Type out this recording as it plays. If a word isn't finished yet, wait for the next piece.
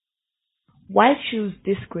Why choose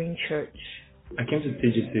this green church? I came to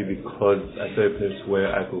TGC because I saw a place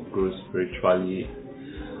where I could grow spiritually,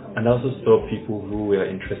 and I also saw people who were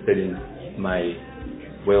interested in my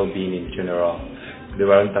well-being in general. They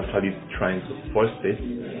weren't actually trying to force it,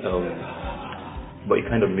 but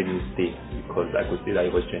it kind of made me stay because I could see that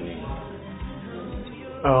it was genuine.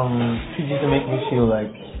 TGC make me feel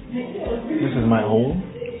like this is my home.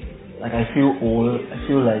 Like I feel old. I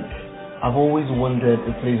feel like I've always wanted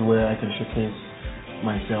a place where I can showcase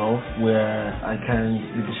myself, where I can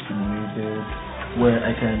be discriminated, where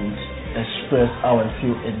I can express how I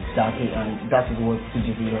feel exactly, and that is what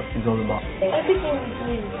TGC is all about. Everything we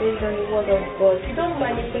do is based on the word of God. We don't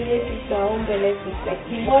manipulate it to our own benefit. Like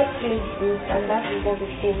the word feels good, and that is what we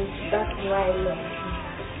think. That's why I love it.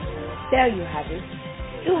 There you have it.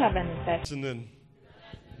 Do have an effect.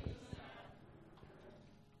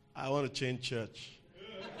 I want to change church.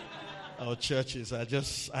 Our churches. I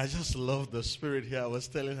just love the spirit here. I was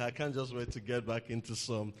telling her I can't just wait to get back into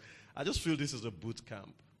some. I just feel this is a boot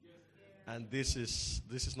camp. And this is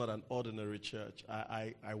not an ordinary church.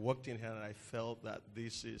 I walked in here and I felt that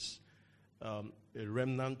this is a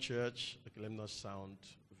remnant church. Okay, let me not sound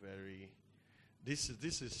very. This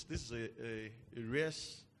is a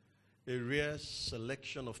rare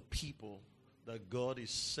selection of people that God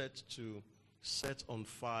is set on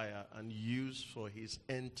fire and use for his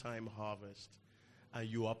end time harvest. And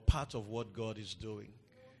you are part of what God is doing.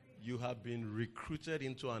 You have been recruited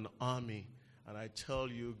into an army. And I tell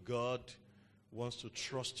you, God wants to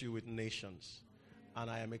trust you with nations.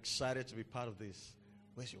 And I am excited to be part of this.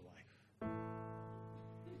 Where's your wife?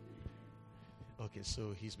 Okay,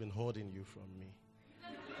 so he's been holding you from me.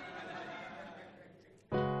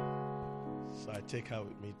 So I take her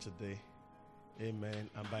with me today. Amen.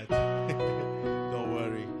 Don't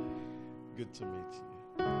worry. Good to meet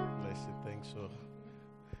you. Bless you. Thanks. So,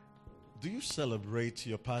 do you celebrate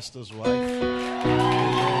your pastor's wife?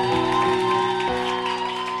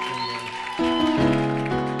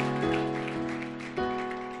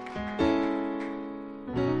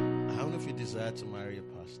 How many of you desire to marry a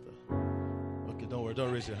pastor? Okay, don't worry.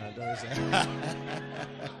 Don't raise your hand.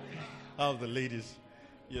 How of the ladies?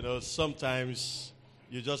 You know, sometimes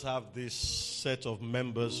you just have this set of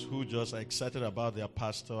members who just are excited about their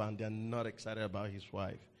pastor and they're not excited about his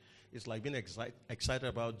wife. It's like being excited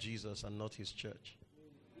about Jesus and not his church.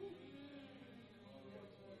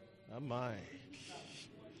 Am I?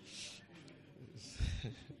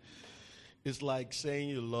 It's like saying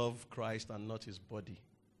you love Christ and not his body.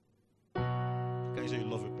 Can you say you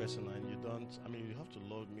love a person and you don't? I mean, you have to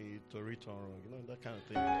love me to return, you know, that kind of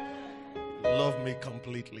thing. Love me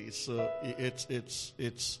completely. So it's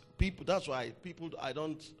people. That's why people. I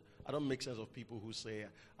don't make sense of people who say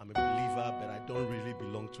I'm a believer, but I don't really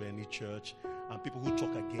belong to any church, and people who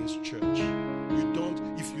talk against church. You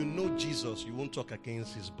don't. If you know Jesus, you won't talk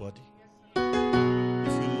against his body.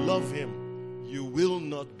 If you love him, you will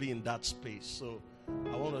not be in that space. So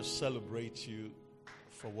I want to celebrate you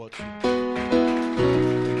for what you do.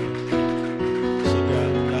 So there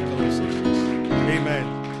are conversations. Amen.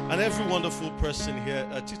 And every wonderful person here.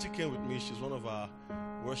 Titi came with me. She's one of our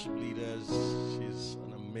worship leaders. She's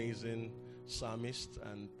an amazing psalmist.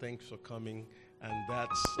 And thanks for coming. And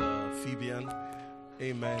that's Phoebian.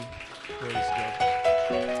 Amen. Praise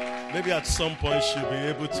God. Maybe at some point she'll be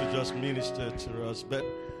able to just minister to us. But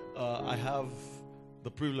I have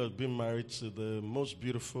the privilege of being married to the most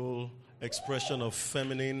beautiful expression of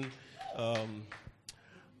feminine.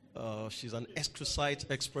 She's an exquisite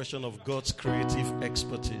expression of God's creative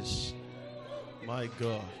expertise. My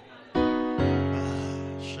God.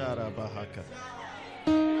 Sharabahaka.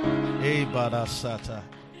 Ebarasata.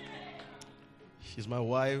 She's my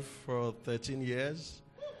wife for 13 years.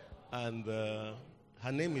 And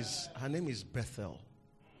her name is Bethel.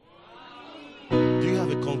 Do you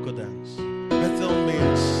have a concordance? Bethel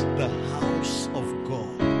means the house of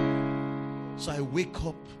God. So I wake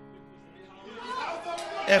up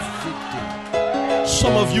every day.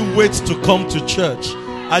 Some of you wait to come to church.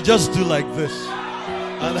 I just do like this.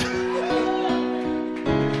 And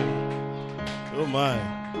oh my.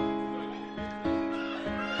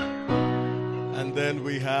 And then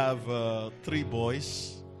we have 3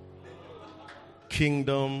 boys.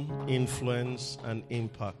 Kingdom, influence, and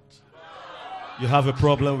impact. You have a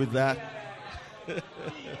problem with that?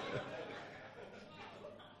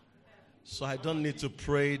 So I don't need to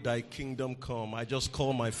pray thy kingdom come. I just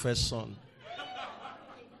call my first son.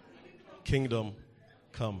 Kingdom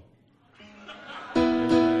come.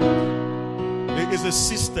 It is a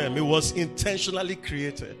system. It was intentionally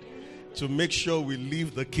created to make sure we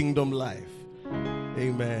live the kingdom life.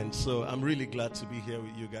 Amen. So I'm really glad to be here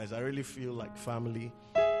with you guys. I really feel like family.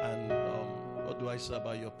 And what do I say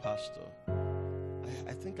about your pastor?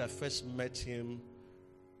 I think I first met him,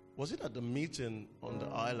 was it at the meeting on the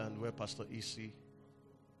island where Pastor E.C.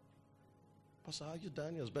 Pastor, how are you,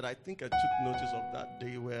 Daniels? But I think I took notice of that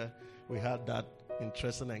day where we had that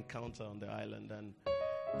interesting encounter on the island, and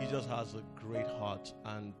he just has a great heart.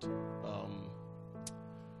 And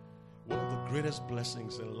one of the greatest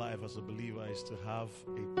blessings in life as a believer is to have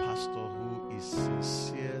a pastor who is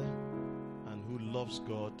sincere and who loves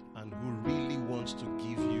God and who really wants to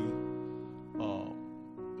give you,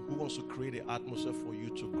 who wants to create an atmosphere for you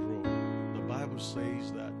to grow. The Bible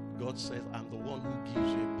says that God says, I'm the one who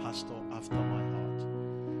gives you a pastor after my heart.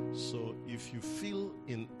 So if you feel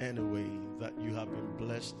in any way that you have been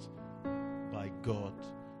blessed by God,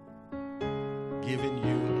 giving you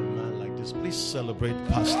a man like this, please celebrate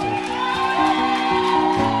Pastor.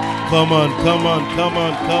 Come on, come on, come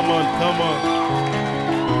on, come on, come on.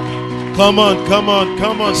 Come on, come on,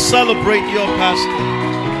 come on. Celebrate your pastor.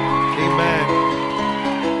 Amen.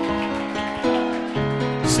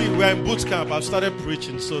 See, we're in boot camp. I've started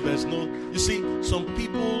preaching, so there's no... You see, some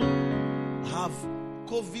people have...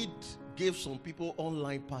 COVID gave some people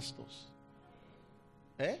online pastors.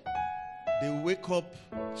 They wake up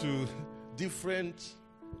to different...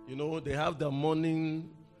 they have their morning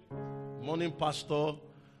pastor,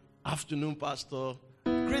 afternoon pastor.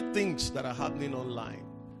 Great things that are happening online.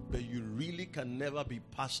 But you really can never be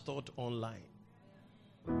pastored online.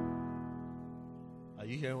 Are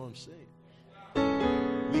you hearing what I'm saying?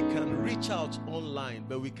 We can reach out online,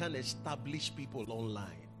 but we can't establish people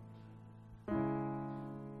online.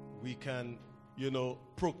 We can,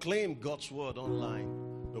 proclaim God's word online.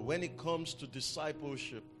 But when it comes to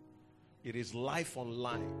discipleship, it is life on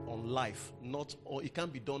life. It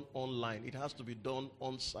can't be done online. It has to be done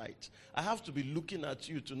on site. I have to be looking at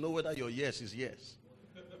you to know whether your yes is yes.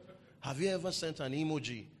 Have you ever sent an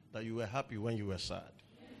emoji that you were happy when you were sad?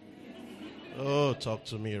 Oh, talk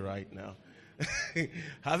to me right now.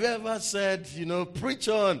 Have you ever said, preach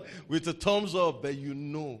on with a thumbs up, but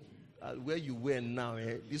where you were now,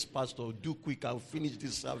 this pastor, do quick, I'll finish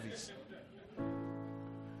this service.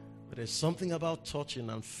 But there's something about touching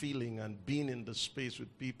and feeling and being in the space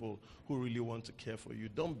with people who really want to care for you.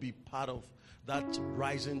 Don't be part of that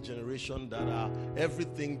rising generation that are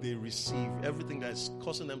everything they receive, everything that's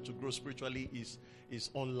causing them to grow spiritually is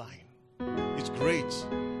online. It's great.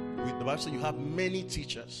 The Bible says you have many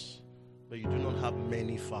teachers, but you do not have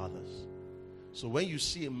many fathers. So when you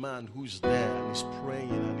see a man who's there and is praying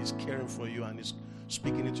and is caring for you and is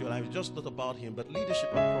speaking into your life, it's just not about him, but leadership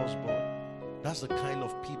across board. That's the kind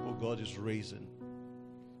of people God is raising.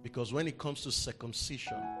 Because when it comes to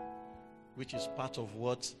circumcision, which is part of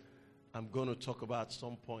what I'm going to talk about at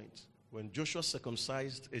some point, when Joshua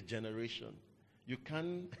circumcised a generation,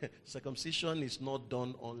 circumcision is not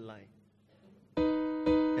done online.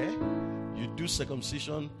 You do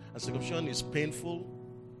circumcision, and circumcision is painful.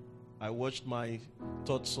 I watched my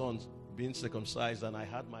third son being circumcised, and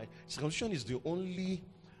circumcision is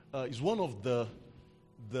is one of the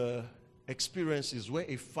experiences where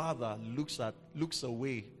a father looks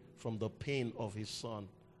away from the pain of his son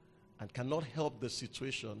and cannot help the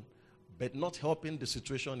situation, but not helping the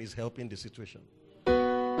situation is helping the situation.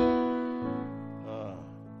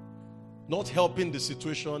 Not helping the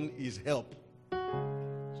situation is help.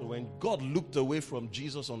 So when God looked away from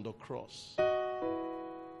Jesus on the cross,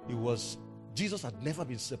 Jesus had never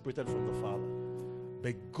been separated from the Father.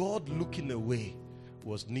 But God looking away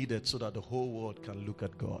was needed so that the whole world can look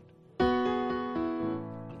at God.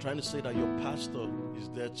 I'm trying to say that your pastor is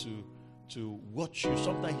there to watch you.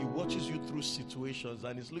 Sometimes he watches you through situations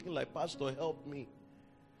and he's looking like, Pastor, help me.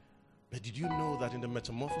 But did you know that in the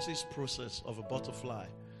metamorphosis process of a butterfly,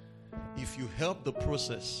 if you help the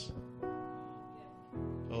process,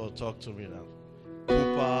 talk to me now.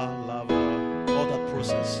 Pupa, larva, all that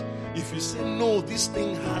process. If you say, no, this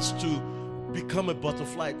thing has to become a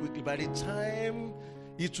butterfly quickly, by the time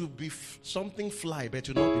it will be something fly, but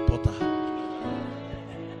it will not be butter.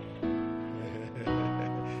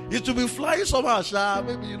 It will be flying somehow,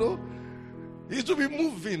 maybe, it will be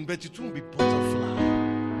moving, but it won't be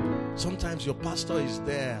butterfly. Sometimes your pastor is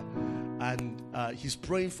there and he's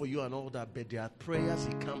praying for you and all that, but there are prayers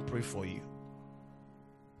he can't pray for you.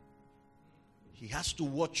 He has to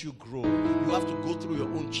watch you grow. You have to go through your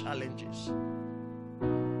own challenges.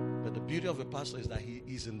 But the beauty of a pastor is that he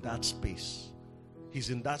is in that space. He's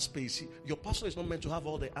in that space. Your pastor is not meant to have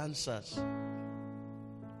all the answers.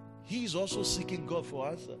 He is also seeking God for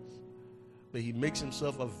answers. But he makes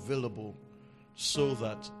himself available so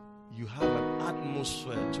that you have an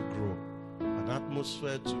atmosphere to grow. And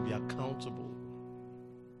atmosphere to be accountable.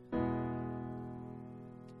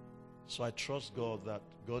 So I trust God that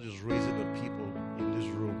God is raising the people in this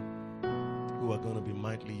room who are going to be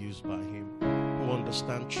mightily used by Him, who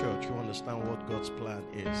understand church, who understand what God's plan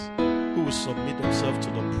is, who will submit themselves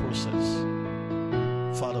to the process.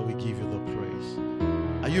 Father, we give you the praise.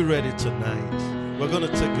 Are you ready tonight? We're going to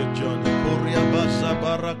take a journey.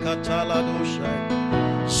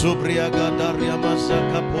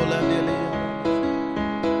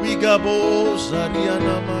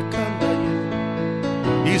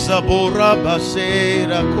 Isabora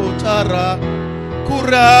basera kotara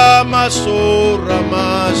kurama sora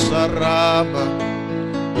masarama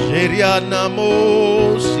jeriana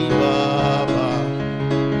mosibaba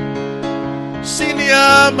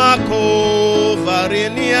siniama ko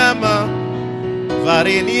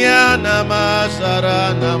vareniana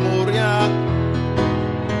masarana moria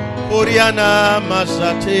oriana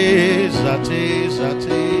masate zate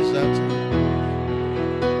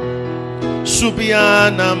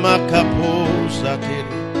Subiana makapo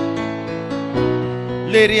zateri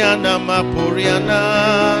Leriana maporiana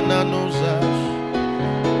nanozas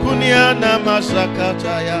Kuniana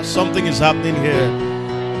masakataya. Something is happening here.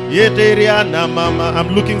 Yederiana mama. I'm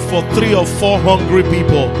looking for 3 or 4 hungry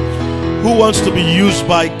people who wants to be used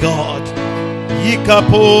by God.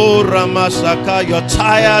 Yikapo ramasaka. You're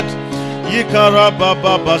tired. Yikara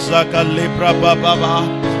baba basaka lepra baba.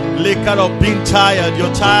 Lekar of being tired.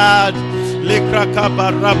 You're tired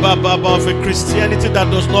of a Christianity that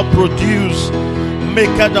does not produce,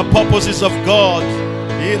 make the purposes of God.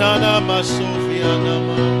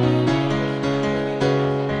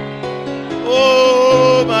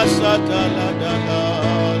 Oh,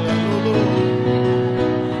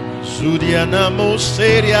 Zudianamo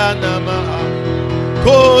Serianama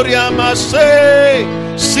Koriamase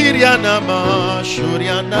Sirianama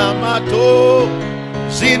Shurianamato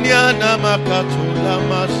Zinianama Katula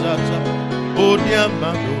Masata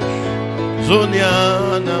Onyamadosh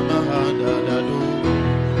Zoniana Mahadadado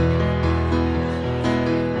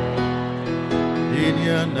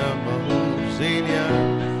Inyana Mahu Zinia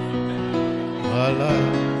Vala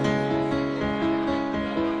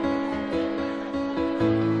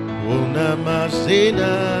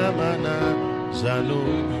Onamazina Mana Zanu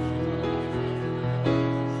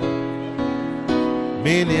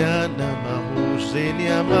Minyana Mahu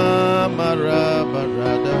Zinia Mamara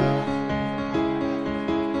Barada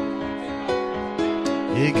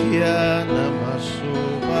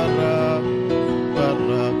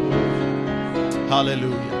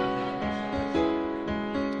Hallelujah.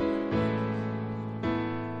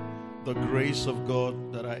 The grace of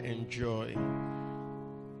God that I enjoy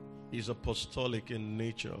is apostolic in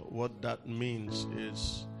nature. What that means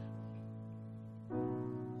is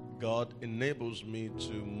God enables me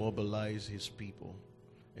to mobilize His people,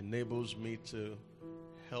 enables me to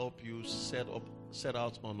help you set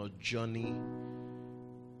out on a journey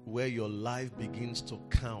where your life begins to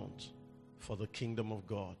count for the kingdom of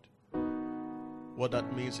God. What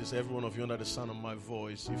that means is every one of you under the sound of my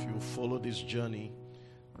voice, if you follow this journey,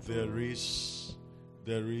 there is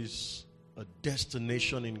a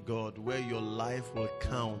destination in God where your life will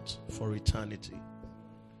count for eternity.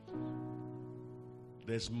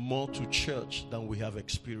 There's more to church than we have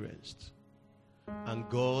experienced. And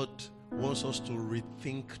God wants us to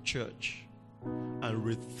rethink church and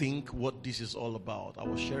rethink what this is all about. I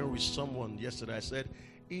was sharing with someone yesterday. I said,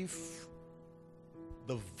 if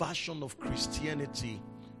the version of Christianity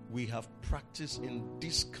we have practiced in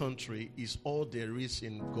this country is all there is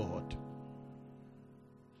in God,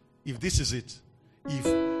 if this is it,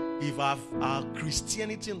 if our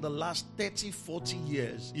Christianity in the last 30, 40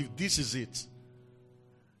 years, if this is it,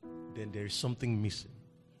 then there is something missing.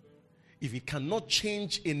 If it cannot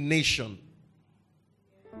change a nation,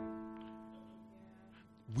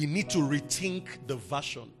 we need to rethink the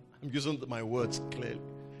version. I'm using my words clearly.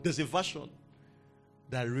 There's a version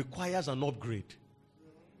that requires an upgrade.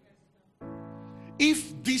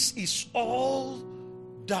 If this is all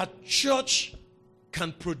that church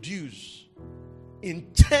can produce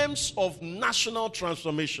in terms of national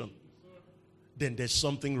transformation, then there's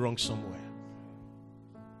something wrong somewhere.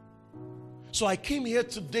 So I came here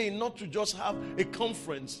today not to just have a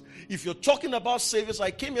conference. If you're talking about saviors,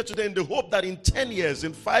 I came here today in the hope that in 10 years,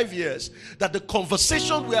 in 5 years, that the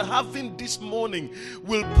conversation we are having this morning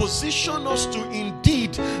will position us to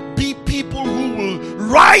indeed be people who will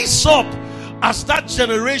rise up as that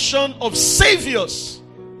generation of saviors.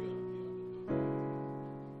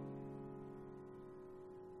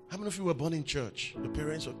 How many of you were born in church? The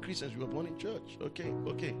parents of Christians, you were born in church. Okay.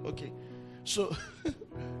 So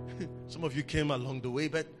some of you came along the way,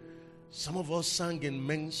 but Some of us sang in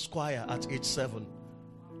men's choir at age 7.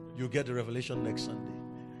 You'll get the revelation next Sunday.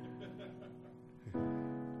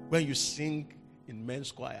 When you sing in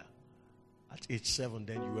men's choir at age 7,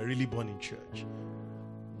 then you were really born in church.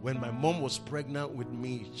 When my mom was pregnant with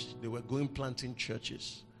me, they were going planting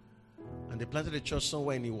churches. And they planted a church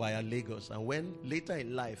somewhere in Iwaya, Lagos. And when later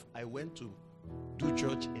in life, I went to do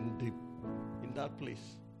church in that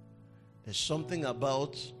place. There's something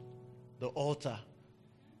about the altar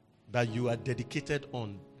that you are dedicated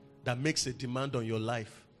on that makes a demand on your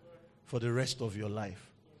life for the rest of your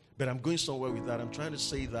life. But I'm going somewhere with that. I'm trying to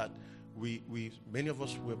say that we many of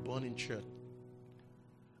us were born in church.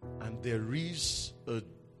 And there is a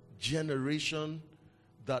generation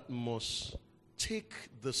that must take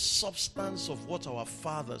the substance of what our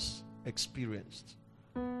fathers experienced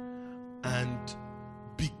and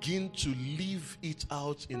begin to live it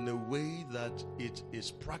out in a way that it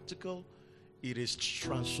is practical, it is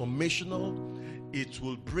transformational, it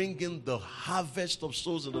will bring in the harvest of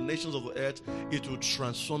souls in the nations of the earth, it will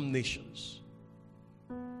transform nations.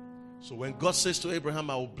 So when God says to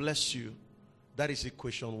Abraham, I will bless you, that is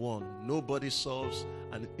equation 1. Nobody solves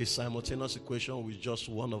a simultaneous equation with just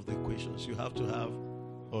one of the equations. You have to have,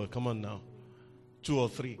 oh, come on now, 2 or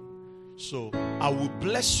 3. So, I will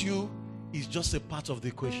bless you is just a part of the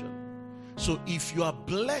equation. So, if you are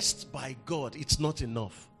blessed by God, it's not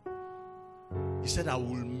enough. He said, I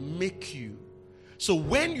will make you. So,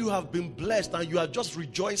 when you have been blessed and you are just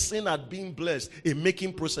rejoicing at being blessed, a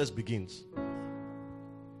making process begins.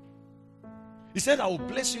 He said, I will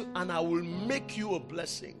bless you and I will make you a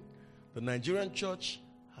blessing. The Nigerian church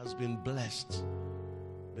has been blessed.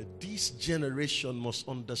 But this generation must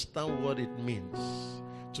understand what it means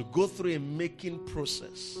to go through a making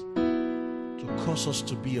process to cause us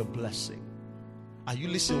to be a blessing. Are you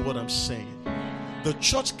listening to what I'm saying? The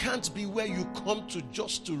church can't be where you come to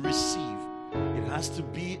just to receive. It has to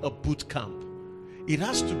be a boot camp. It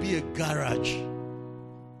has to be a garage.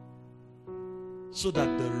 So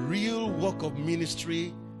that the real work of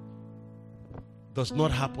ministry does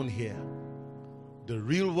not happen here. The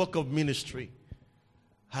real work of ministry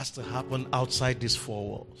has to happen outside these 4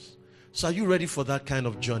 walls. So are you ready for that kind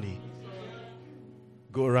of journey?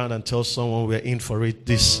 Go around and tell someone we're in for it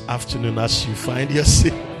this afternoon as you find your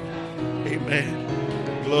seat.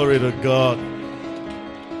 Amen. Glory to God.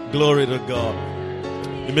 Glory to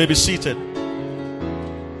God. You may be seated.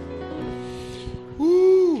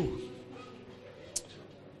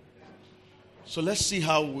 So let's see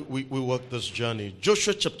how we work this journey.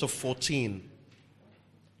 Joshua chapter 14.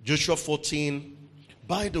 Joshua 14.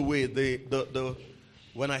 By the way, the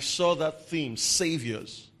when I saw that theme,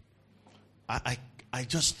 saviors, I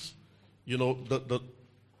just, you know,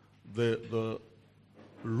 the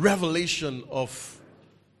revelation of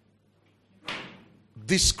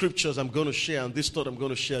these scriptures I'm going to share and this thought I'm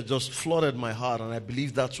going to share just flooded my heart, and I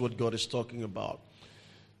believe that's what God is talking about.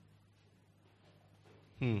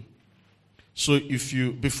 So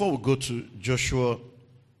before we go to Joshua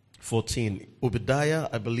 14, Obadiah,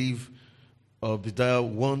 I believe, Obadiah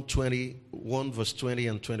 1 verse 20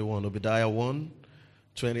 and 21. Obadiah 1,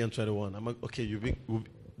 20 and 21.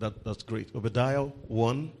 That's great. Obadiah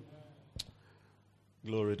 1,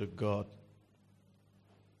 glory to God,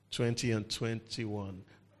 20 and 21.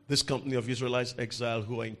 This company of Israelites exiled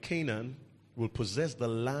who are in Canaan will possess the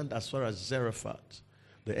land as far as Zarephath.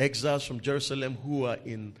 The exiles from Jerusalem who are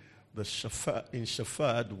in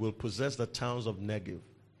Shaphat will possess the towns of Negev.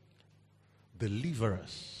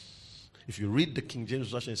 Deliverers. If you read the King James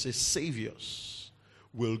Version, it says saviors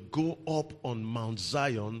will go up on Mount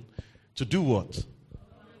Zion to do what?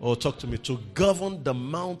 Oh, talk to me. To govern the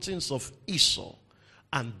mountains of Esau,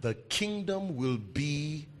 and the kingdom will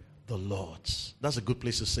be the Lord's. That's a good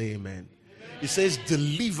place to say amen. It says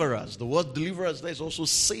deliverers. The word deliverers there is also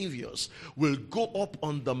saviors. Will go up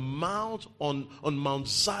on the mount, on Mount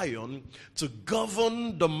Zion to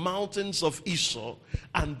govern the mountains of Esau,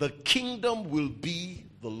 and the kingdom will be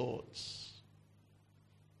the Lord's.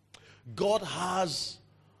 God has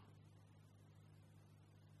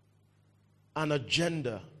an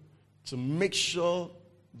agenda to make sure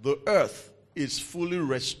the earth is fully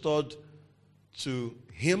restored to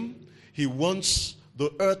Him. He wants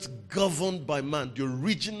the earth governed by man. The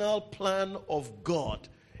original plan of God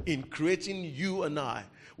in creating you and I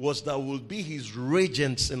was that we'll be His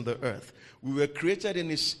regents in the earth. We were created in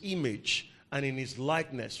His image and in His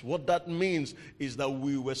likeness. What that means is that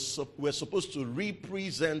we're supposed to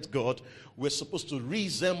represent God. We're supposed to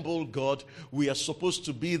resemble God. We are supposed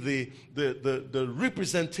to be the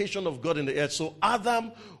representation of God in the earth. So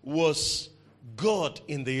Adam was God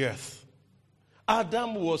in the earth.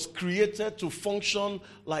 Adam was created to function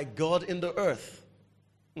like God in the earth.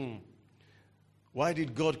 Why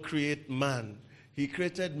did God create man? He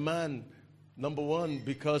created man, number one,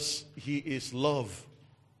 because he is love.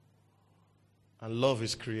 And love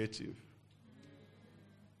is creative.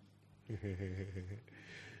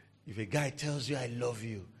 If a guy tells you, I love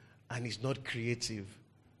you, and he's not creative,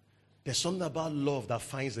 there's something about love that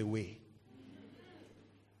finds a way.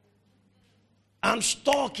 I'm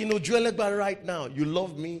stuck in Ojuelegba right now. You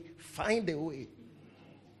love me? Find a way.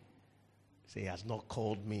 Say, he has not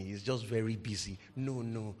called me. He's just very busy.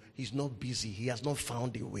 No, he's not busy. He has not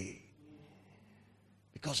found a way.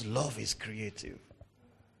 Because love is creative.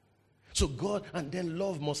 So God, and then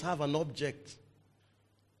love must have an object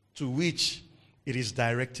to which it is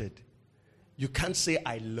directed. You can't say,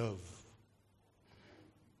 I love.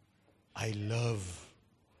 I love.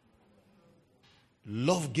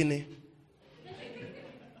 Love Guinea.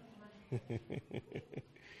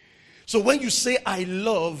 So when you say, I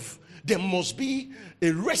love, there must be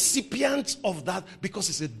a recipient of that because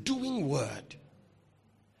it's a doing word.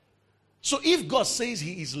 So if God says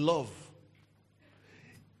he is love,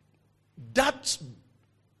 that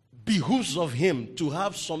behooves of him to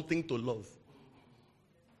have something to love.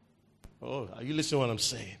 Oh, are you listening to what I'm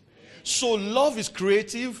saying? So love is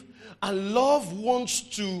creative, and love wants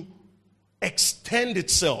to extend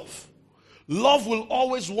itself. Love will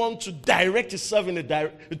always want to direct itself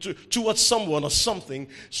towards someone or something.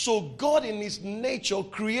 So God in his nature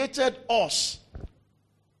created us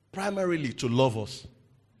primarily to love us.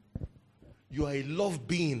 You are a love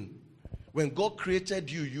being. When God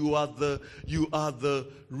created you, you are the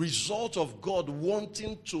result of God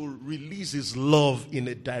wanting to release his love in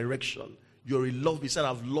a direction. You're a love. He said,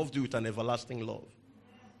 I've loved you with an everlasting love.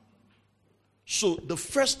 So the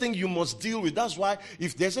first thing you must deal with, that's why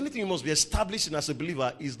if there's anything you must be establishing as a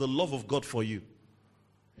believer, is the love of God for you.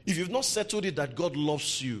 If you've not settled it that God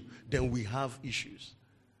loves you, then we have issues.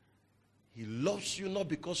 He loves you not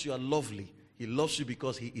because you are lovely. He loves you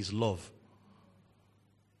because he is love.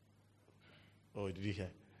 Oh, did you hear?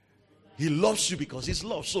 He loves you because he's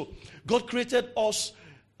love. So God created us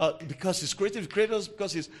because he's creative. He created us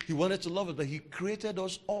because he wanted to love us. But he created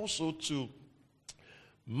us also to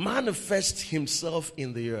manifest himself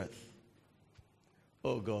in the earth.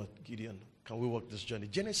 Oh God, Gideon, can we walk this journey?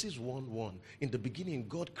 Genesis 1:1. In the beginning,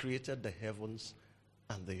 God created the heavens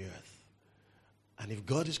and the earth. And if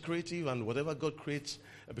God is creative and whatever God creates,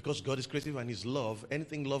 because God is creative and his love,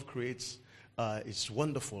 anything love creates, it's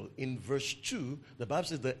wonderful. In verse 2, the Bible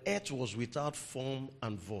says the earth was without form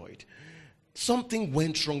and void. Something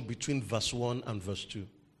went wrong between verse 1 and verse 2.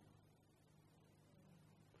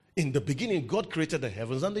 In the beginning, God created the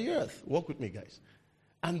heavens and the earth. Walk with me, guys.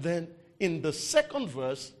 And then in the second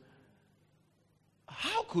verse,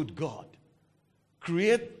 how could God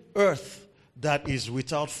create earth that is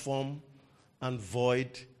without form and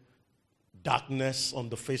void, darkness on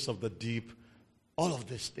the face of the deep, all of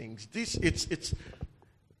these things? It's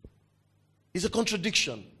a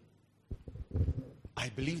contradiction. I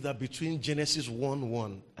believe that between Genesis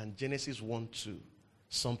 1:1 and Genesis 1:2,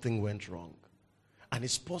 something went wrong. And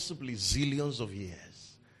it's possibly zillions of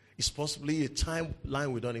years. It's possibly a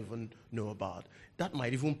timeline we don't even know about. That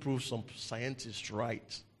might even prove some scientists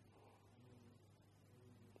right.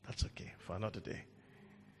 That's okay for another day.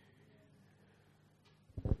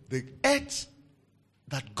 The earth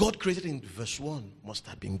that God created in verse 1 must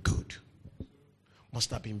have been good. Must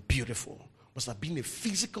have been beautiful. Must have been a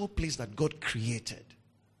physical place that God created.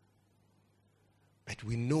 But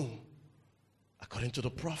we know, according to the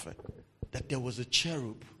prophet, that there was a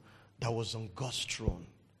cherub that was on God's throne,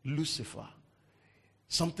 Lucifer.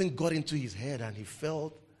 Something got into his head and he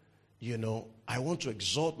felt, I want to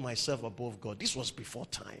exalt myself above God. This was before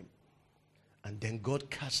time. And then God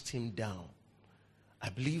cast him down. I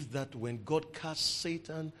believe that when God cast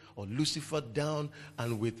Satan or Lucifer down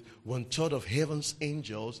and with 1/3 of heaven's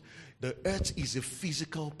angels, the earth is a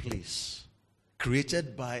physical place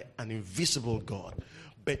created by an invisible God.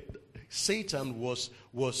 But Satan was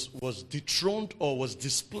dethroned or was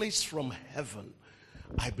displaced from heaven.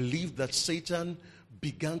 I believe that Satan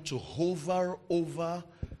began to hover over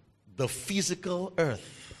the physical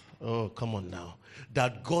earth. Oh, come on now.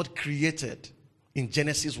 That God created in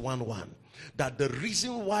Genesis 1:1. That the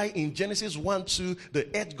reason why in Genesis 1:2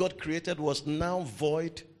 the earth God created was now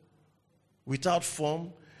void, without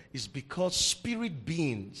form, is because spirit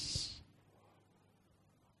beings,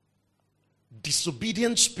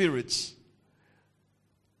 disobedient spirits,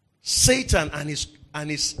 Satan and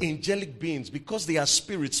his angelic beings, because they are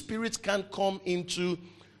spirits can't come into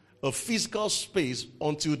a physical space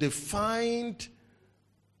until they find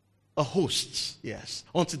a host, yes,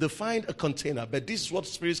 until they find a container. But this is what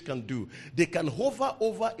spirits can do. They can hover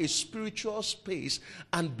over a spiritual space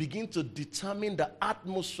and begin to determine the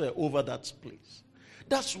atmosphere over that place.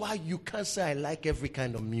 That's why you can't say, I like every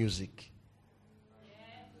kind of music.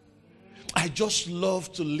 I just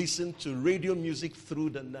love to listen to radio music through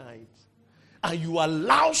the night. And you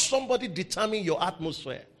allow somebody determine your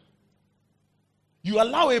atmosphere. You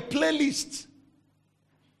allow a playlist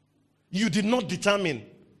you did not determine.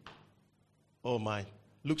 Oh my,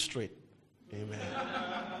 look straight. Amen.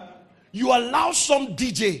 You allow some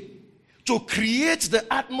DJ to create the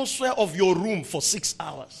atmosphere of your room for 6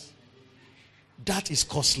 hours. That is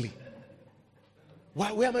costly.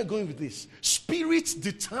 Where am I going with this? Spirits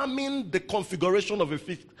determine the configuration of a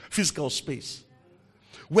physical space.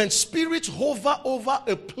 When spirits hover over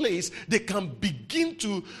a place, they can begin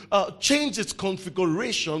to change its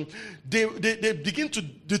configuration. They begin to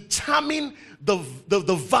determine the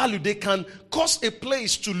value. They can cause a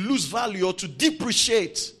place to lose value or to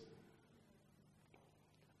depreciate.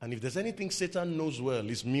 And if there's anything Satan knows well,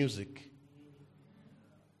 it's music.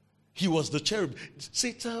 He was the cherub.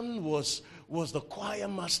 Satan was the choir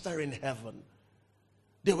master in heaven.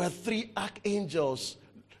 There were 3 archangels.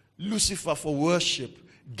 Lucifer for worship,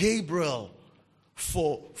 Gabriel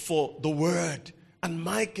for the word, and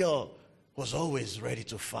Michael was always ready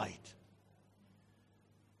to fight.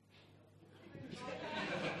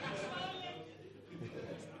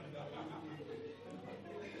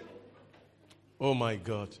 Oh my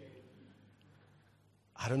God.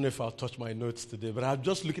 I don't know if I'll touch my notes today, but I'm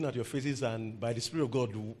just looking at your faces and by the Spirit of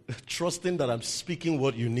God, trusting that I'm speaking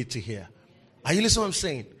what you need to hear. Are you listening to what I'm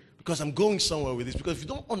saying? Because I'm going somewhere with this. Because if you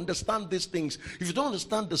don't understand these things, if you don't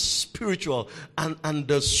understand the spiritual and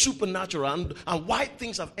the supernatural and why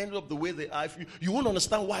things have ended up the way they are, you won't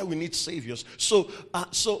understand why we need saviors. So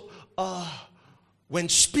when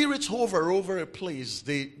spirits hover over a place,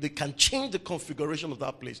 they can change the configuration of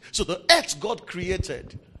that place. So the earth God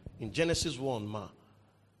created in Genesis 1,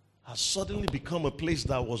 has suddenly become a place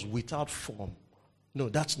that was without form. No,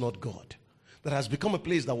 that's not God. That has become a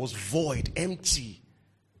place that was void, empty.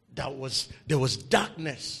 There was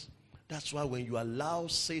darkness. That's why when you allow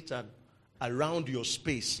Satan around your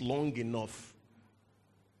space long enough,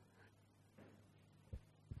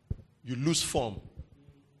 you lose form.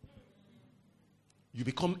 You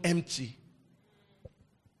become empty.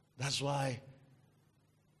 That's why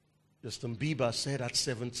Justin Bieber said at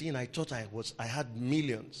 17, I thought I had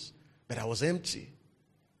millions, but I was empty.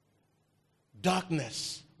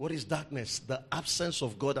 Darkness. What is darkness? The absence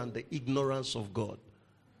of God and the ignorance of God.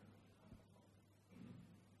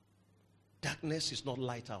 Darkness is not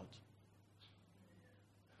light out.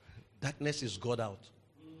 Darkness is God out.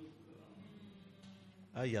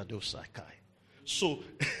 So,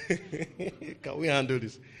 can we handle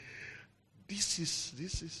this? This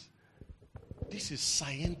is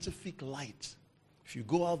scientific light. If you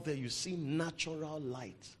go out there, you see natural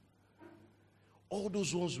light. All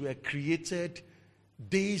those ones were created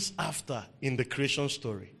days after in the creation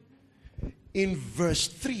story. In verse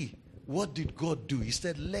 3, what did God do? He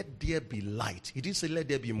said, let there be light. He didn't say, let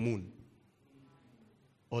there be moon.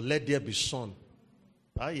 Or let there be sun.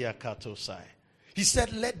 He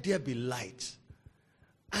said, let there be light.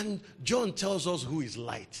 And John tells us who is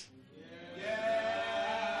light.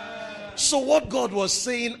 So what God was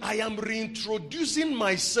saying, I am reintroducing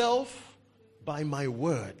myself by my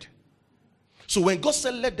word. So when God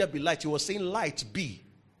said, let there be light, he was saying, light be.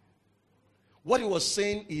 What he was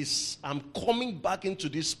saying is, I'm coming back into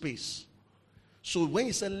this space. So when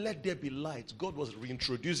he said, let there be light, God was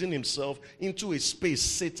reintroducing himself into a space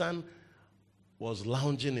Satan was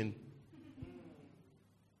lounging in.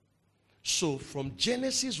 So from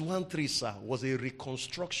Genesis 1:3, sir, was a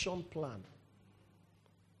reconstruction plan.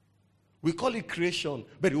 We call it creation,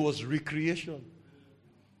 but it was recreation.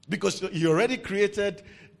 Because he already created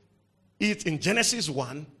it in Genesis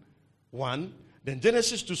 1. Then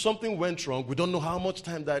Genesis 2, something went wrong. We don't know how much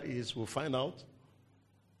time that is. We'll find out.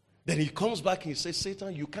 Then he comes back and he says,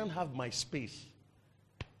 Satan, you can't have my space.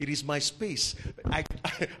 It is my space.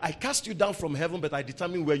 I cast you down from heaven, but I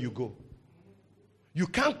determine where you go. You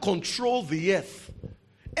can't control the earth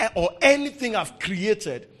or anything I've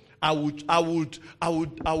created. I would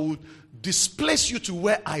displace you to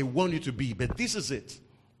where I want you to be. But this is it.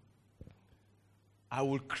 I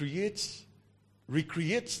will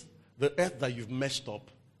recreate the earth that you've messed up.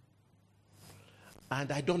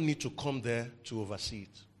 And I don't need to come there to oversee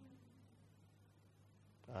it.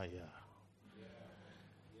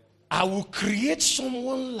 I will create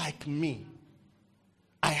someone like me.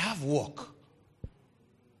 I have work.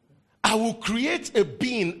 I will create a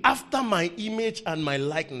being after my image and my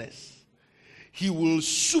likeness. He will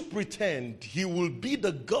superintend. He will be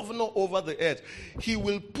the governor over the earth. He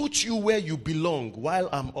will put you where you belong while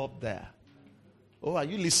I'm up there. Oh, are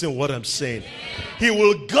you listening to what I'm saying? He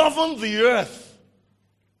will govern the earth.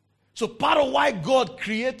 So part of why God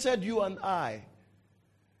created you and I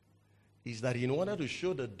is that He wanted to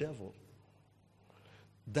show the devil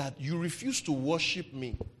that you refuse to worship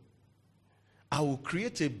me. I will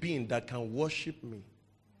create a being that can worship me.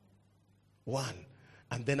 One.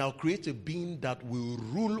 And then I'll create a being that will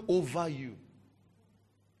rule over you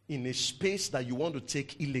in a space that you want to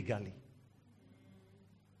take illegally.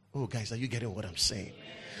 Oh, guys, are you getting what I'm saying?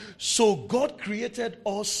 So God created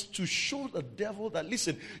us to show the devil that,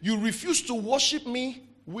 listen, you refuse to worship me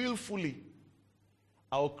willfully.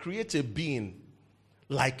 I'll create a being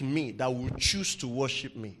like me that will choose to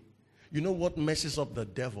worship me. You know what messes up the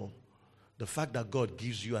devil? The fact that God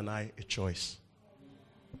gives you and I a choice.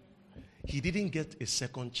 He didn't get a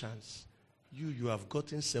second chance. You have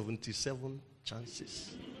gotten 77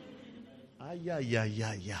 chances.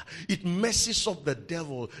 It messes up the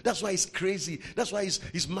devil. That's why he's crazy. That's why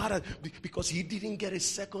he's mad at, because he didn't get a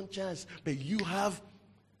second chance. But you have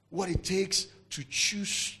what it takes to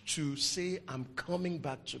choose to say, I'm coming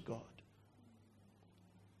back to God.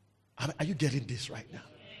 Are you getting this right now?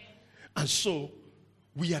 And so,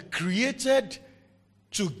 we are created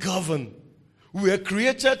to govern. We are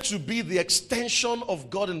created to be the extension of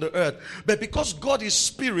God in the earth. But because God is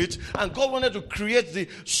spirit and God wanted to create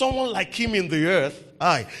someone like Him in the earth,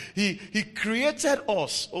 He created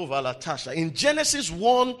us, Valatasha. In Genesis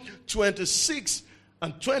 1:26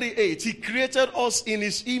 and 28, He created us in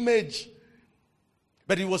His image.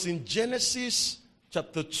 But it was in Genesis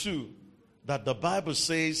chapter 2 that the Bible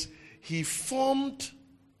says He formed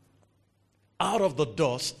out of the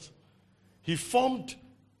dust. He formed,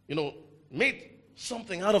 made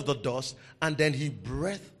something out of the dust, and then He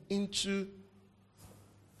breathed into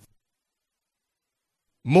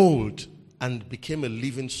mold and became a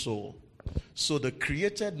living soul. So the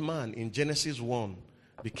created man in Genesis 1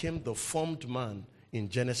 became the formed man in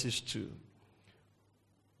Genesis 2.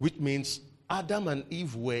 Which means Adam and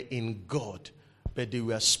Eve were in God, but they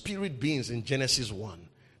were spirit beings in Genesis 1.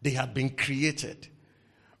 They had been created.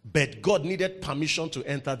 But God needed permission to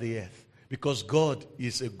enter the earth. Because God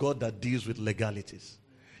is a God that deals with legalities.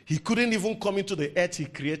 He couldn't even come into the earth He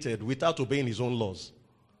created without obeying His own laws.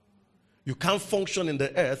 You can't function in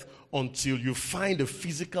the earth until you find a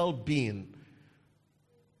physical being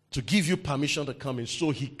to give you permission to come in. So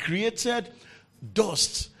He created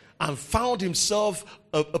dust and found Himself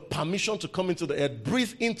a permission to come into the earth,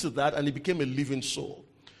 breathed into that, and He became a living soul.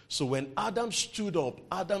 So when Adam stood up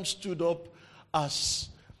as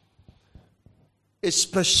a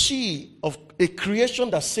species of a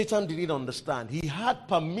creation that Satan didn't understand. He had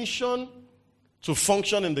permission to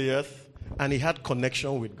function in the earth, and he had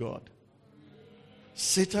connection with God.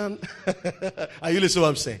 Satan, are you listening to what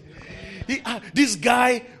I'm saying? This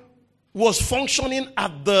guy was functioning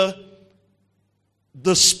at the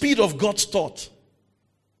speed of God's thought.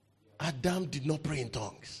 Adam did not pray in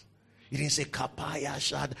tongues. He didn't say kapaya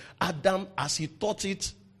shad. Adam, as he thought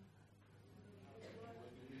it,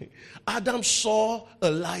 Adam saw a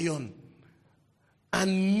lion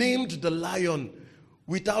and named the lion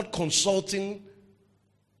without consulting.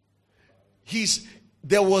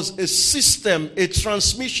 There was a system, a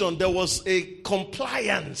transmission, there was a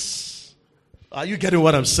compliance. Are you getting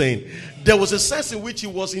what I'm saying? There was a sense in which he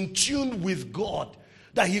was in tune with God,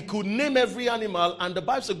 that he could name every animal, and the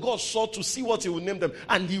Bible says God sought to see what he would name them,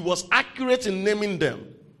 and he was accurate in naming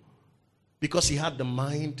them because he had the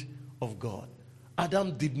mind of God.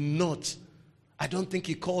 Adam did not. I don't think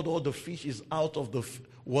he called all the fishes out of the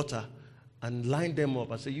water and lined them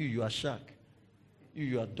up and said, you are shark.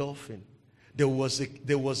 You are dolphin. There was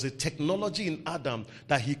a technology in Adam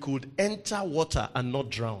that he could enter water and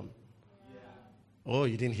not drown. Oh,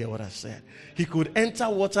 you didn't hear what I said. He could enter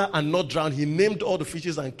water and not drown. He named all the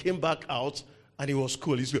fishes and came back out, and he was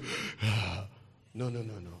cool. He's going, no.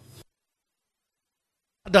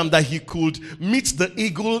 Adam, that he could meet the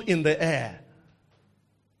eagle in the air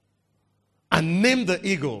and name the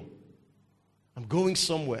eagle. I'm going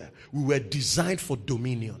somewhere. We were designed for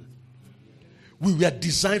dominion. We were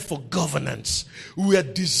designed for governance. We were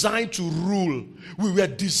designed to rule. We were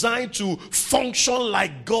designed to function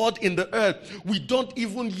like God in the earth. We don't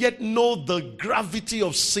even yet know the gravity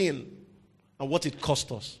of sin and what it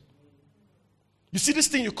cost us. You see, this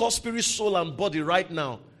thing you call spirit, soul, and body right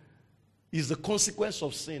now is the consequence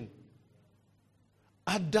of sin.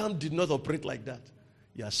 Adam did not operate like that.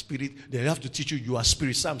 You are spirit. They have to teach you, you are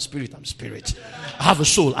spirit. Say, I'm spirit, I'm spirit. I have a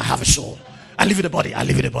soul, I have a soul. I live in the body, I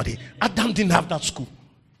live in the body. Adam didn't have that school.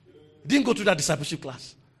 Didn't go to that discipleship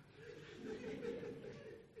class.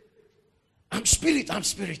 I'm spirit, I'm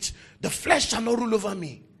spirit. The flesh shall not rule over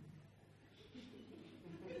me.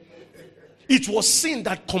 It was sin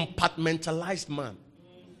that compartmentalized man.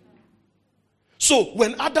 So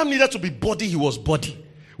when Adam needed to be body, he was body.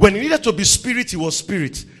 When he needed to be spirit, he was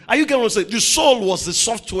spirit. Are you getting what I'm saying? The soul was the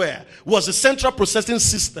software, was the central processing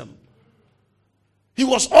system. He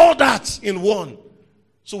was all that in one.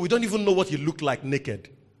 So we don't even know what he looked like naked.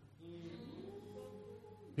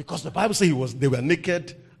 Because the Bible says they were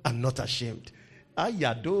naked and not ashamed.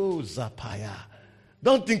 Ayado Zapaya.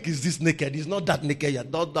 Don't think it's this naked. It's not that naked yet.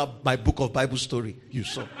 Not that my book of Bible story you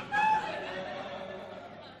saw.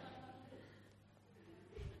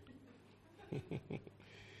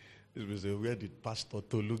 This was where did Pastor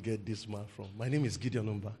Tolu get this man from? My name is Gideon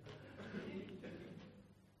Umba.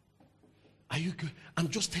 Are you good? I'm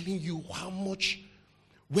just telling you how much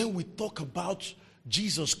when we talk about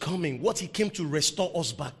Jesus coming, what he came to restore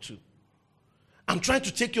us back to. I'm trying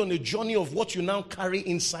to take you on a journey of what you now carry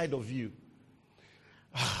inside of you.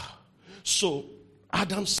 So,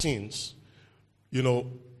 Adam sins,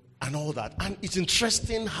 and all that. And it's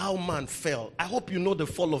interesting how man fell. I hope you know the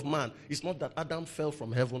fall of man. It's not that Adam fell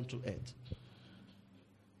from heaven to earth.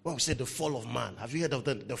 When we say the fall of man, have you heard of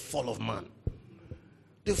the fall of man?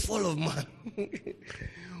 The fall of man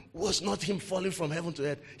was not him falling from heaven to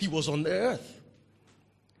earth. He was on the earth.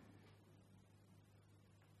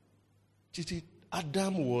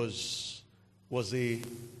 Adam was a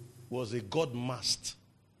God mast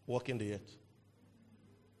walking the earth.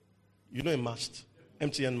 You know a mast?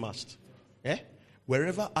 MTN mast.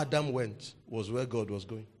 Wherever Adam went was where God was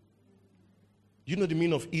going. You know the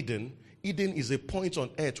meaning of Eden? Eden is a point on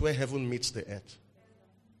earth where heaven meets the earth.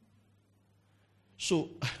 So,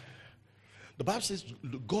 the Bible says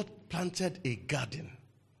God planted a garden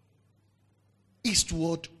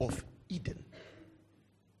eastward of Eden.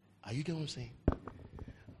 Are you getting what I'm saying?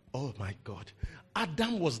 Oh my God.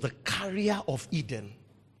 Adam was the carrier of Eden.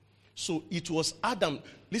 So it was Adam.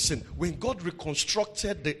 Listen, when God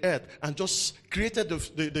reconstructed the earth and just created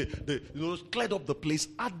cleared up the place,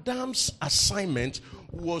 Adam's assignment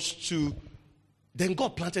was to, then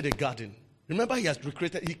God planted a garden. Remember, he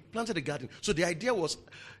planted a garden. So the idea was,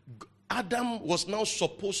 Adam was now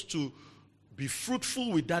supposed to be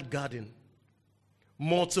fruitful with that garden,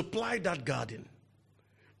 multiply that garden,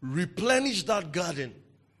 replenish that garden,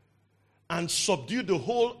 and subdue the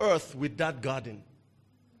whole earth with that garden.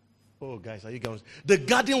 Oh, guys, are you guys? The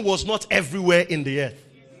garden was not everywhere in the earth.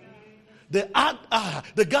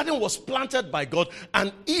 The garden was planted by God,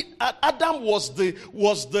 and Adam was the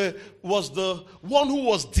one who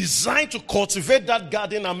was designed to cultivate that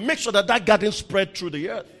garden and make sure that garden spread through the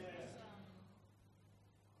earth.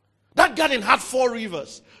 That garden had 4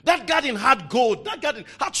 rivers. That garden had gold. That garden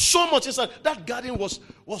had so much inside. That garden was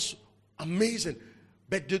amazing.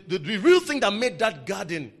 But the real thing that made that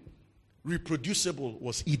garden reproducible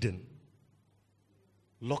was Eden,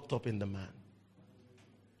 locked up in the man.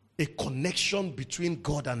 A connection between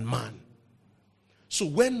God and man. So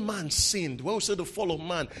when man sinned, when we say the fall of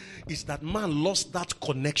man, is that man lost that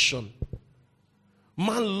connection.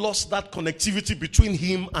 Man lost that connectivity between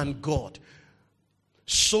him and God.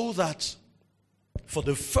 So that for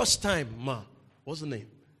the first time, what's the name?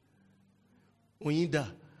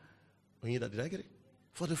 Onyida, did I get it?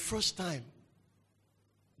 For the first time,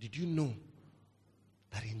 did you know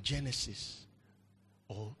that in Genesis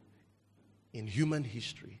or in human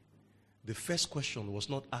history, the first question was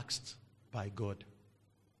not asked by God.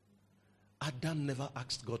 Adam never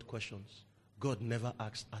asked God questions. God never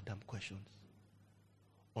asked Adam questions.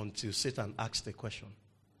 Until Satan asked a question.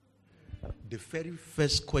 The very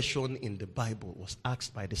first question in the Bible was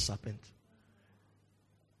asked by the serpent.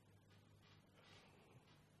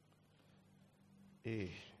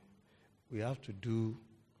 Hey, we have to do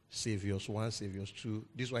Saviors 1, Saviors 2.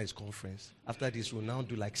 This one is conference. After this, we'll now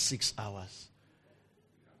do like 6 hours.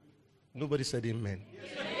 Nobody said amen.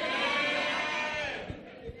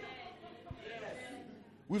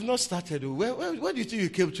 We've not started. Where do you think you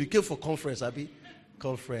came to? You came for conference, Abi?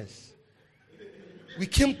 Conference. We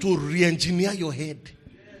came to re-engineer your head.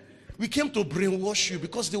 We came to brainwash you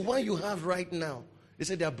because the one you have right now, they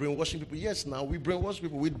say they are brainwashing people. Yes, now we brainwash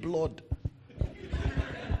people with blood.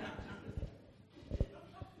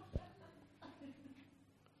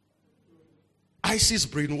 ISIS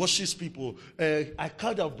brainwashes people.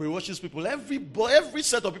 Al-Qaeda brainwashes people. Every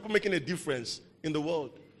set of people making a difference in the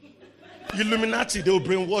world. Illuminati, they will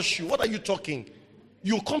brainwash you. What are you talking?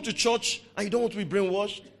 You come to church and you don't want to be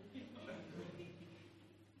brainwashed?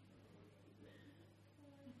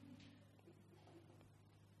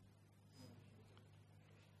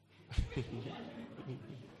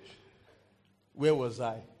 Where was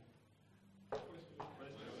I?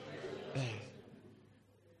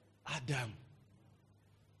 Adam.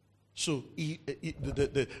 So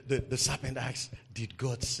the serpent asked, did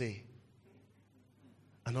God say?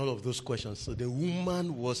 And all of those questions. So the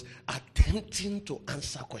woman was attempting to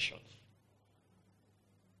answer questions.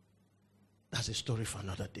 That's a story for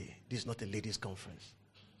another day. This is not a ladies' conference.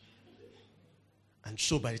 And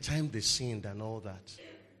so by the time they sinned and all that,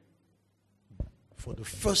 for the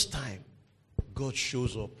first time, God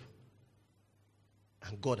shows up.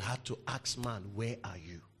 And God had to ask man, where are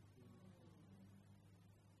you?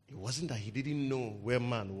 It wasn't that he didn't know where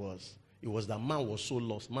man was. It was that man was so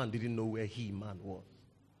lost. Man didn't know where man was.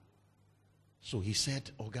 So he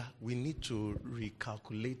said, Oga, we need to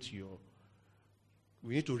recalibrate you.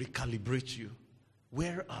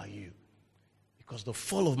 Where are you? Because the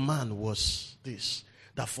fall of man was this,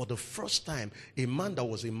 that for the first time, a man that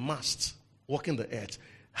was a mast walking the earth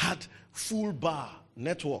had full bar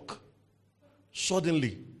network.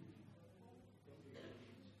 Suddenly,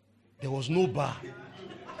 there was no bar.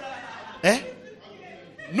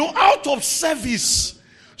 No out of service.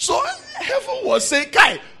 So heaven was saying,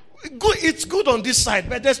 Kai, good, it's good on this side,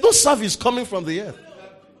 but there's no service coming from the earth.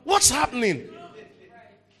 What's happening?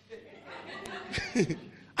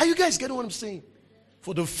 Are you guys getting what I'm saying?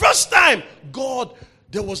 For the first time, God,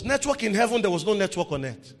 there was network in heaven, there was no network on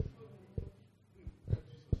earth.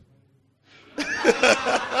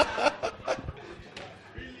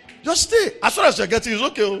 Just stay. As far as you're getting, it's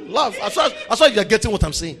okay. Laugh. As far as you're getting what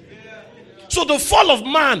I'm saying. So the fall of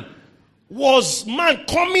man was man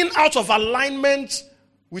coming out of alignment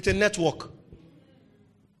with a network.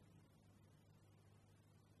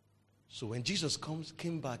 So when Jesus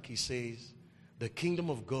came back, he says, the kingdom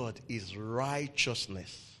of God is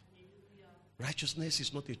righteousness. Righteousness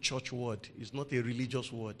is not a church word. It's not a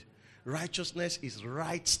religious word. Righteousness is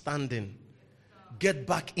right standing. Get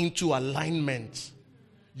back into alignment.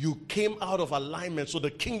 You came out of alignment. So the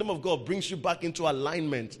kingdom of God brings you back into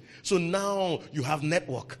alignment. So now you have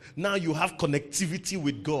network. Now you have connectivity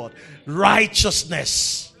with God.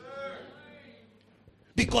 Righteousness.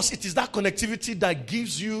 Because it is that connectivity that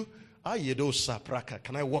gives you,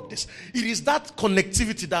 can I walk this? It is that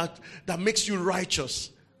connectivity that makes you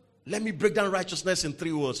righteous. Let me break down righteousness in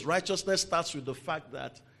 3 words. Righteousness starts with the fact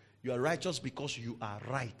that you are righteous because you are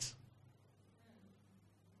right.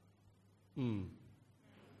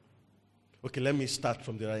 Okay, let me start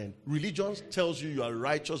from the end. Religion tells you are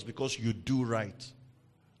righteous because you do right.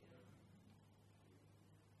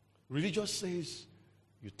 Religion says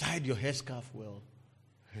you tied your headscarf well.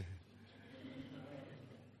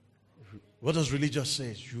 What does religion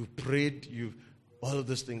say? You prayed, all of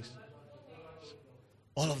those things.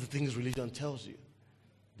 All of the things religion tells you.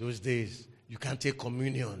 Those days, you can't take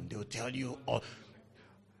communion. They'll tell you,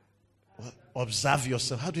 observe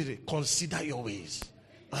yourself. How do they consider your ways?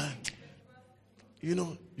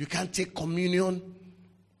 You can't take communion.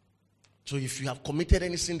 So if you have committed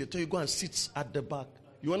any sin, they tell you go and sit at the back.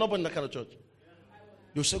 You are not born in that kind of church.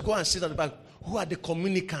 You say go and sit at the back. Who are the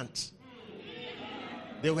communicants?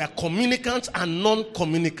 There were communicants and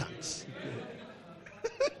non-communicants.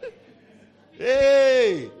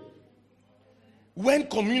 Hey! When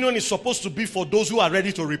communion is supposed to be for those who are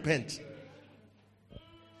ready to repent.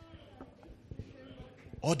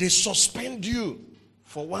 Or they suspend you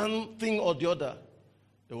for one thing or the other.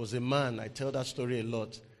 There was a man, I tell that story a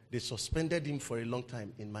lot. They suspended him for a long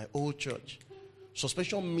time in my old church.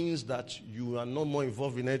 Suspension means that you are no more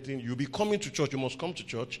involved in anything. You'll be coming to church, you must come to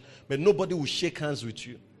church, but nobody will shake hands with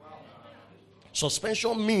you.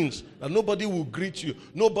 Suspension means that nobody will greet you.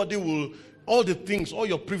 Nobody will, all the things, all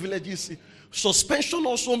your privileges. Suspension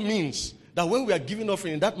also means that when we are giving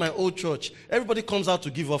offering, in that my old church, everybody comes out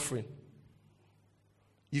to give offering.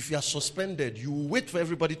 If you are suspended, you will wait for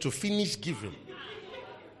everybody to finish giving.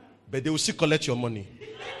 But they will still collect your money.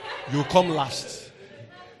 You will come last.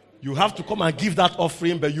 You have to come and give that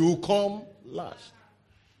offering, but you will come last.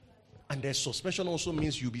 And the suspension also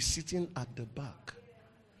means you'll be sitting at the back.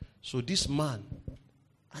 So this man,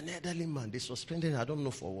 an elderly man, they suspended, I don't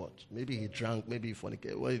know for what. Maybe he drank, maybe he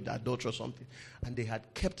fornicated, well, adultery or something. And they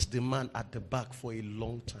had kept the man at the back for a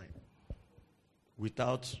long time.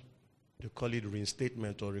 Without, they call it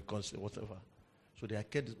reinstatement or reconciliation, whatever. So they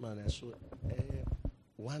had kept this man. And so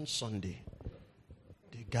one Sunday,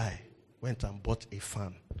 the guy went and bought a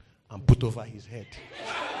fan and put over his head.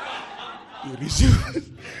 He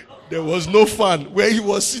resumed. There was no fan where he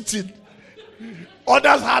was sitting.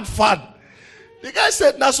 Others had fun. The guy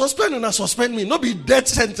said, now suspend me. No be death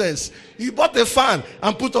sentence. He bought a fan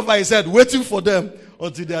and put over his head, waiting for them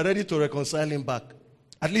until they are ready to reconcile him back.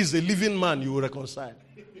 At least a living man you will reconcile.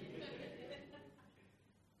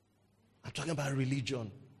 I'm talking about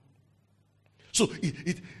religion. So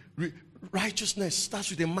righteousness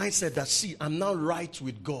starts with a mindset that, see, I'm now right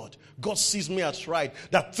with God. God sees me as right.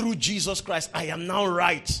 That through Jesus Christ, I am now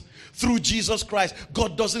right. Through Jesus Christ,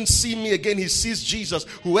 God doesn't see me again. He sees Jesus.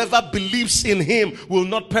 Whoever believes in him will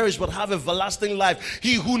not perish but have everlasting life.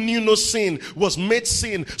 He who knew no sin was made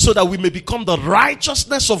sin so that we may become the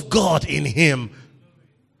righteousness of God in him.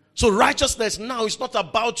 So righteousness now is not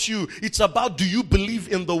about you. It's about, do you believe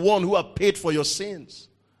in the one who has paid for your sins?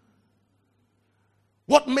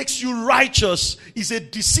 What makes you righteous is a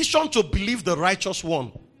decision to believe the righteous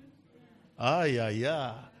one.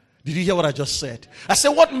 Did you hear what I just said? I said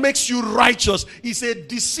what makes you righteous is a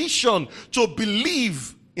decision to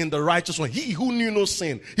believe in the righteous one. He who knew no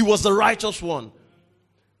sin. He was the righteous one.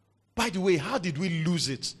 By the way, how did we lose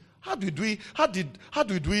it? How did we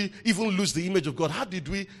even lose the image of God? How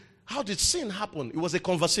did sin happen? It was a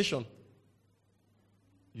conversation.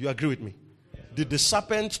 You agree with me? Did the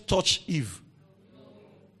serpent touch Eve?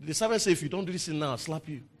 Did the serpent say, if you don't do this now, I'll slap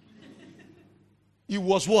you? It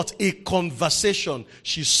was what? A conversation.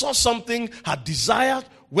 She saw something, her desire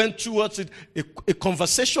went towards it. A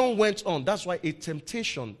conversation went on. That's why a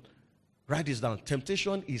temptation, write this down.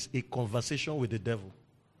 Temptation is a conversation with the devil.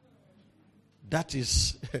 That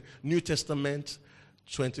is New Testament,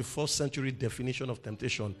 21st century definition of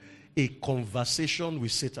temptation. A conversation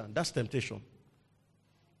with Satan. That's temptation.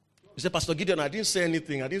 You say, Pastor Gideon, I didn't say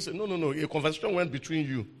anything. I didn't say, no. A conversation went between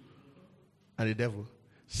you and the devil.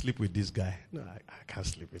 Sleep with this guy. No, I can't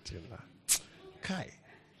sleep with him now. Kai.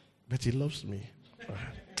 But he loves me.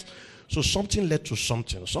 So something led to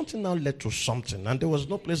something. Something now led to something. And there was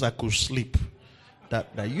no place I could sleep. That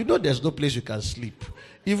you know there's no place you can sleep.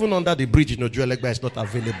 Even under the bridge, Joelegba is not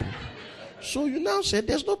available. So you now say,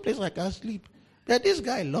 there's no place I can sleep. But this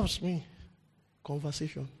guy loves me.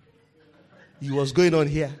 Conversation. He was going on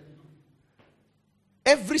here.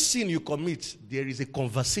 Every sin you commit, there is a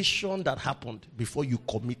conversation that happened before you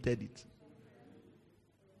committed it.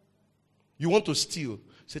 You want to steal.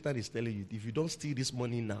 Satan is telling you, if you don't steal this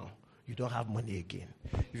money now, you don't have money again.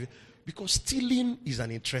 Because stealing is an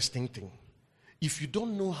interesting thing. If you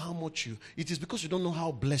don't know how much it is because you don't know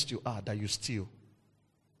how blessed you are that you steal.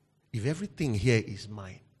 If everything here is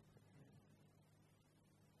mine,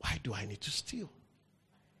 why do I need to steal?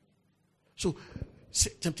 So,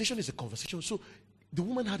 temptation is a conversation. So, the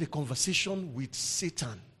woman had a conversation with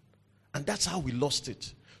Satan. And that's how we lost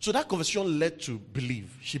it. So, that conversation led to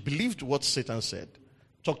believe. She believed what Satan said.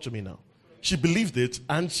 Talk to me now. She believed it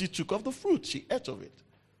and she took of the fruit. She ate of it.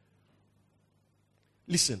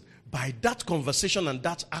 Listen, by that conversation and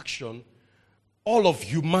that action, all of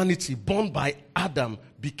humanity born by Adam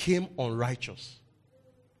became unrighteous.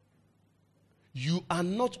 You are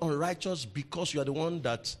not unrighteous because you are the one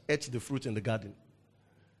that ate the fruit in the garden.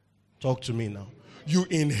 Talk to me now. You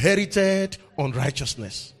inherited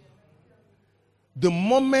unrighteousness. The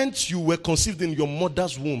moment you were conceived in your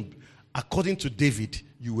mother's womb, according to David,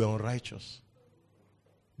 you were unrighteous.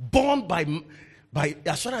 Born by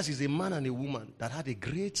as far as he's a man and a woman that had a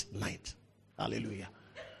great night. Hallelujah.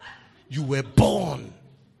 You were born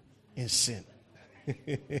in sin.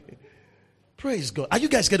 Praise God. Are you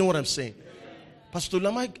guys getting what I'm saying? Pastor,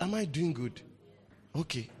 am I doing good?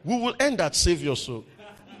 Okay. We will end at save your soul.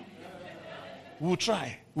 We'll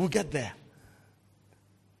try. We'll get there.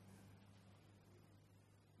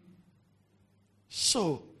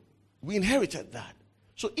 So, we inherited that.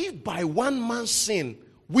 So, if by one man's sin,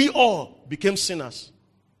 we all became sinners.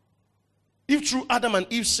 If through Adam and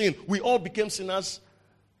Eve's sin, we all became sinners,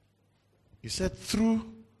 he said, through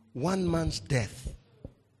one man's death.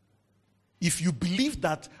 If you believe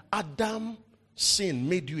that Adam's sin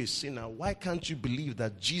made you a sinner, why can't you believe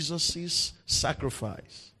that Jesus'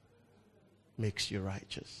 sacrifice makes you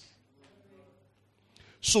righteous?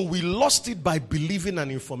 So we lost it by believing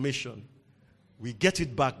an information. We get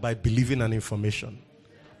it back by believing an information.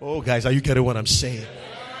 Oh, guys, are you getting what I'm saying?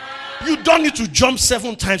 You don't need to jump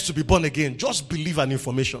 7 times to be born again. Just believe an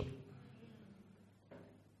information.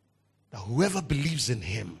 That whoever believes in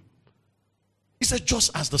him. He said, just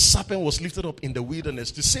as the serpent was lifted up in the wilderness,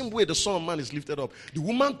 the same way the Son of Man is lifted up. The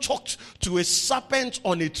woman talked to a serpent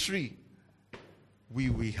on a tree.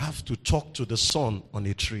 We have to talk to the Son on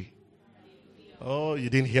a tree. Oh, you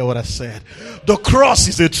didn't hear what I said. The cross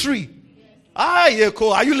is a tree. Are you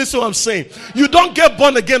listening to what I'm saying? You don't get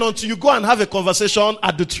born again until you go and have a conversation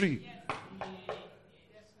at the tree.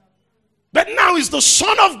 But is the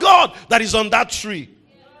Son of God that is on that tree.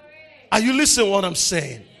 Are you listening to what I'm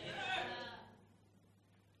saying?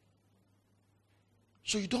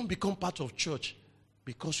 So you don't become part of church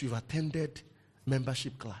because you've attended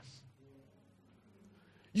membership class.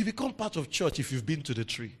 You become part of church if you've been to the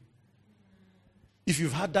tree. If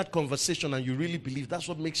you've had that conversation and you really believe that's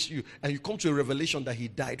what makes you, and you come to a revelation that he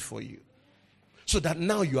died for you. So that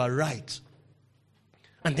now you are right.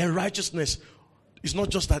 And then righteousness is not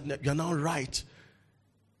just that you're now right.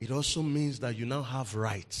 It also means that you now have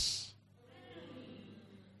rights.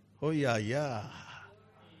 Oh yeah.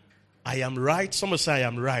 I am right. Someone say I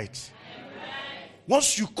am right.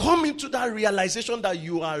 Once you come into that realization that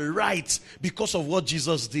you are right because of what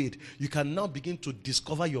Jesus did, you can now begin to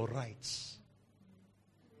discover your rights.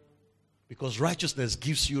 Because righteousness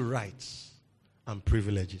gives you rights and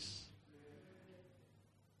privileges.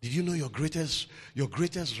 Did you know your greatest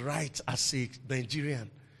right as a Nigerian,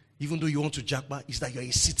 even though you want to jackpot, is that you're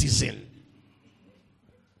a citizen?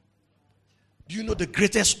 Do you know the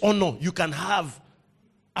greatest honor you can have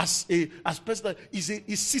as president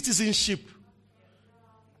is citizenship?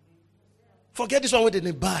 Forget this one where they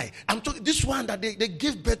didn't buy. I'm talking this one that they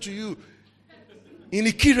gave birth to you in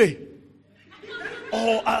Ikire.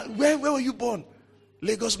 Or where were you born?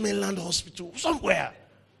 Lagos Mainland Hospital. Somewhere.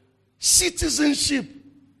 Citizenship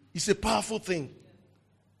is a powerful thing.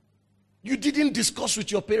 You didn't discuss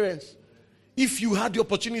with your parents. If you had the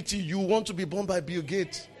opportunity, you want to be born by Bill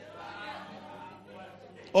Gates.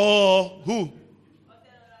 Or who?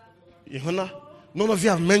 Ihona? None of you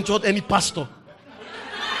have mentored any pastor.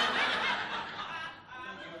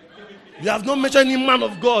 You have not mentioned any man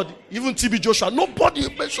of God, even TB Joshua. Nobody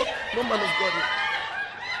mentioned no man of God.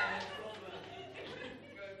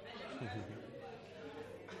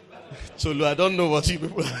 So I don't know what you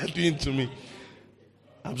people are doing to me.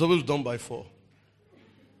 I'm supposed to be done by 4.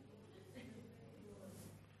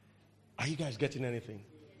 Are you guys getting anything?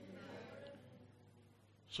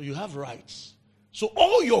 So you have rights. So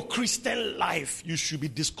all your Christian life, you should be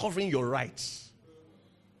discovering your rights.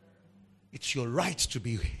 It's your right to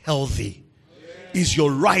be healthy. It's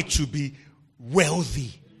your right to be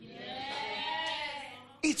wealthy.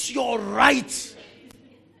 It's your right.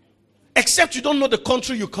 Except you don't know the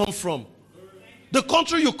country you come from. The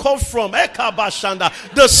country you come from,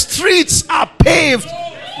 Ekabashanda, the streets are paved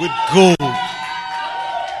with gold.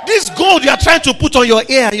 This gold you are trying to put on your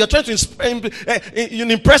ear, you're trying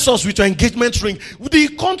to impress us with your engagement ring. The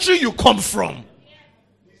country you come from.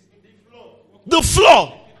 The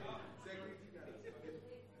floor.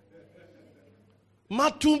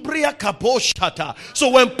 So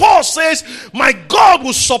when Paul says, my God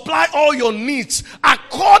will supply all your needs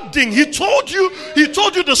according, he told you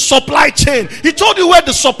the supply chain. He told you where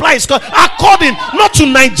the supply is going. According, not to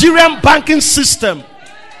Nigerian banking system.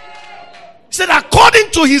 He said,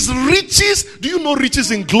 according to his riches. Do you know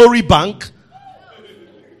riches in Glory Bank?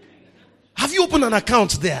 Have you opened an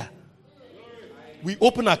account there? We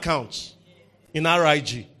open accounts in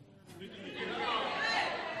RIG.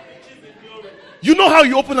 You know how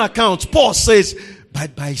you open accounts? Paul says,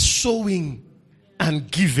 by sowing and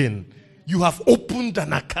giving, you have opened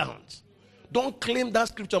an account. Don't claim that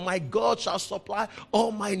scripture, my God shall supply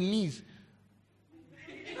all my needs.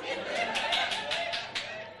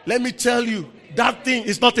 Let me tell you, that thing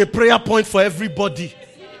is not a prayer point for everybody.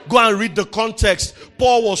 Go and read the context.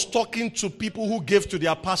 Paul was talking to people who gave to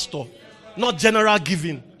their pastor, not general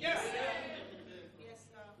giving.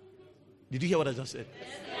 Did you hear what I just said?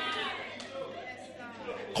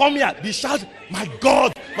 Come here, they shout, my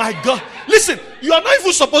God, my God. Listen, you are not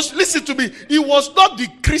even supposed to listen to me. It was not the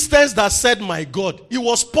Christians that said, my God. It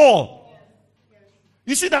was Paul.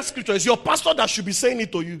 You see that scripture? It's your pastor that should be saying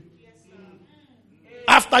it to you.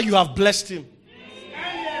 After you have blessed him.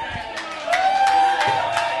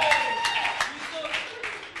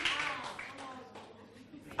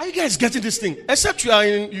 Are you guys getting this thing? Except you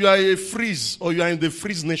are a freeze, or you are in the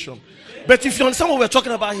freeze nation. But if you understand what we're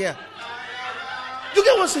talking about here, you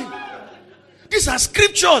get what I'm saying? These are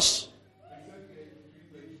scriptures.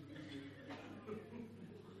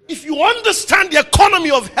 If you understand the economy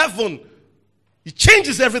of heaven, it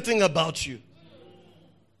changes everything about you.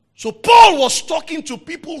 So Paul was talking to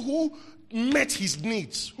people who met his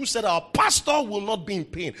needs, who said our pastor will not be in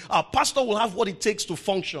pain. Our pastor will have what it takes to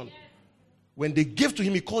function. When they gave to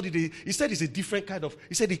him, he said it's a different kind of,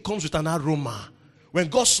 he said it comes with an aroma. When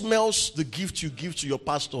God smells the gift you give to your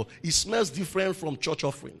pastor, it smells different from church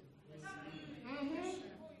offering.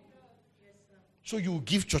 So you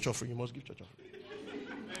give church offering. You must give church offering.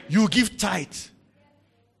 You give tithe.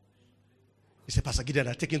 He said, Pastor Gideon,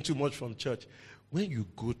 I'm taking too much from church. When you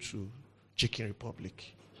go to Chicken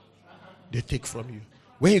Republic, they take from you.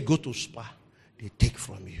 When you go to spa, they take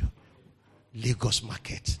from you. Lagos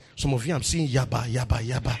market. Some of you, I'm seeing yaba.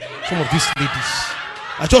 Some of these ladies,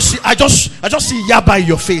 I just see yaba in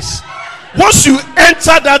your face. Once you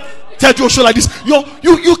enter that Tejo show like this,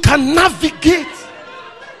 you can navigate.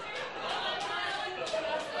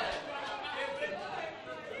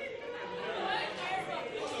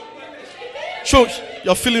 So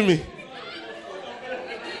you're feeling me?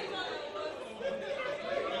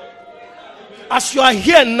 As you are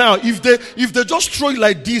here now, if they just throw you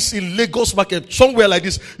like this in Lagos market, somewhere like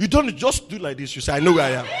this, you don't just do like this. You say, I know where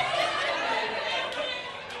I am.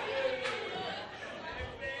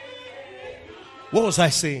 What was I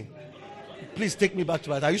saying? Please take me back to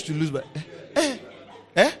that. I used to lose my...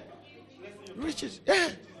 Riches.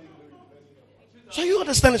 So you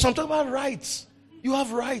understand it. So I'm talking about rights. You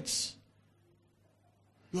have rights.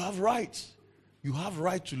 You have rights. You have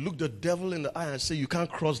right to look the devil in the eye and say, you can't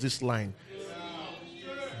cross this line.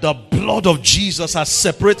 The blood of Jesus has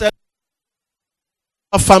separated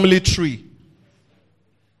a family tree.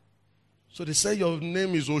 So they say your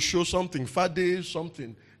name is Osho something, Fade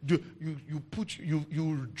something.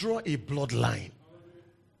 You draw a bloodline.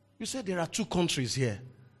 You say there are two countries here.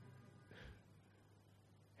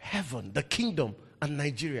 Heaven, the kingdom, and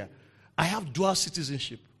Nigeria. I have dual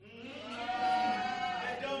citizenship.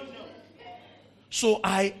 So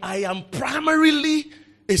I am primarily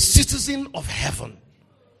a citizen of heaven.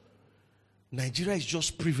 Nigeria is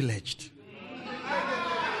just privileged.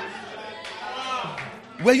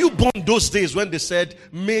 Were you born those days when they said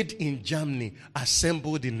made in Germany,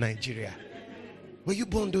 assembled in Nigeria? Were you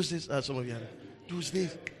born those days? Some of you are those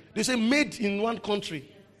days. They say made in one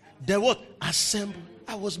country. They what? Assembled.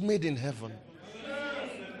 I was made in heaven.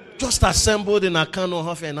 Just assembled in Akano,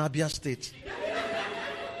 Half and Abia State.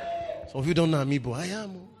 Some of you don't know Amiibo. I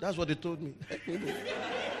am. That's what they told me.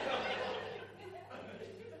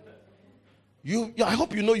 I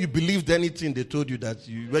hope you know you believed anything they told you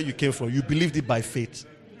where you came from. You believed it by faith.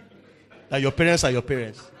 That your parents are your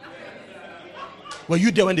parents. Were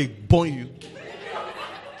you there when they born you?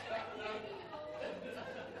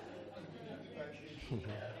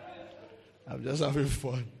 I'm just having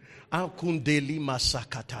fun. Akundeli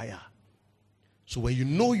Masakataya. So when you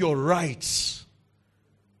know your rights,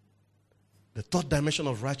 the third dimension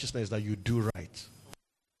of righteousness is that you do right.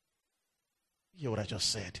 Hear what I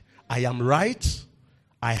just said. I am right.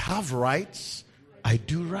 I have rights. I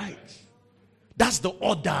do right. That's the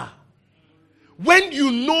order. When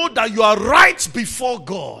you know that you are right before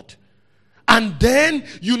God, and then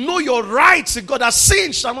you know your rights in God, that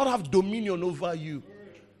sin shall not have dominion over you,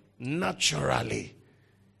 naturally,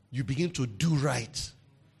 you begin to do right.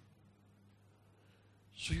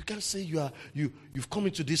 So you can't say you've come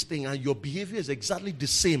into this thing and your behavior is exactly the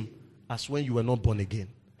same as when you were not born again.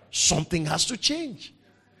 Something has to change.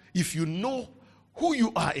 If you know who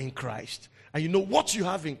you are in Christ and you know what you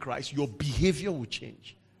have in Christ, your behavior will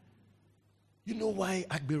change. You know why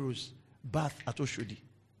Agberos bath at Oshodi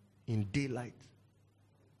in daylight?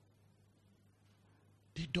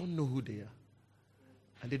 They don't know who they are.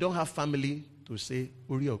 And they don't have family to say,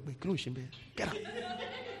 get out.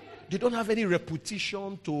 They don't have any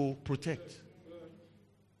reputation to protect.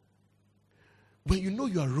 When you know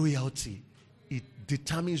you are royalty, it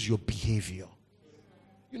determines your behavior.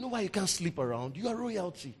 You know why you can't sleep around? You are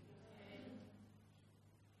royalty.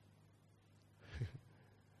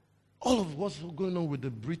 All of what's going on with the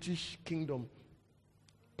British kingdom,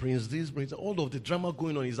 Prince this, Prince that, all of the drama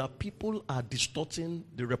going on is that people are distorting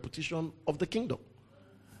the reputation of the kingdom.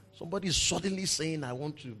 Somebody is suddenly saying, I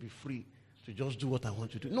want to be free to just do what I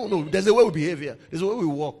want to do. No, there's a way we behave here. There's a way we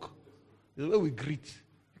walk. There's a way we greet.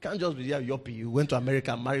 You can't just be there, yuppie. You went to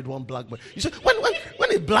America and married one black boy. You say,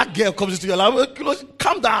 when a black girl comes into your life,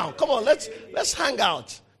 calm down. Come on, let's hang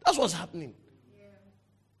out. That's what's happening.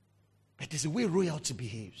 But there's a way royalty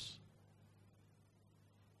behaves.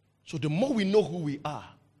 So the more we know who we are,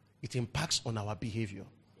 it impacts on our behavior.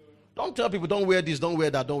 Don't tell people, don't wear this, don't wear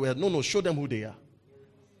that, don't wear that. No, show them who they are.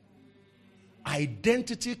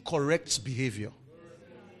 Identity corrects behavior.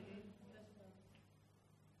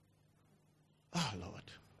 Oh, Lord.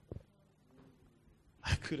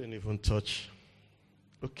 I couldn't even touch.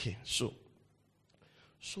 Okay, so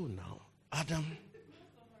now, Adam.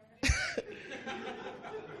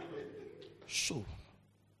 So,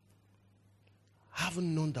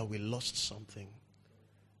 having known that we lost something,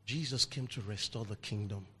 Jesus came to restore the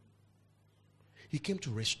kingdom. He came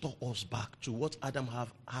to restore us back to what Adam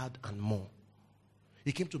had and more.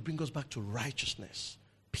 He came to bring us back to righteousness,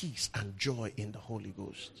 peace, and joy in the Holy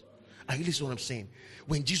Ghost. Are you listening to what I'm saying?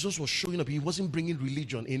 When Jesus was showing up, he wasn't bringing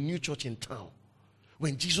religion, a new church in town.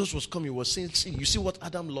 When Jesus was coming, he was saying, see, you see what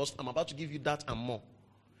Adam lost? I'm about to give you that and more.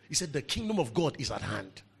 He said, the kingdom of God is at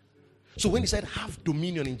hand. So when he said, have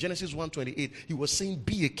dominion in Genesis 1:28, he was saying,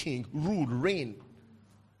 be a king, rule, reign.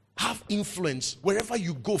 Have influence. Wherever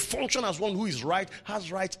you go, function as one who is right,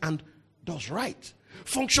 has right, and does right.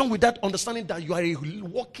 Function with that understanding that you are a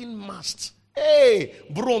walking mast. Hey,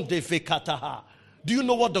 bron de vekataha. Do you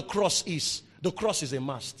know what the cross is? The cross is a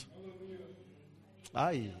mast.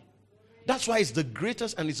 Aye. That's why it's the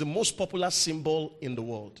greatest and it's the most popular symbol in the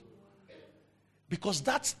world. Because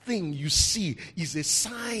that thing you see is a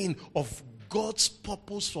sign of God's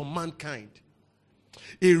purpose for mankind.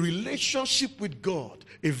 A relationship with God,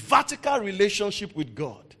 a vertical relationship with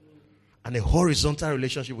God, and a horizontal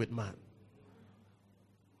relationship with man.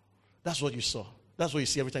 That's what you saw. That's what you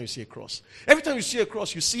see every time you see a cross. Every time you see a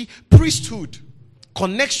cross, you see priesthood,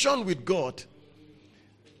 connection with God,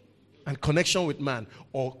 and connection with man,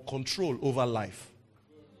 or control over life.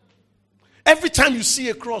 Every time you see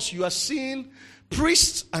a cross, you are seeing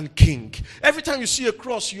priest and king. Every time you see a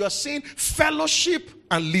cross, you are seeing fellowship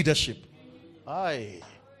and leadership. Aye.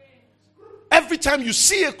 Every time you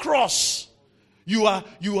see a cross, you are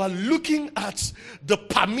looking at the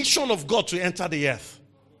permission of God to enter the earth.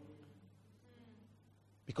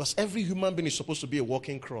 Because every human being is supposed to be a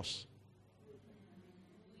walking cross.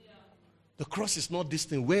 The cross is not this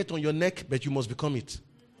thing. Wear it on your neck, but you must become it.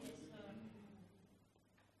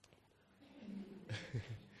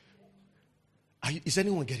 Is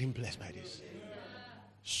anyone getting blessed by this?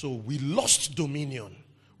 So we lost dominion.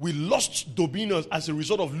 We lost dominion as a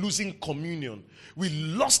result of losing communion. We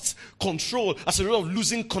lost control as a result of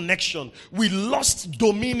losing connection. We lost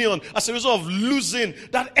dominion as a result of losing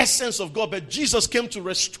that essence of God. But Jesus came to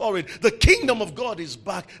restore it. The kingdom of God is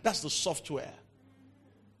back. That's the software.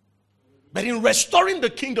 But in restoring the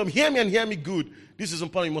kingdom, hear me and hear me good. This is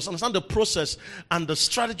important. You must understand the process and the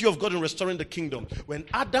strategy of God in restoring the kingdom. When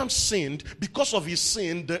Adam sinned, because of his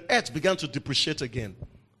sin, the earth began to depreciate again.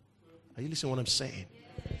 Are you listening to what I'm saying?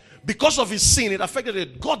 Because of his sin, it affected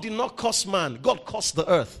it. God did not curse man. God cursed the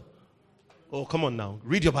earth. Oh, come on now.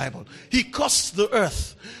 Read your Bible. He cursed the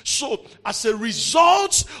earth. So, as a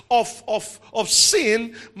result of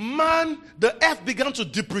sin, the earth began to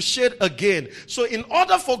depreciate again. So, in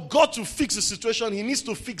order for God to fix the situation, he needs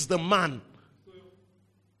to fix the man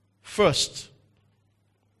first.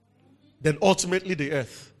 Then ultimately the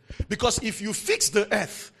earth. Because if you fix the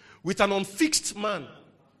earth with an unfixed man,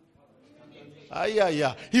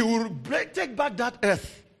 he will take back that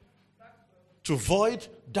earth to void,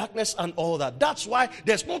 darkness, and all that. That's why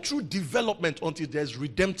there's no true development until there's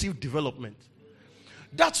redemptive development.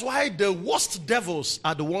 That's why the worst devils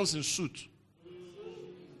are the ones in suit,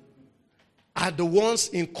 are the ones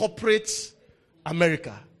in corporate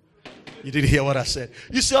America. You didn't hear what I said.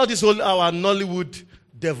 You see all these our Nollywood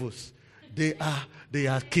devils. They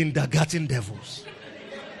are kindergarten devils.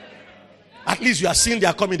 At least you are seeing they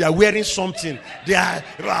are coming. They are wearing something. They are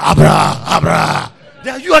abra.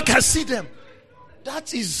 You can see them.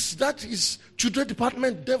 That is children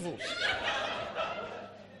department devils.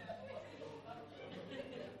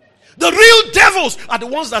 The real devils are the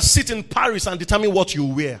ones that sit in Paris and determine what you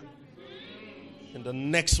wear in the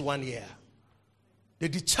next 1 year. They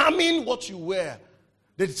determine what you wear.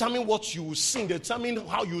 They determine what you sing. They determine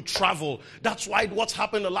how you travel. That's why what's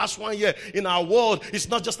happened the last 1 year in our world is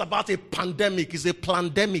not just about a pandemic. It's a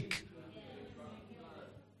plandemic.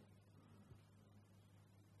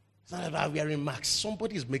 It's not about wearing masks.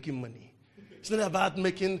 Somebody is making money. It's not about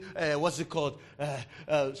making,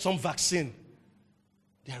 some vaccine.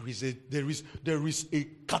 There is a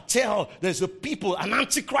cartel. There's a people, an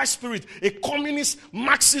antichrist spirit, a communist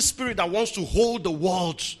Marxist spirit that wants to hold the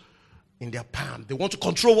world in their palm. They want to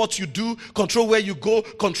control what you do, control where you go,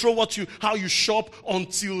 control how you shop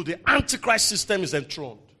until the antichrist system is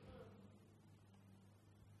enthroned.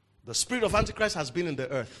 The spirit of antichrist has been in the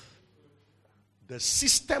earth. The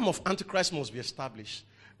system of antichrist must be established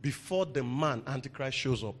before the man antichrist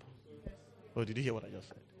shows up. Oh, did you hear what I just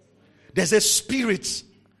said? There's a spirit.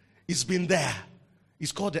 It's been there.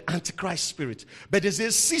 It's called the antichrist spirit. But there's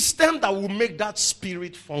a system that will make that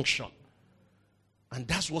spirit function. And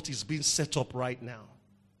that's what is being set up right now.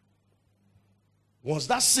 Once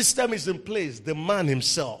that system is in place, the man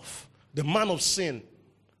himself, the man of sin,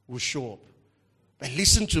 will show up. But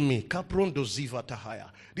listen to me. Kapron doziva tahaya.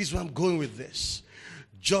 This is where I'm going with this.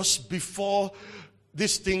 Just before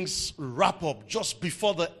these things wrap up, just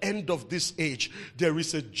before the end of this age, there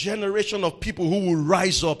is a generation of people who will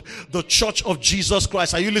rise up. The church of Jesus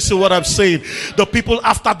Christ. Are you listening to what I'm saying? The people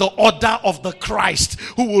after the order of the Christ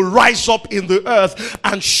who will rise up in the earth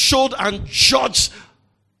and show and judge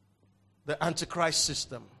The Antichrist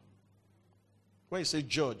system. When you say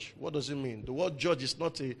judge, what does it mean? The word judge is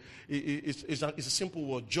not it's a simple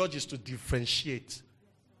word. Judge is to differentiate.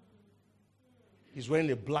 He's wearing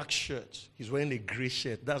a black shirt. He's wearing a gray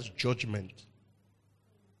shirt. That's judgment.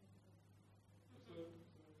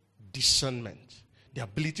 Discernment. The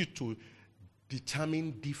ability to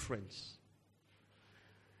determine difference.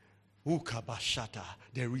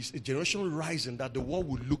 There is a generation rising that the world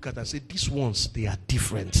will look at and say, these ones, they are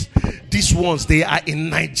different. These ones, they are in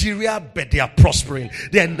Nigeria, but they are prospering.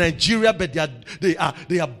 They are in Nigeria, but they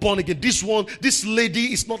are born again. This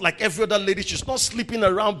lady is not like every other lady. She's not sleeping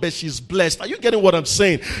around, but she's blessed. Are you getting what I'm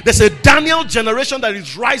saying? There's a Daniel generation that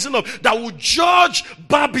is rising up that will judge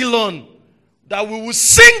Babylon. That we will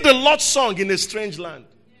sing the Lord's song in a strange land.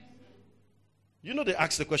 You know, they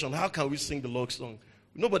asked the question, how can we sing the Lord's song?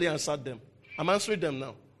 Nobody answered them. I'm answering them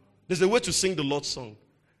now. There's a way to sing the Lord's song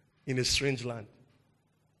in a strange land.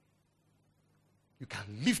 You can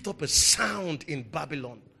lift up a sound in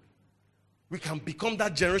Babylon. We can become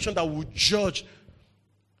that generation that will judge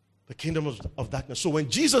the kingdom of darkness. So when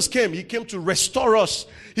Jesus came, he came to restore us.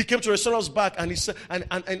 He came to restore us back, and he said, and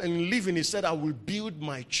in living, he said, I will build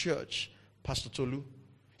my church. Pastor Tolu.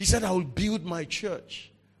 He said, I will build my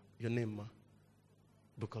church. Your name, ma?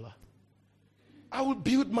 Bukola. I will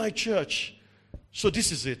build my church. So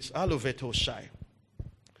this is it. Aloveto Shai.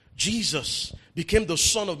 Jesus became the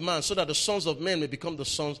Son of Man so that the sons of men may become the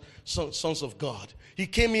sons of God. He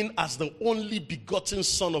came in as the only begotten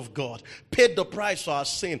Son of God, paid the price for our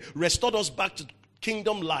sin, restored us back to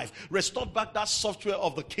kingdom life, restored back that software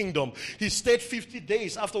of the kingdom. He stayed 50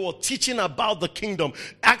 days afterward teaching about the kingdom.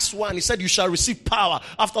 Acts 1, he said, you shall receive power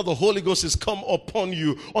after the Holy Ghost is come upon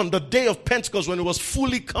you. On the day of Pentecost, when it was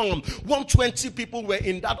fully come, 120 people were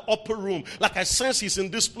in that upper room. Like I sense he's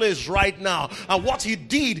in this place right now. And what he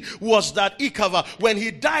did was that Ikava, when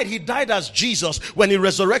he died as Jesus. When he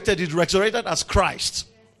resurrected as Christ.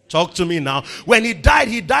 Talk to me now. When he died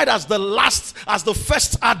as the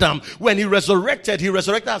first Adam. When he resurrected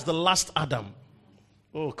as the last Adam.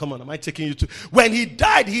 Oh, come on, am I taking you to? When he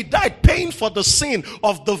died paying for the sin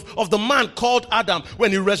of the man called Adam.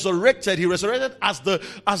 When he resurrected as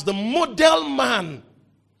the model man.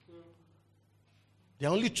 There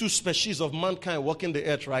are only two species of mankind walking the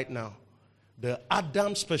earth right now. The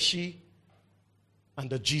Adam species and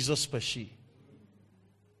the Jesus species.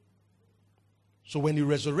 So when he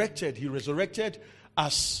resurrected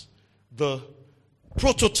as the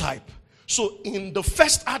prototype. So in the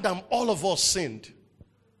first Adam, all of us sinned.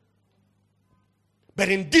 But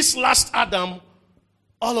in this last Adam,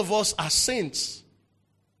 all of us are saints.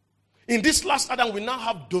 In this last Adam, we now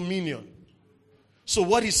have dominion. So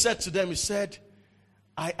what he said to them, he said,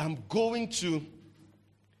 I am going to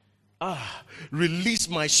release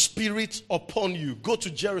my spirit upon you. Go to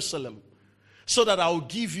Jerusalem. So that I will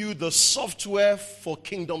give you the software for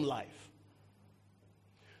kingdom life.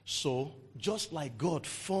 So, just like God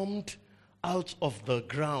formed out of the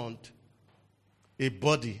ground a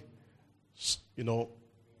body,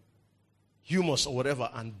 humus or whatever,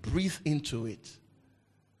 and breathed into it.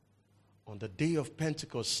 On the day of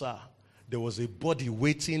Pentecost, sir, there was a body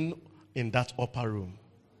waiting in that upper room.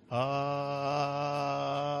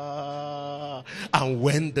 And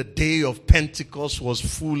when the day of Pentecost was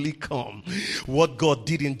fully come, what God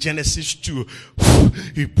did in Genesis 2,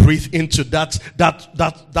 he breathed into that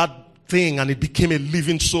thing and it became a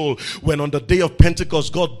living soul. When on the day of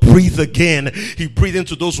Pentecost, God breathed again. He breathed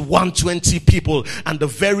into those 120 people, and the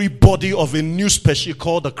very body of a new species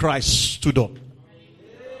called the Christ stood up.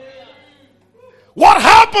 What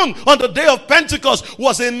happened on the day of Pentecost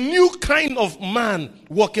was a new kind of man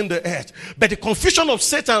walking the earth. But the confusion of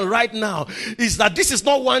Satan right now is that this is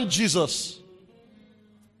not one Jesus.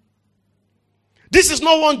 This is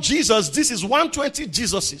not one Jesus. This is 120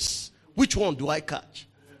 Jesuses. Which one do I catch?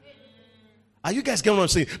 Are you guys getting what I'm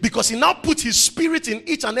saying? Because he now put his spirit in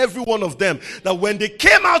each and every one of them. That when they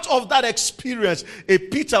came out of that experience, a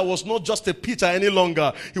Peter was not just a Peter any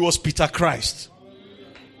longer. He was Peter Christ.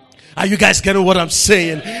 Are you guys getting what I'm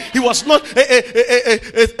saying? He was not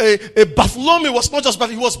a Bartholomew. Was not just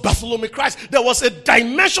Bartholomew. He was Bartholomew Christ. There was a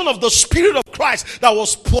dimension of the Spirit of Christ that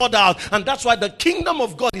was poured out, and that's why the kingdom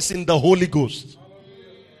of God is in the Holy Ghost.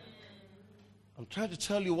 I'm trying to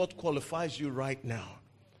tell you what qualifies you right now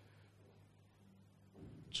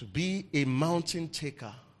to be a mountain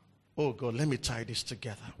taker. Oh God, let me tie this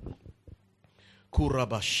together.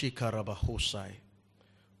 Kurabashika rabahosai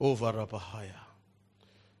over rabahaya.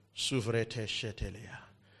 So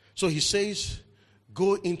he says,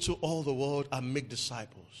 go into all the world and make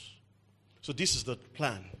disciples. So this is the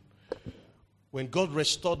plan. When God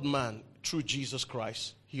restored man through Jesus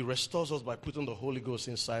Christ, He restores us by putting the Holy Ghost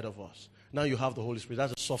inside of us. Now you have the Holy Spirit.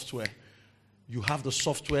 That's the software. You have the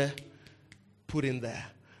software put in there.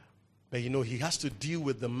 But he has to deal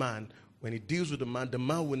with the man. When he deals with the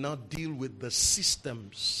man will now deal with the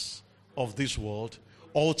systems of this world,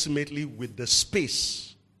 ultimately with the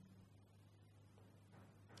space.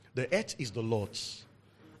 The earth is the Lord's,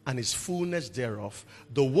 and his fullness thereof,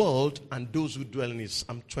 the world and those who dwell in it.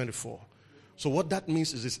 Psalm 24. So what that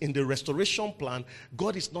means is this: in the restoration plan,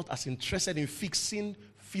 God is not as interested in fixing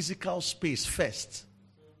physical space first.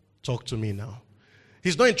 Talk to me now.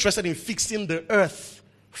 He's not interested in fixing the earth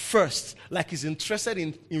first, like he's interested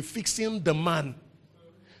in fixing the man.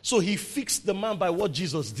 So he fixed the man by what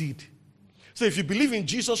Jesus did. So if you believe in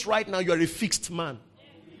Jesus right now, you are a fixed man.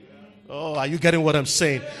 Oh, are you getting what I'm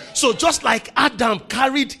saying? So just like Adam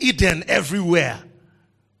carried Eden everywhere,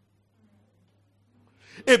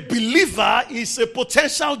 a believer is a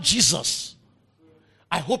potential Jesus.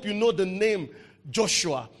 I hope you know the name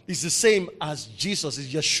Joshua is the same as Jesus,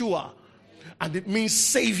 is Yeshua. And it means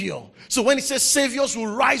Savior. So when it says Saviors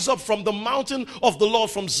will rise up from the mountain of the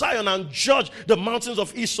Lord, from Zion, and judge the mountains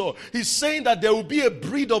of Esau, he's saying that there will be a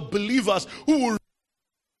breed of believers who will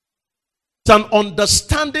an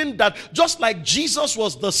understanding that just like Jesus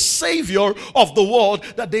was the Savior of the world,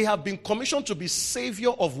 that they have been commissioned to be Savior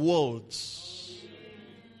of worlds.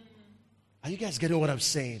 Are you guys getting what I'm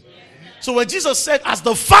saying? So when Jesus said, as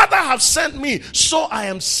the Father have sent me, so I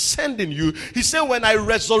am sending you. He said, when I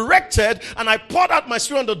resurrected and I poured out my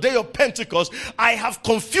spirit on the day of Pentecost, I have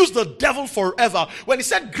confused the devil forever. When he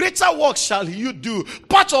said, greater works shall you do,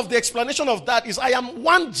 part of the explanation of that is I am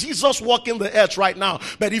one Jesus walking the earth right now.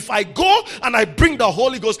 But if I go and I bring the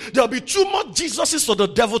Holy Ghost, there'll be too much Jesuses for the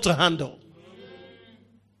devil to handle.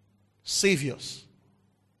 Saviors.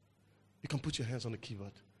 You can put your hands on the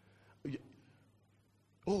keyboard.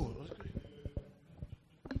 Oh,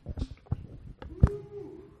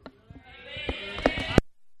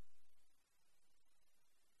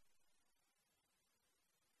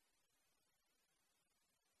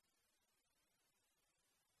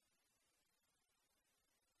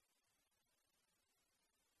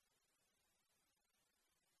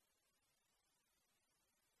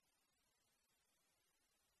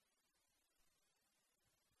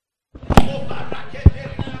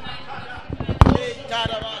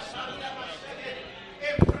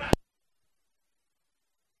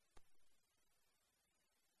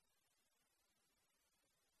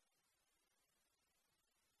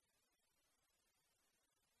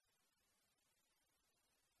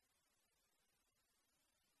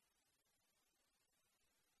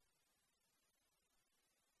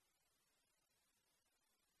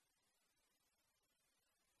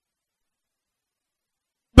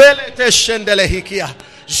 Belete shendele hikia.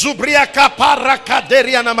 Zubria kapara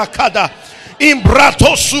kaderia namakada.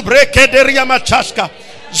 Imbrato subreke deria machaska.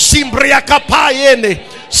 Zimbria kapayene.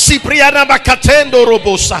 Sibriana makatendo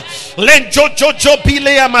robosa. Lenjo jojo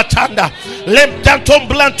bilea matanda. Lem dantom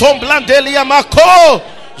blandelia mako.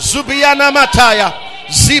 Zubiana mataya.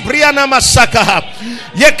 Zibriana masaka.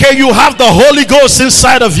 Yeke, you have the Holy Ghost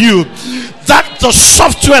inside of you. That's the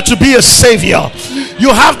software to be a savior.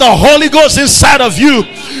 You have the Holy Ghost inside of you.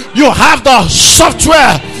 You have the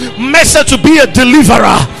software message to be a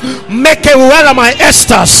deliverer. Make it, where are my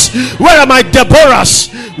Esthers? Where are my Deborahs?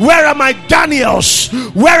 Where are my Daniels?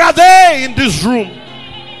 Where are they in this room?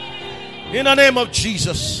 In the name of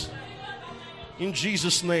Jesus. In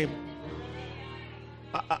Jesus' name.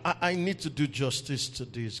 I need to do justice to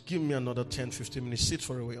this. Give me another 10-15 minutes. Sit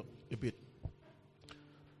for a bit.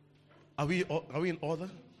 Are we in order?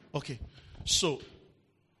 Okay. So,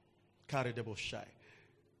 Karidebo Shai.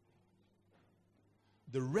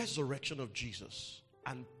 The resurrection of Jesus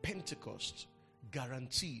and Pentecost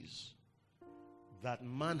guarantees that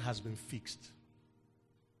man has been fixed.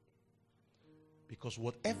 Because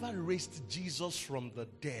whatever raised Jesus from the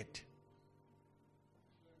dead,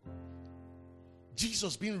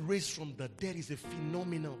 Jesus being raised from the dead is a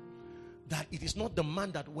phenomenon that it is not the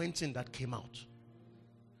man that went in that came out.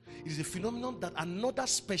 It is a phenomenon that another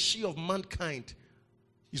species of mankind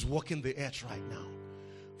is walking the earth right now.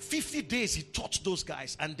 50 days he taught those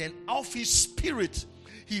guys, and then of his spirit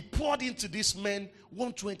he poured into these men,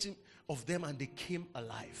 120 of them, and they came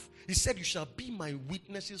alive. He said, you shall be my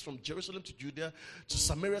witnesses from Jerusalem to Judea to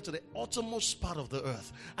Samaria to the uttermost part of the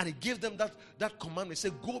earth. And he gave them that command. He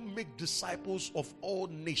said, go make disciples of all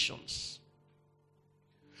nations.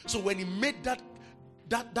 So when he made that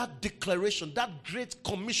declaration, that great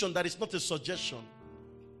commission, that is not a suggestion,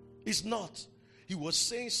 it's not. He was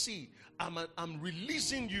saying, see, I'm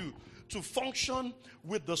releasing you to function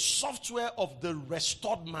with the software of the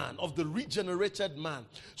restored man, of the regenerated man.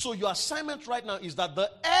 So your assignment right now is that the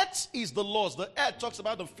earth is the Lord's. The earth talks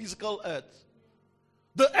about the physical earth.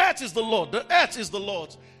 The earth is the Lord. The earth is the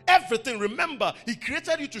Lord's. Everything, remember, he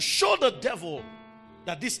created you to show the devil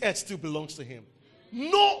that this earth still belongs to him.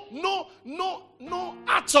 No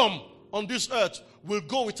atom on this earth will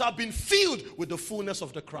go without being filled with the fullness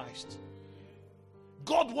of the Christ.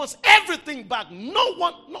 God wants everything back. No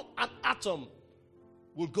one, not an atom,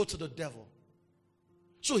 will go to the devil.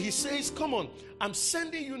 So he says, come on, I'm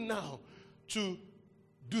sending you now to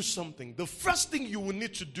do something. The first thing you will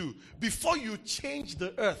need to do before you change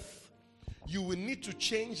the earth, you will need to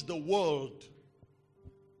change the world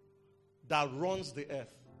that runs the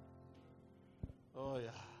earth. Oh yeah.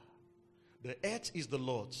 The earth is the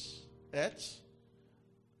Lord's. Earth.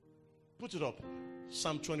 Put it up.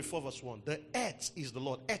 Psalm 24 verse 1. The earth is the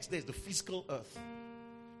Lord. Earth there is the physical earth.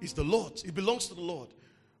 It's the Lord's. It belongs to the Lord.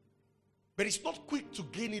 But he's not quick to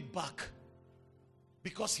gain it back.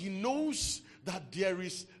 Because he knows that there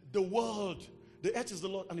is the world. The earth is the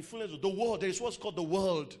Lord and the fullness of the world. There is what's called the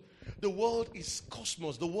world. The world is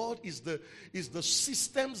cosmos. The world is the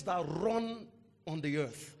systems that run on the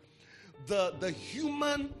earth. The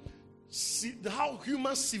human, how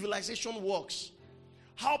human civilization works.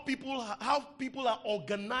 How people are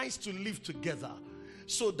organized to live together.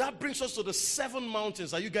 So that brings us to the 7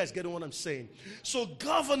 mountains. Are you guys getting what I'm saying? So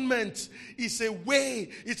government is a way,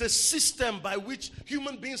 it's a system by which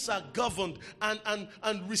human beings are governed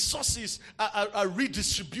and resources are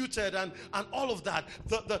redistributed and all of that.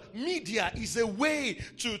 The media is a way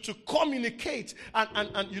to communicate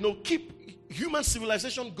and keep human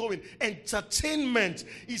civilization going. Entertainment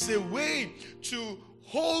is a way to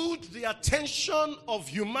hold the attention of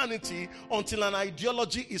humanity until an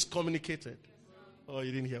ideology is communicated. Oh,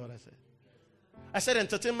 you didn't hear what I said. I said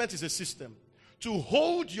entertainment is a system to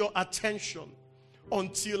hold your attention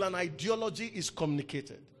until an ideology is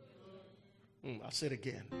communicated. I'll say it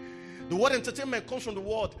again. The word entertainment comes from the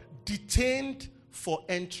word detained for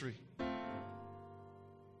entry.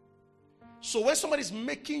 So when somebody's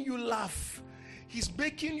making you laugh, he's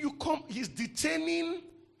detaining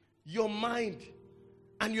your mind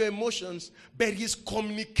and your emotions, but he's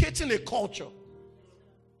communicating a culture.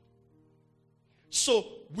 So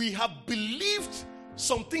we have believed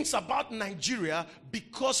some things about Nigeria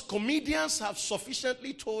because comedians have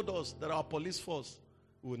sufficiently told us that our police force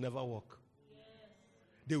will never work.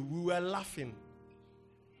 We were laughing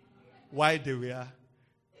while they were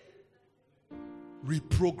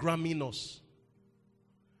reprogramming us.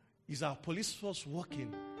 Is our police force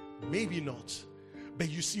working? Maybe not. But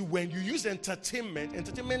you see, when you use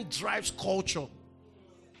entertainment drives culture.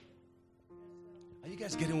 Are you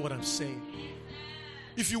guys getting what I'm saying?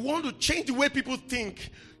 If you want to change the way people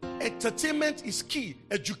think, entertainment is key,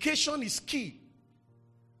 education is key,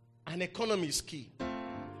 and economy is key.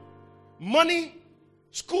 Money,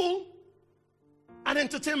 school, and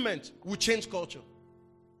entertainment will change culture.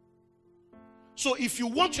 So if you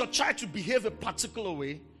want your child to behave a particular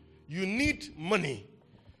way, you need money,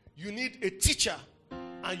 you need a teacher,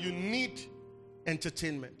 and you need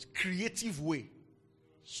entertainment, creative way.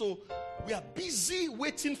 So we are busy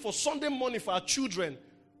waiting for Sunday morning for our children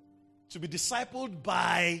to be discipled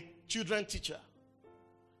by children teacher.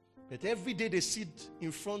 But every day they sit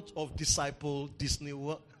in front of Disney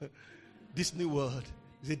World.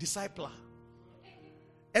 Is a discipler.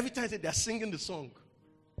 Every time they are singing the song.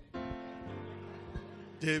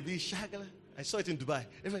 Devi Shagala. I saw it in Dubai.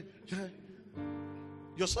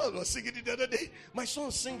 Your son was singing it the other day. My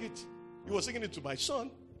son sang it. He was singing it to my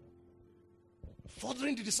son.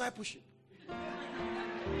 Furthering the discipleship.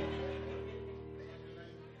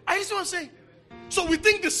 Are you see what I'm saying? So we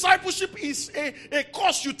think discipleship is a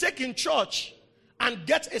course you take in church and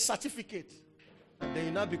get a certificate. And then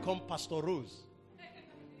you now become Pastor Rose.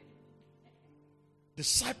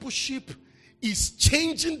 Discipleship is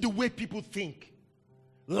changing the way people think.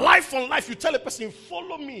 Life on life, you tell a person,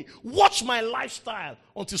 follow me, watch my lifestyle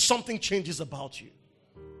until something changes about you.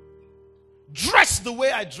 Dress the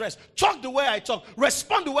way I dress, talk the way I talk,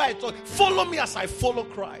 respond the way I talk, follow me as I follow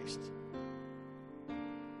Christ.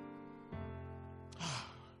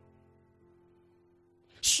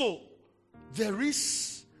 So, there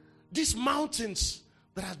is these mountains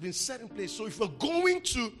that have been set in place. So if we're going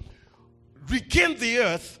to regain the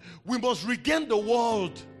earth, we must regain the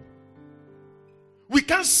world. We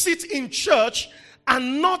can't sit in church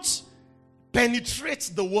and not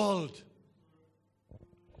penetrate the world.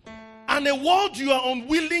 And a world you are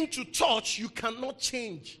unwilling to touch, you cannot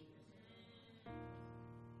change.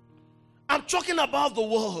 I'm talking about the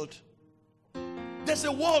world. There's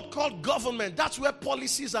a world called government. That's where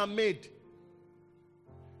policies are made.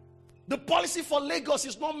 The policy for Lagos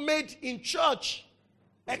is not made in church,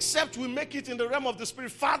 except we make it in the realm of the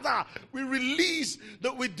Spirit. Father, we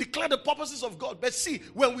declare the purposes of God. But see,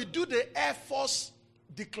 when we do the Air Force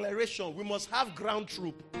declaration, we must have ground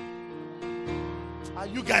troop. Are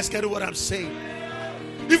you guys getting what I'm saying?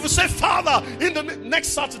 If you say, Father, in the next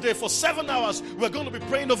Saturday for 7 hours, we're going to be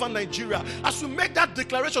praying over Nigeria. As we make that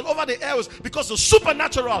declaration over the airways, because the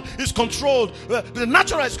supernatural is controlled, the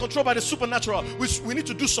natural is controlled by the supernatural. We need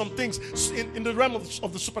to do some things in the realm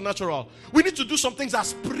of the supernatural. We need to do some things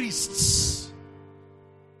as priests.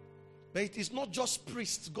 But it is not just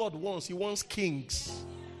priests God wants, He wants kings.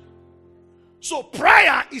 So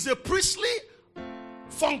prayer is a priestly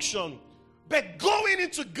function. But going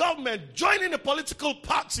into government, joining a political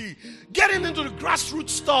party, getting into the grassroots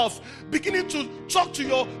stuff, beginning to talk to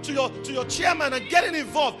your chairman and getting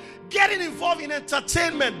involved in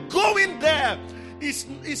entertainment, going there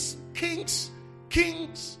is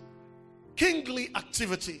kingly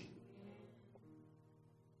activity.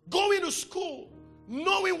 Going to school,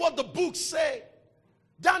 knowing what the books say.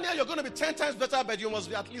 Daniel, you're going to be 10 times better, but you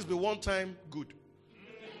must at least be 1 time good.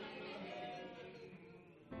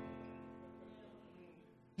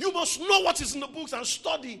 You must know what is in the books and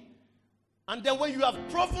study. And then when you have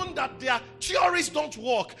proven that their theories don't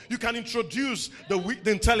work, you can introduce the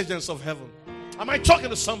intelligence of heaven. Am I talking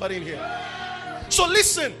to somebody in here? So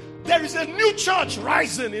listen, there is a new church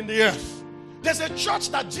rising in the earth. There's a church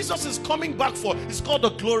that Jesus is coming back for. It's called the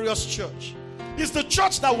Glorious Church. It's the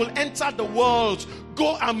church that will enter the world,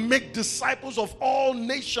 go and make disciples of all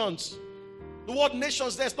nations. The word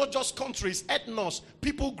nations there is not just countries, ethnos,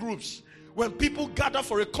 people groups. When people gather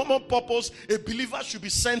for a common purpose, a believer should be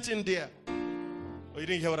sent in there. Oh, you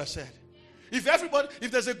didn't hear what I said? If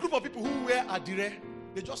there's a group of people who wear adire,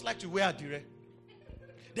 they just like to wear adire.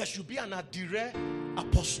 There should be an adire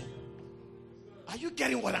apostle. Are you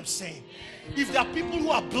getting what I'm saying? If there are people who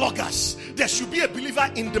are bloggers, there should be a believer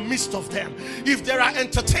in the midst of them. If there are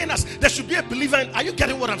entertainers, there should be a believer in. Are you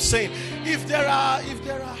getting what I'm saying? If there are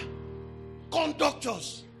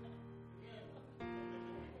conductors.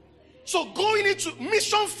 So going into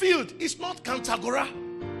mission field is not Cantagora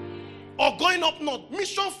or going up north.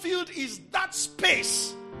 Mission field is that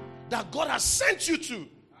space that God has sent you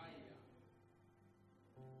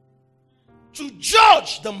to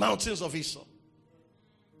judge the mountains of Esau.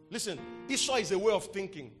 Listen, Esau is a way of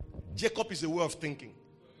thinking. Jacob is a way of thinking.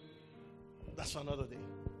 That's for another day.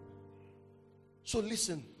 So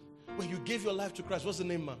listen, when you gave your life to Christ, what's the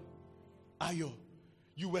name, man? Ayo.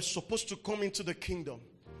 You were supposed to come into the kingdom,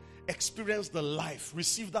 experience the life,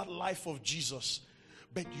 receive that life of Jesus.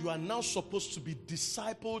 But you are now supposed to be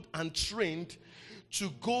discipled and trained to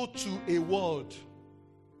go to a world.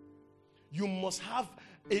 You must have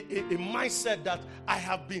a mindset that I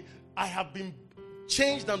have been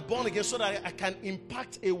changed and born again so that I can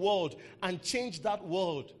impact a world and change that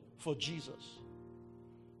world for Jesus.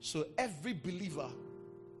 So every believer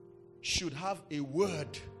should have a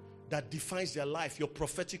word that defines their life, your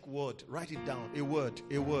prophetic word. Write it down. A word.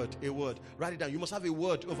 Write it down. You must have a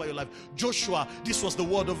word over your life. Joshua, this was the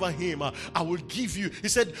word over him. I will give you. He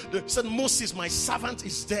said, Moses, my servant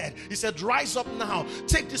is dead. He said, rise up now.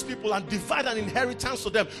 Take these people and divide an inheritance to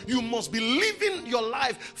them. You must be living your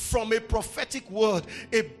life from a prophetic word.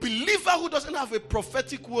 A believer who doesn't have a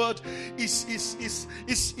prophetic word is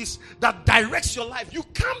that directs your life. You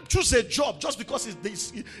can't choose a job just because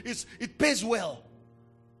it pays well.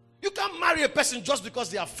 You can't marry a person just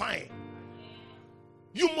because they are fine.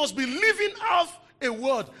 You must be living out a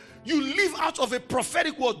word. You live out of a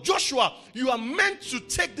prophetic word. Joshua, you are meant to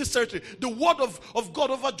take this territory. The word of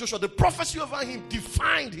God over Joshua, the prophecy over him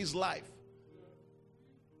defined his life.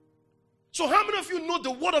 So how many of you know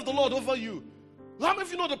the word of the Lord over you? How many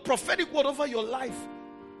of you know the prophetic word over your life?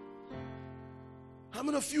 How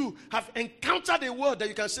many of you have encountered a word that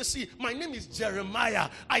you can say, see, my name is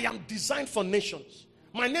Jeremiah. I am designed for nations.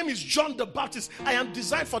 My name is John the Baptist. I am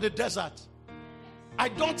designed for the desert. I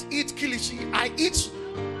don't eat kilishi. I eat.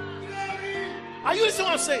 Are you listening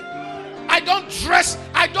to what I'm saying? I don't dress.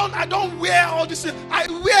 I don't wear all this. I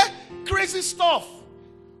wear crazy stuff.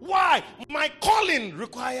 Why? My calling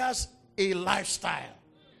requires a lifestyle.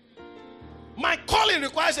 My calling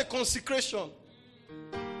requires a consecration.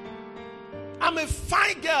 I'm a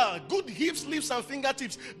fine girl. Good hips, lips, and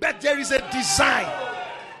fingertips. But there is a design.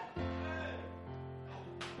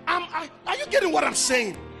 Are you getting what I'm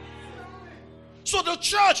saying? So the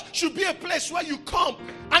church should be a place where you come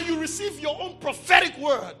and you receive your own prophetic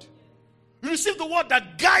word. You receive the word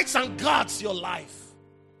that guides and guards your life.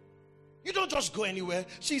 You don't just go anywhere.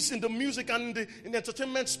 She's in the music and in the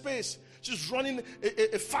entertainment space. She's running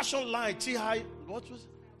a fashion line, T.I. What was it?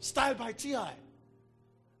 Style by T.I.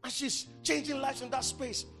 And she's changing lives in that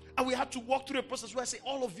space. And we had to walk through a process where I say,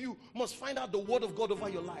 all of you must find out the word of God over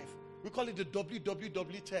your life. We call it the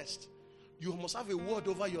WWW test. You must have a word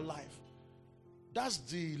over your life. That's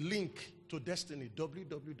the link to destiny,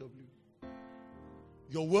 WWW.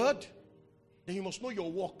 Your word, then you must know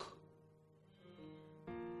your walk.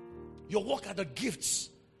 Your work are the gifts.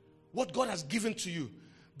 What God has given to you.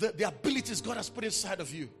 The abilities God has put inside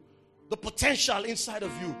of you. The potential inside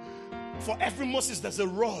of you. For every Moses, there's a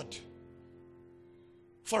rod.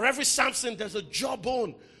 For every Samson, there's a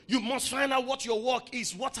jawbone. You must find out what your work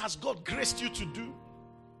is. What has God graced you to do?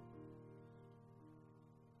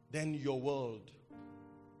 Then your world.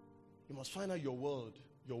 You must find out your world.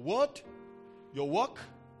 Your word, your work,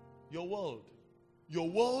 your world. Your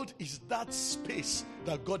world is that space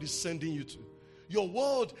that God is sending you to. Your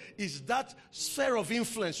world is that sphere of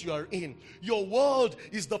influence you are in. Your world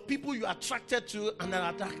is the people you are attracted to and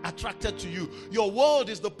are attracted to you. Your world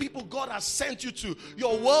is the people God has sent you to.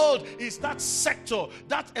 Your world is that sector,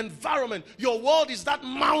 that environment. Your world is that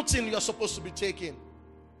mountain you're supposed to be taking.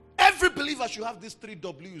 Every believer should have these 3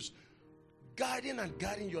 W's. Guiding and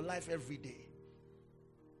guiding your life every day.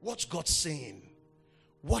 What's God saying?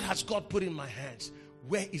 What has God put in my hands?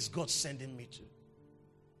 Where is God sending me to?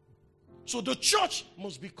 So the church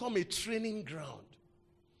must become a training ground.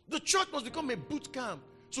 The church must become a boot camp.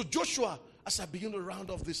 So Joshua, as I begin to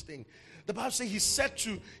round off this thing, the Bible says he said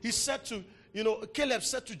to, Caleb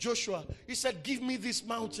said to Joshua, he said, give me this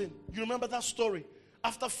mountain. You remember that story?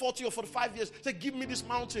 After 40 or 45 years, he said, give me this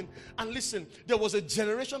mountain. And listen, there was a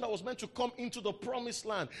generation that was meant to come into the promised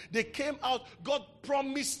land. They came out. God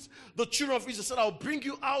promised the children of Israel, said, I'll bring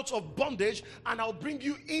you out of bondage and I'll bring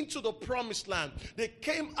you into the promised land. They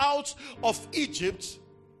came out of Egypt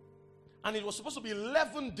and it was supposed to be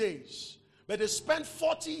 11 days. But they spent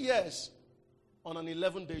 40 years on an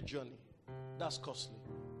 11-day journey. That's costly.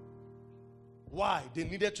 Why? They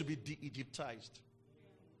needed to be de-Egyptized.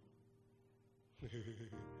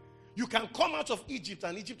 You can come out of Egypt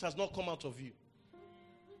and Egypt has not come out of you.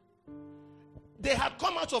 They had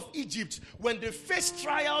come out of Egypt when they faced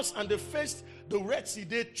trials and they faced the Red Sea.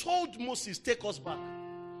 They told Moses, take us back.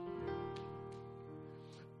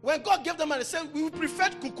 When God gave them money, they said, we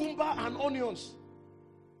preferred cucumber and onions.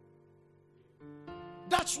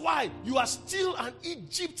 That's why you are still an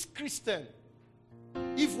Egypt Christian.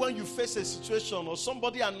 If when you face a situation or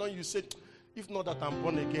somebody annoys you, say, if not that I'm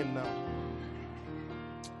born again now.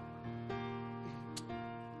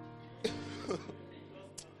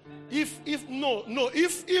 If not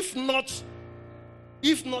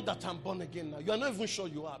that I'm born again now, you are not even sure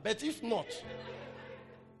you are. But if not,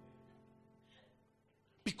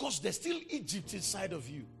 because there's still Egypt inside of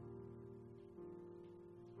you.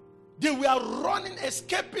 They were running,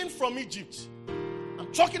 escaping from Egypt.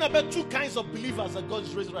 I'm talking about 2 kinds of believers that God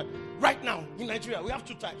is raising right now in Nigeria. We have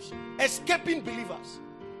 2 types. Escaping believers.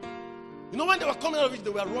 You know, when they were coming out of it, they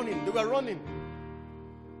were running. They were running.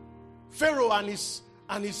 Pharaoh and his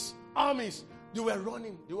armies, they were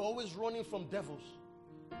running. They were always running from devils.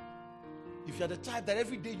 If you're the type that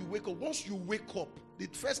every day you wake up, once you wake up, the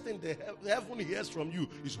first thing the heaven hears from you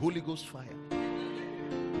is Holy Ghost fire.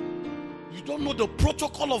 You don't know the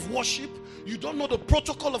protocol of worship. You don't know the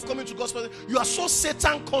protocol of coming to God's presence. You are so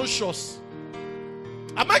Satan conscious.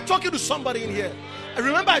 Am I talking to somebody in here? And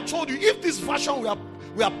remember I told you, if this version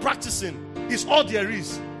we are practicing is all there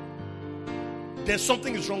is, there's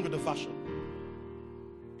something is wrong with the version.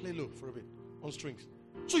 Play low for a bit on strings.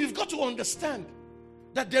 So you've got to understand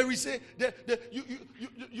that there is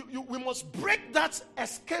we must break that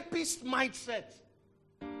escapist mindset.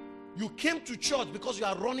 You came to church because you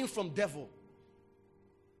are running from devil.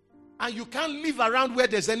 And you can't live around where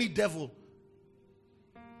there's any devil.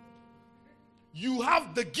 You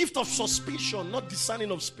have the gift of suspicion, not discerning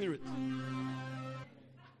of spirit.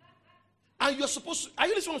 And you're supposed to, are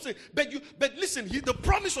you listening to what I'm saying? But listen, the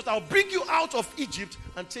promise was, I'll bring you out of Egypt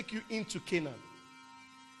and take you into Canaan.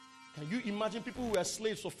 Can you imagine people who were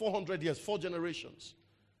slaves for 400 years, 4 generations?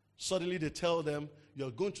 Suddenly they tell them, you're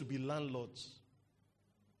going to be landlords.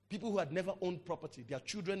 People who had never owned property, their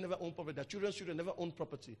children never owned property, their children's children never owned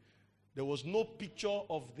property. There was no picture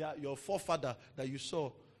of your forefather that you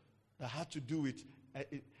saw that had to do with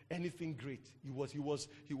anything great.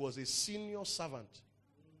 He was a senior servant.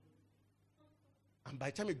 And by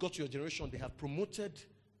the time it got to your generation, they have promoted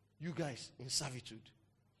you guys in servitude.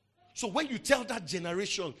 So when you tell that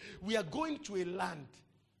generation, we are going to a land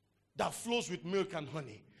that flows with milk and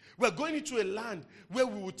honey. We are going into a land where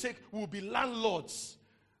we will be landlords.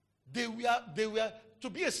 They were to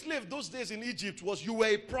be a slave those days in Egypt was you were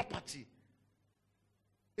a property.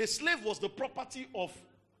 A slave was the property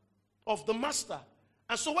of the master.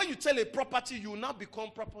 And so when you tell a property, you now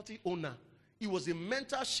become property owner. It was a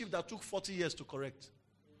mental shift that took 40 years to correct.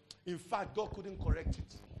 In fact, God couldn't correct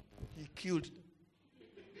it. He killed.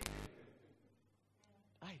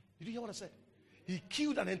 Did you hear what I said? He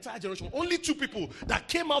killed an entire generation. Only 2 people that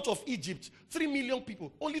came out of Egypt, 3 million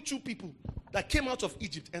people, only 2 people that came out of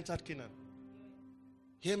Egypt entered Canaan.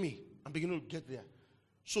 Hear me. I'm beginning to get there.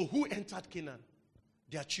 So who entered Canaan?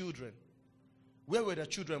 Their children. Where were their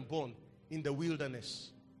children born? In the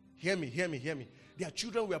wilderness. Hear me. Their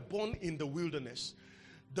children were born in the wilderness.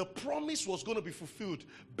 The promise was going to be fulfilled,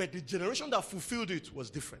 but the generation that fulfilled it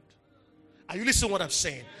was different. Are you listening to what I'm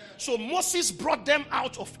saying? So Moses brought them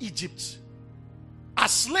out of Egypt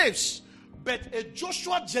as slaves, but a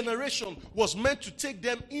Joshua generation was meant to take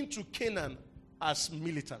them into Canaan as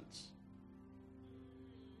militants.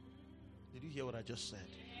 Did you hear what I just said?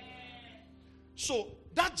 So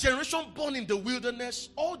that generation born in the wilderness,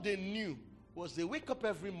 all they knew was they wake up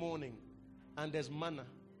every morning and there's manna.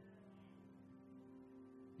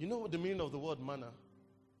 You know what the meaning of the word manna?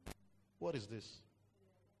 What is this?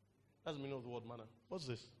 That's the meaning of the word manna. What's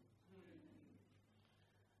this?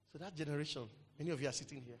 So that generation, many of you are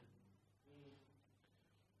sitting here.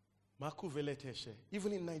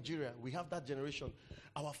 Even in Nigeria, we have that generation.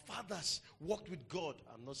 Our fathers walked with God.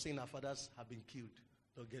 I'm not saying our fathers have been killed.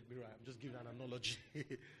 Don't get me right. I'm just giving an analogy.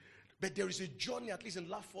 But there is a journey, at least in the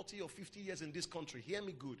last 40 or 50 years in this country. Hear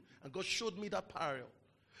me good. And God showed me that parallel.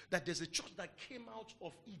 That there's a church that came out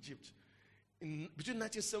of Egypt between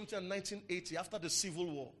 1970 and 1980 after the Civil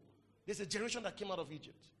War. There's a generation that came out of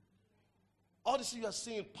Egypt. All this you are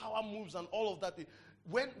seeing, power moves and all of that.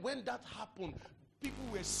 When that happened, people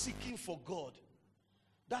were seeking for God.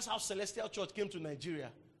 That's how Celestial Church came to Nigeria.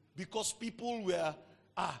 Because people were,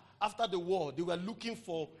 after the war, they were looking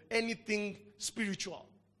for anything spiritual.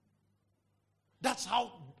 That's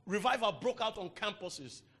how revival broke out on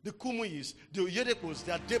campuses. The Kumuyis, the Oyedekos,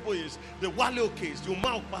 the Adeboyes, the Waleokes, the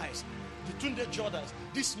Umaukbais, the Tunde Jordans.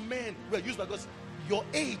 These men were used by God. Your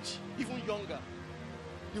age, even younger,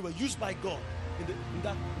 they were used by God in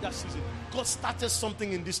that season. God started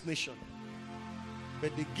something in this nation.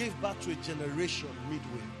 But they gave birth to a generation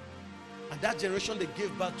midway. And that generation they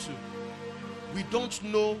gave birth to, we don't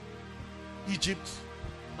know Egypt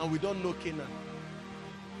and we don't know Canaan.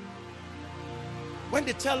 When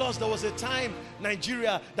they tell us there was a time,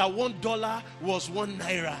 Nigeria, that $1 was 1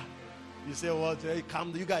 naira. You say, well,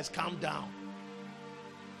 you guys calm down.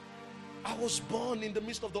 I was born in the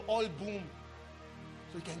midst of the oil boom.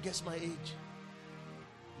 So you can guess my age.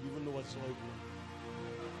 You even know what's oil boom.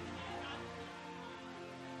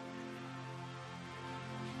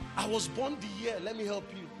 I was born the year, let me help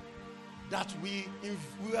you, that we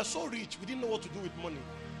were so rich, we didn't know what to do with money.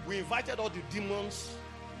 We invited all the demons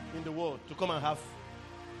in the world to come and have.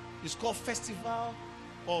 It's called Festival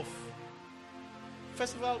of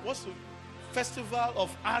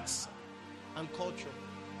Arts and Culture.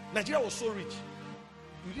 Nigeria was so rich.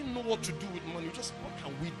 We didn't know what to do with money. We just, what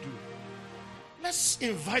can we do? Let's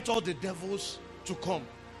invite all the devils to come.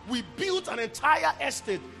 We built an entire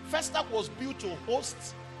estate. Festac was built to host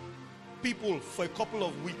people for a couple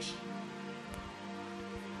of weeks.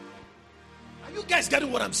 Are you guys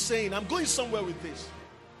getting what I'm saying? I'm going somewhere with this.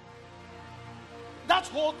 That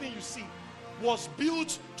whole thing you see was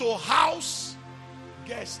built to house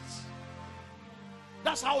guests.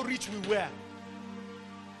 That's how rich we were.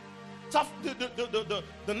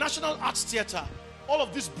 The National Arts Theatre, all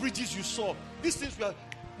of these bridges you saw, these things were,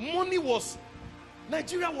 money was,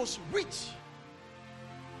 Nigeria was rich.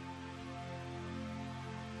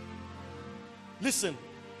 Listen,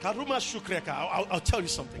 Karuma Shukreka, I'll tell you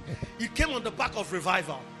something. It came on the back of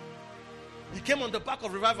revival. It came on the back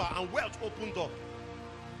of revival and wealth opened up.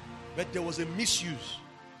 But there was a misuse,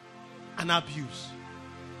 an abuse.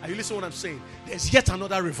 Are you listening to what I'm saying? There's yet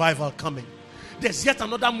another revival coming. There's yet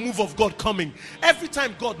another move of God coming. Every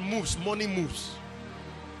time God moves, money moves.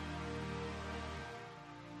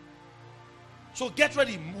 So get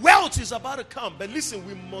ready. Wealth is about to come. But listen,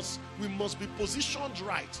 we must be positioned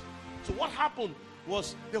right. So what happened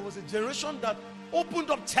was there was a generation that opened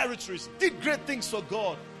up territories, did great things for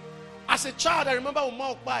God. As a child, I remember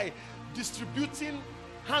Umar Okpai distributing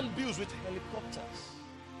handbills with helicopters.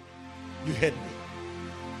 You heard me?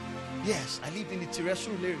 Yes, I lived in the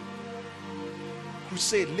terrestrial area.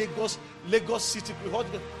 Crusade, Lagos City,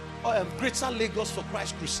 Greater Lagos for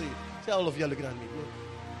Christ Crusade. See, all of you are looking at me.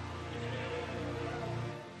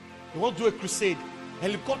 They want to do a crusade.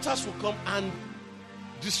 Helicopters will come and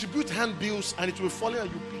distribute handbills, and it will fall in and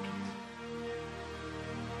you pick it.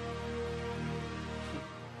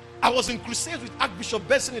 was in crusade with Archbishop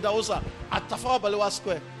Benson Idahosa at Tafawa Balewa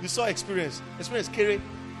Square. You saw experience Kere.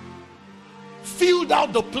 Filled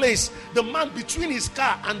out the place. The man between his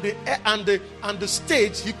car and the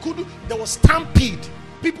stage, he couldn't. There was stampede.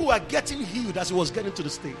 People were getting healed as he was getting to the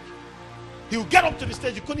stage. He would get up to the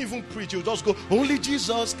stage. He couldn't even preach. He would just go, "Only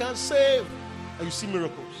Jesus can save," and you see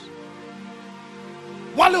miracles.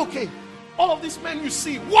 Wale okay. All of these men you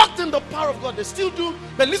see walked in the power of God. They still do.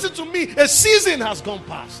 But listen to me. A season has gone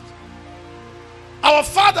past. Our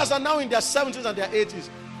fathers are now in their 70s and their 80s.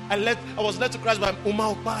 I was led to Christ by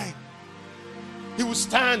Umar Okpai. He would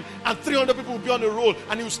stand and 300 people would be on the roll,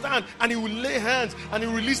 and he would stand and he would lay hands and he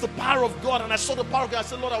would release the power of God. And I saw the power of God. I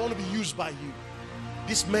said, "Lord, I want to be used by you."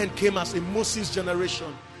 These men came as a Moses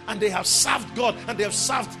generation, and they have served God and they have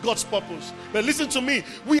served God's purpose. But listen to me,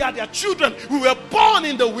 we are their children. We were born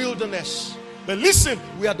in the wilderness. But listen,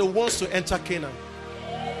 we are the ones to enter Canaan.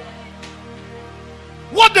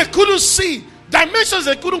 What they couldn't see, dimensions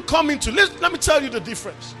they couldn't come into. Let me tell you the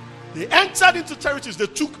difference. They entered into territories. They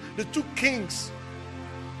took kings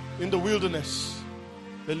in the wilderness.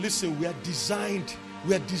 But listen, we are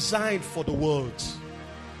designed for the world.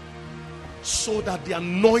 So that the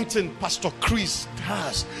anointing Pastor Chris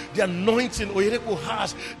has, the anointing Oyereko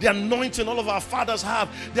has, the anointing all of our fathers have,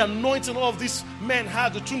 the anointing all of these men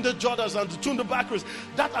have, the Tunde Jordans and the Tunde Bakris,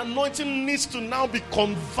 that anointing needs to now be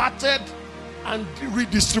converted and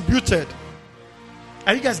redistributed.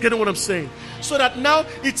 Are you guys getting what I'm saying? So that now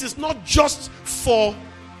it is not just for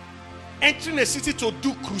entering a city to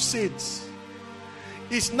do crusades.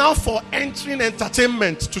 It's now for entering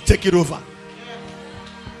entertainment to take it over.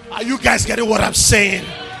 Are you guys getting what I'm saying?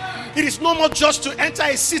 It is no more just to enter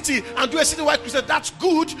a city and do a citywide crusade. That's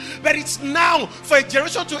good. But it's now for a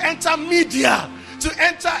generation to enter media, to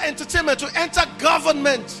enter entertainment, to enter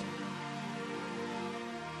government.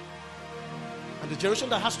 And the generation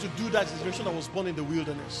that has to do that is the generation that was born in the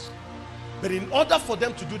wilderness. But in order for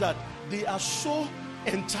them to do that, they are so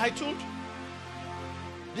entitled.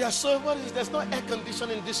 They are so, there's no air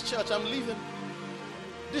conditioning in this church. I'm leaving.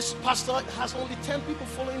 This pastor has only 10 people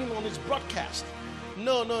following him on his broadcast.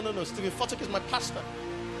 No. Stephen Fortick is my pastor.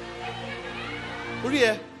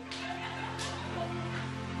 Uriah.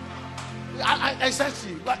 I said to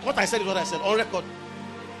you, what I said is what I said on record.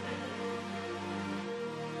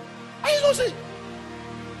 I don't say,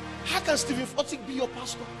 how can Stephen Fortick be your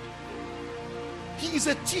pastor? He is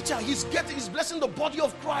a teacher. He's blessing the body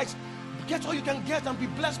of Christ. Get all you can get and be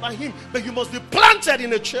blessed by him. But you must be planted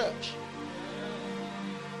in a church.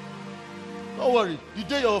 Don't worry. The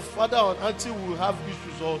day your father or auntie will have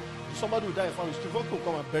issues or somebody will die in family, Stephen will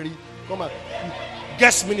come and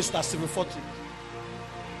guest minister Stephen Fortick.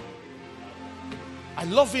 I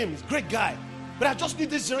love him. He's a great guy. But I just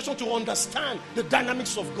need this generation to understand the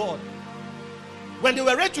dynamics of God. When they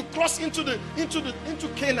were ready to cross into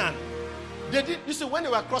Canaan, they did. You see, when they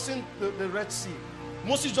were crossing the Red Sea,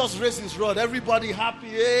 Moses just raised his rod. Everybody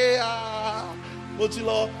happy.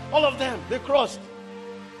 Motilo, all of them, they crossed.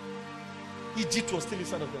 Egypt was still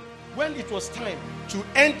inside of them. When it was time to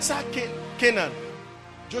enter Canaan,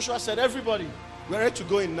 Joshua said, "Everybody, we're ready to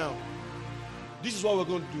go in now. This is what we're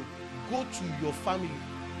going to do. Go to your family.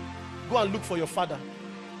 Go and look for your father.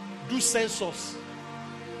 Do census.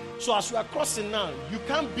 So as you are crossing now, you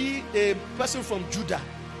can't be a person from Judah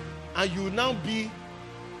and you will now be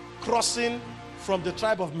crossing from the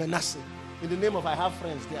tribe of Manasseh in the name of I have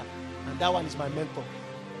friends there. And that one is my mentor."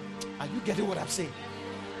 Are you getting what I'm saying?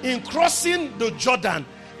 In crossing the Jordan,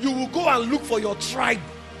 you will go and look for your tribe.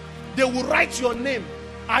 They will write your name,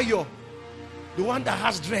 Ayo, the one that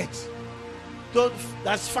has dreads.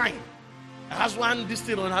 That's fine. Has one this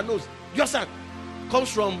thing on her nose. Your son comes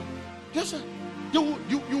from. Your son. You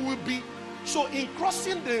will be. So in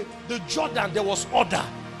crossing the Jordan, there was order.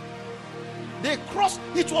 They crossed.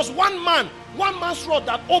 It was one man's rod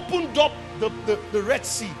that opened up the Red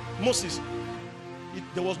Sea. Moses.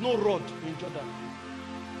 There was no road in Jordan.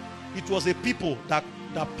 It was a people that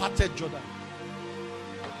parted Jordan.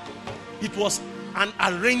 It was an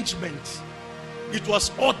arrangement. It was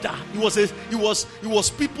order. It was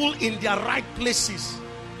people in their right places.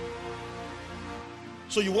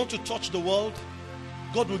 So you want to touch the world?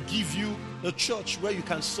 God will give you a church where you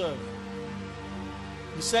can serve.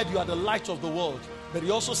 He said you are the light of the world. But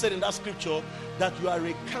he also said in that scripture that you are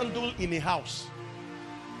a candle in a house.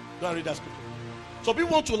 Go and read that scripture. So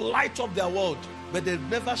people want to light up their world, but they've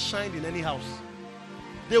never shined in any house.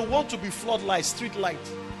 They want to be floodlight, street light.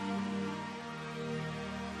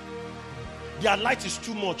 Their light is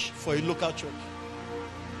too much for a local church.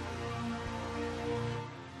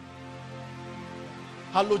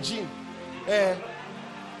 Halogen. There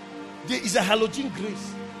is a halogen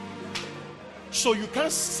grace. So you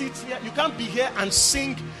can't sit here, you can't be here and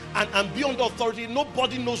sing and be under authority.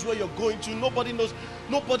 Nobody knows where you're going to. Nobody knows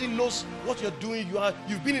what you're doing.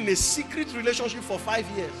 You've been in a secret relationship for 5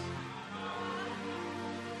 years.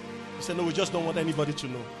 He said, no, we just don't want anybody to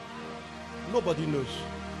know. Nobody knows.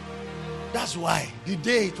 That's why the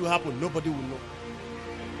day it will happen, nobody will know.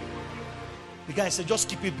 The guy said, just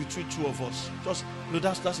keep it between two of us. Just,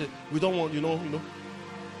 that's it. We don't want,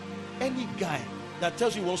 any guy that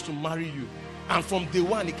tells you he wants to marry you, and from day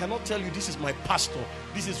one, he cannot tell you, this is my pastor,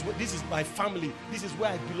 this is my family, this is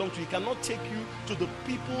where I belong to. He cannot take you to the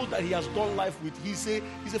people that he has done life with. He's a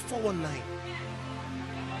 419.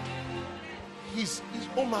 He's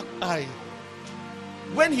Omar I.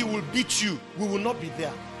 When he will beat you, we will not be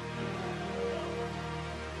there.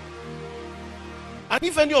 And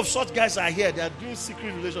if any of such guys are here, they are doing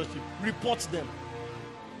secret relationship, report them.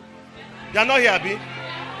 They are not here, Abi.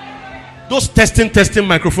 Those testing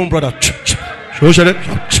microphone, brother. You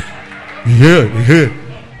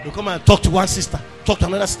come and talk to one sister, talk to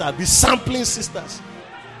another sister. Be sampling sisters.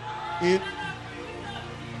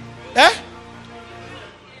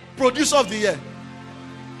 Producer of the year.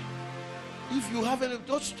 If you have any,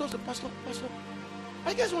 just the pastor.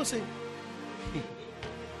 I guess what I'm saying.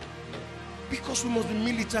 Because we must be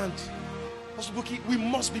militant. Pastor Buki, we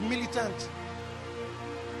must be militant.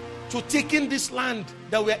 So taking this land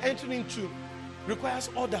that we are entering into requires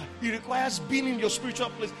order. It requires being in your spiritual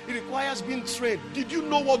place. It requires being trained. Did you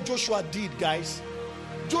know what Joshua did, guys?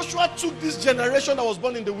 Joshua took this generation that was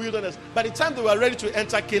born in the wilderness. By the time they were ready to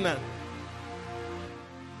enter Canaan,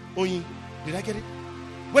 did I get it?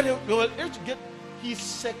 When they were able to get, he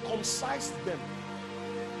circumcised them.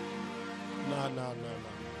 No.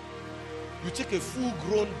 You take a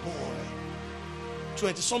full-grown boy,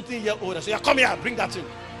 20-something-year-old, and say, come here, bring that in.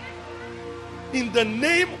 In the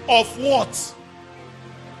name of what?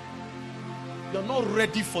 You're not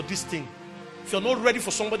ready for this thing. If you're not ready for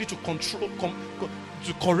somebody to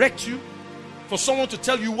to correct you, for someone to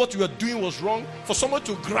tell you what you are doing was wrong, for someone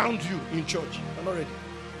to ground you in church, you're not ready.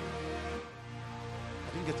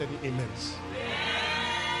 I didn't get any amens.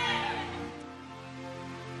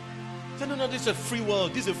 No, this is a free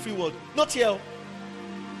world. This is a free world. Not here.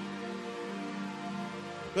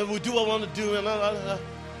 When we do what we want to do,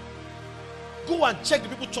 go and check the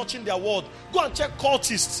people touching their word. Go and check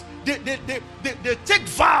cultists. They take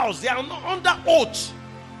vows. They are not under oath.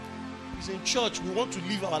 It's in church. We want to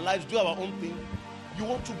live our lives, do our own thing. You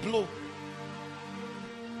want to blow.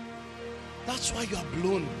 That's why you are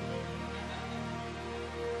blown.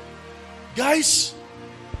 Guys,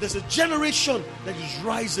 there's a generation that is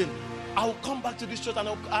rising. I'll come back to this church and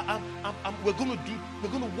we're going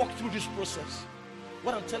to walk through this process.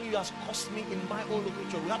 What I'm telling you has cost me in my own local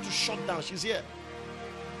church. We had to shut down. She's here.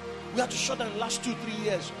 We had to shut down in the last 2-3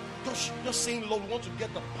 years. Just saying, Lord, we want to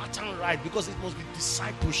get the pattern right because it must be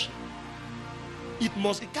discipleship. It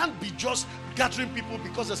can't be just gathering people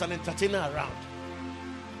because there's an entertainer around.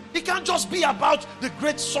 It can't just be about the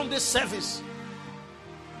great Sunday service.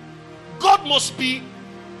 God must be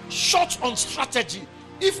short on strategy.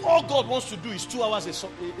 If all God wants to do is 2 hours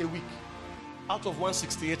a week out of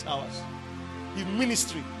 168 hours, in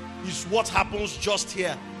ministry is what happens just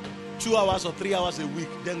here, 2 hours or 3 hours a week,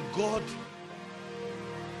 then God,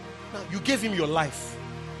 now you gave him your life.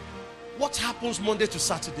 What happens Monday to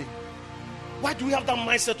Saturday? Why do we have that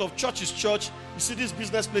mindset of church is church? You see, this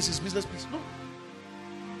business place is business place. No.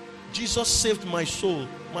 Jesus saved my soul,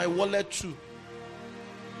 my wallet too.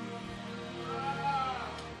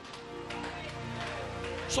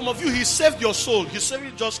 Some of you, he saved your soul. He saved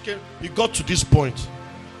you, just came. You got to this point.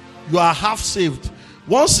 You are half saved.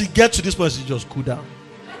 Once you get to this point, you just cool down.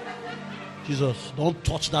 Jesus, don't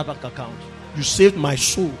touch that bank account. You saved my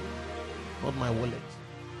soul, not my wallet.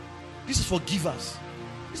 This is for givers.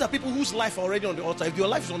 These are people whose life are already on the altar. If your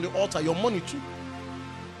life is on the altar, your money too.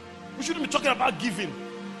 We shouldn't be talking about giving.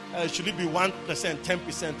 Should it be 1%,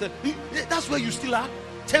 10%? That's where you still are.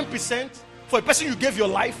 10% for a person you gave your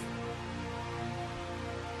life.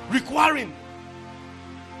 Requiring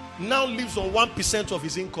now lives on 1% of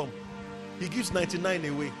his income. He gives 99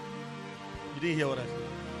 away. You didn't hear what I said?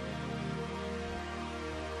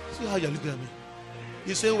 See how you're looking at me.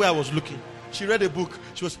 You say where I was looking. She read a book.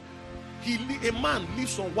 A man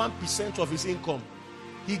lives on 1% of his income.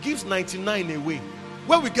 He gives 99 away.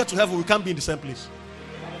 When we get to heaven, we can't be in the same place.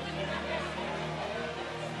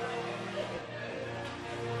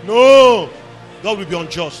 No, God will be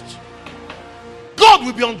unjust. God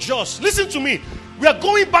will be unjust. Listen to me. We are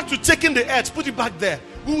going back to taking the earth. Put it back there.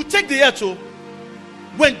 We will take the earth.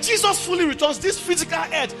 When Jesus fully returns, this physical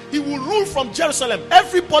earth, he will rule from Jerusalem.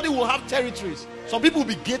 Everybody will have territories. Some people will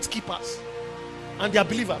be gatekeepers. and they are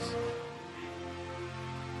believers.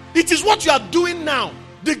 It is what you are doing now.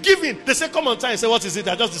 The giving, they say, come on time. Say, what is it?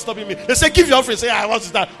 They're just disturbing me. They say, give your offering. Say, what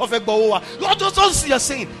is that? Lord, just you're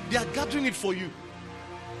saying, they are gathering it for you.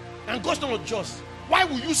 And God's not just. Why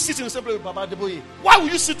will you sit in the same place with Baba Adeboye? Why will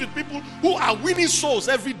you sit with people who are winning souls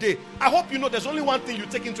every day? I hope you know there's only one thing you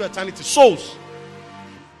take into eternity: souls.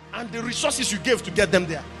 And the resources you gave to get them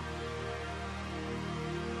there.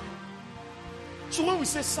 So when we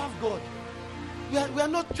say serve God, we are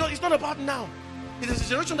not just, it's not about now. It is a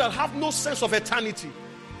generation that have no sense of eternity.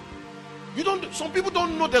 Some people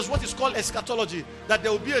don't know there's what is called eschatology, that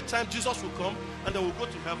there will be a time Jesus will come and then we'll go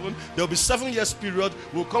to heaven. There will be 7 years period.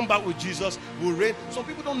 We'll come back with Jesus. We'll reign. Some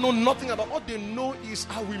people don't know nothing about. What they know is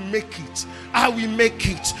how we make it. How we make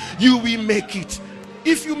it. You will make it.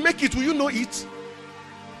 If you make it, will you know it?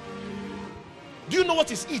 Do you know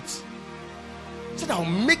what is it? It said, I'll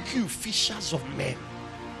make you fishers of men.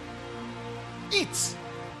 It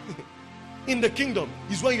in the kingdom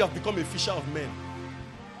is when you have become a fisher of men.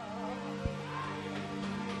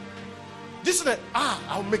 This is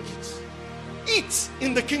I'll make it. It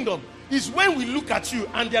in the kingdom is when we look at you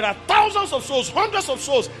and there are thousands of souls, hundreds of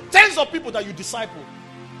souls, tens of people that you disciple.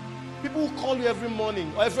 People who call you every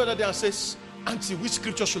morning or every other day and says, Auntie, which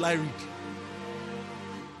scripture should I read?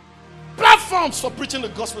 Platforms for preaching the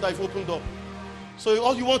gospel that you've opened up. So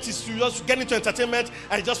all you want is to just get into entertainment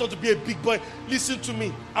and you just want to be a big boy. Listen to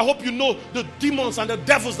me. I hope you know the demons and the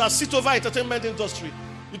devils that sit over entertainment industry.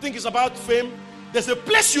 You think it's about fame? There's a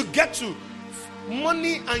place you get to.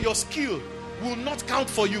 Money and your skill will not count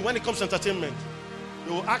for you when it comes to entertainment.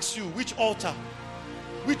 They will ask you, which altar,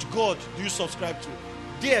 which God do you subscribe to?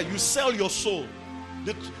 There, you sell your soul.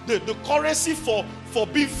 The currency for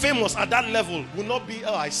being famous at that level will not be,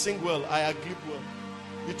 I sing well, I clip well.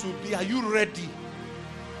 It will be, are you ready?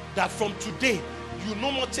 That from today, you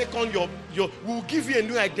no more take on we'll give you a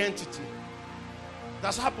new identity.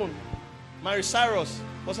 That's happened. Mary Cyrus,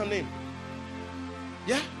 what's her name?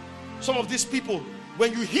 Yeah? Some of these people,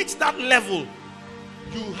 when you hit that level,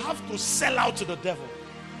 you have to sell out to the devil.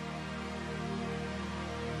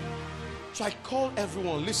 So I call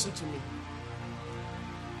everyone, listen to me.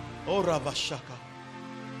 Oh, Ravashaka.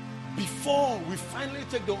 Before we finally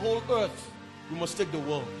take the whole earth, we must take the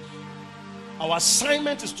world. Our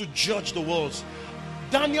assignment is to judge the world.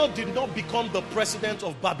 Daniel did not become the president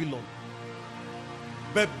of Babylon.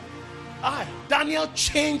 But Daniel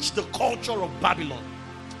changed the culture of Babylon.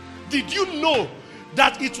 Did you know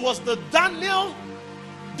that it was the Daniel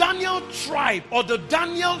tribe or the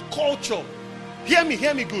Daniel culture? Hear me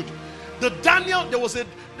good.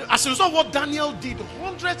 As a result of what Daniel did,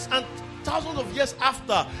 hundreds and thousands of years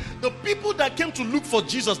after, the people that came to look for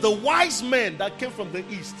Jesus, the wise men that came from the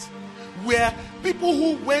east, were people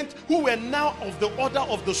who were now of the order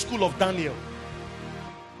of the school of Daniel.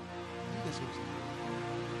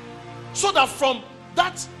 So that from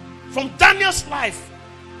Daniel's life,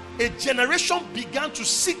 a generation began to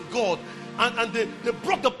seek God, and they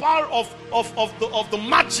broke the power of the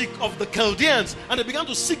magic of the Chaldeans, and they began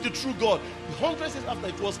to seek the true God. Hundreds of years after,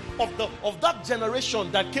 it was of that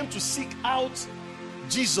generation that came to seek out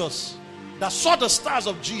Jesus, that saw the stars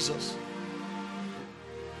of Jesus.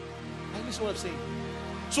 I listen what I'm saying.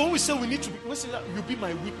 So when we say we say that you be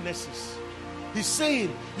my witnesses, he's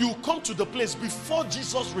saying you will come to the place before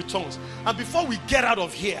Jesus returns, and before we get out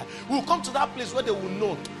of here, we will come to that place where they will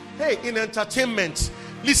know, hey, in entertainment,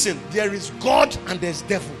 listen, there is God and there's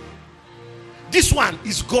devil. This one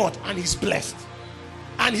is God and he's blessed,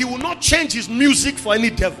 and he will not change his music for any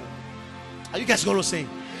devil. Are you guys going to say?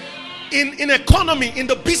 In economy, in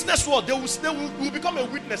the business world, they will become a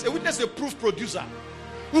witness. A witness, a proof producer.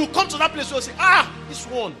 We will come to that place where we say, this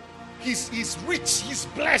one, he's rich, he's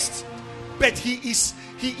blessed, but he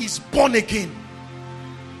is born again.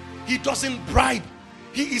 He doesn't bribe.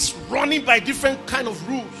 He is running by different kind of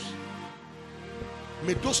rules.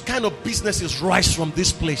 May those kind of businesses rise from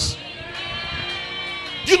this place.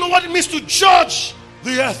 Do you know what it means to judge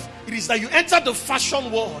the earth? It is that you enter the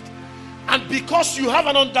fashion world, and because you have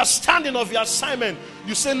an understanding of your assignment,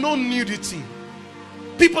 you say no nudity.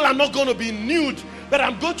 People are not going to be nude, but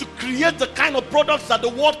I'm going to create the kind of products that the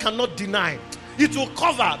world cannot deny. It will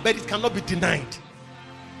cover, but it cannot be denied.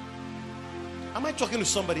 Am I talking to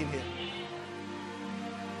somebody in here?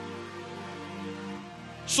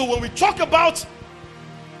 So when we talk about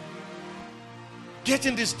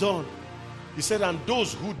getting this done, he said, and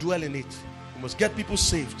those who dwell in it, we must get people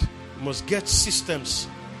saved. We must get systems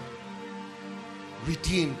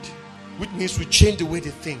redeemed, which means we change the way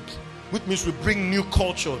they think, which means we bring new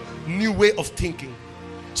culture, new way of thinking.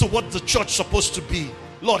 So what the church supposed to be,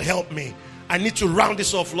 Lord help me. I need to round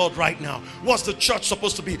this off, Lord, right now. What's the church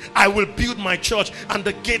supposed to be? I will build my church, and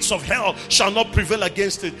the gates of hell shall not prevail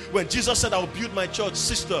against it. When Jesus said, I will build my church,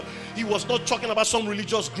 sister, he was not talking about some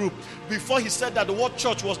religious group. Before he said that, the word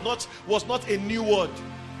church was not a new word.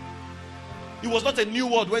 It was not a new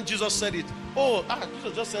word when Jesus said it.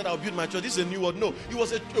 Jesus just said, I'll build my church. This is a new word. No, it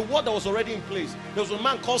was a word that was already in place. There was a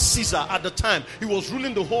man called Caesar at the time. He was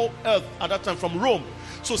ruling the whole earth at that time from Rome.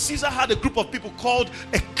 So Caesar had a group of people called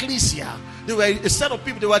ecclesia. They were a set of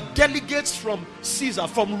people. They were delegates from Caesar,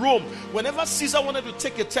 from Rome. Whenever Caesar wanted to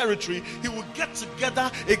take a territory, he would get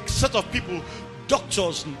together a set of people,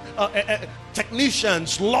 doctors,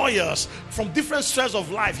 technicians, lawyers from different spheres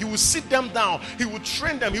of life. He would sit them down. He would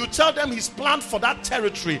train them. He would tell them his plan for that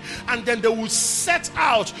territory. And then they would set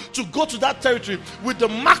out to go to that territory with the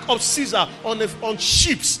mark of Caesar on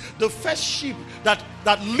ships. The first ship that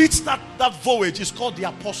leads that voyage is called the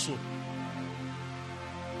apostle.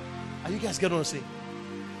 Are you guys getting what I'm saying?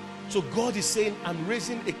 So God is saying, I'm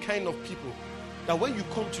raising a kind of people that when you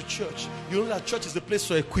come to church, you know that church is the place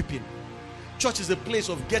for equipping. Church is a place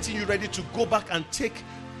of getting you ready to go back and take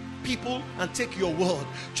people and take your world.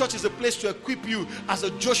 Church is a place to equip you as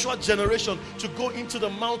a Joshua generation to go into the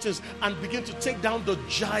mountains and begin to take down the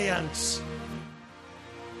giants.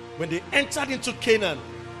 When they entered into Canaan,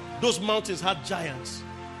 those mountains had giants.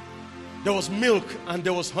 There was milk and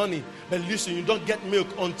there was honey. But listen, you don't get milk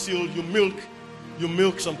until you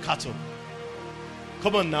milk some cattle.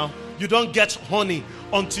 Come on now. You don't get honey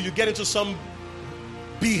until you get into some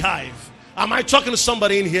beehive. Am I talking to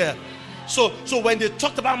somebody in here? So when they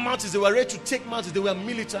talked about mountains, they were ready to take mountains. They were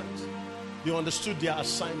militant. They understood their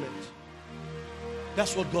assignment.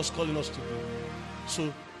 That's what God's calling us to do.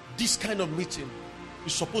 So this kind of meeting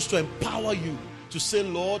is supposed to empower you to say,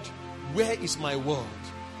 Lord, where is my world?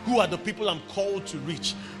 Who are the people I'm called to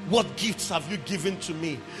reach? What gifts have you given to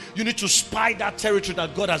me? You need to spy that territory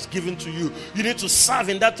that God has given to you. You need to serve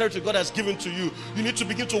in that territory God has given to you. You need to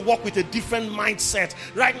begin to walk with a different mindset.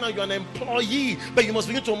 Right now you're an employee, but you must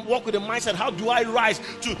begin to walk with a mindset. How do I rise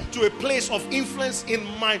to a place of influence in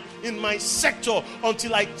my sector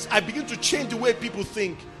until I begin to change the way people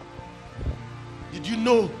think? Did you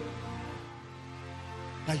know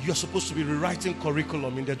that you're supposed to be rewriting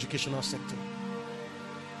curriculum in the educational sector?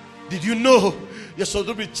 Did you know you're supposed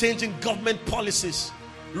to be changing government policies?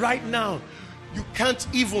 Right now, you can't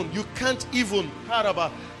even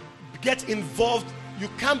get involved. You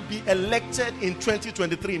can't be elected in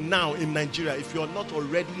 2023 now in Nigeria if you're not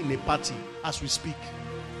already in a party as we speak.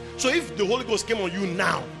 So if the Holy Ghost came on you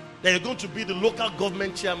now, that you're going to be the local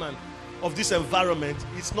government chairman of this environment,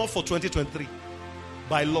 it's not for 2023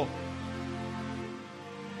 by law.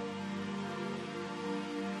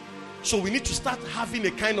 So we need to start having a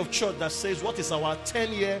kind of church that says, what is our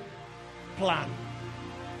 10-year plan?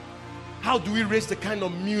 How do we raise the kind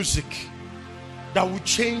of music that will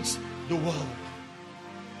change the world?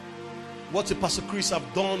 What the Pastor Chris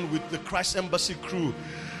have done with the Christ Embassy crew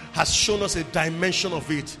has shown us a dimension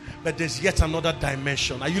of it, but there's yet another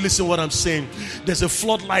dimension. Are you listening to what I'm saying? There's a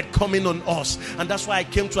floodlight coming on us, and that's why I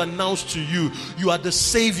came to announce to you, you are the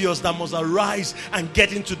saviors that must arise and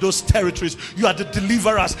get into those territories. You are the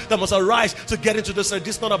deliverers that must arise to get into those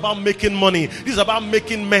territories. This is not about making money. This is about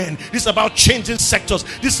making men. This is about changing sectors.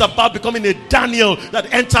 This is about becoming a Daniel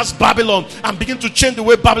that enters Babylon and begin to change the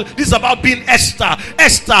way Babylon. This is about being Esther.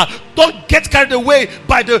 Esther, don't get carried away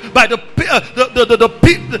by the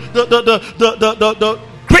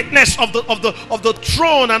greatness of the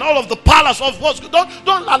throne and all of the palace of what's. Don't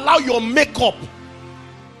allow your makeup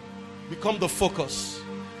become the focus.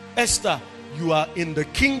 Esther, you are in the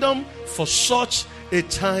kingdom for such a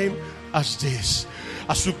time as this.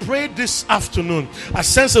 As we pray this afternoon, I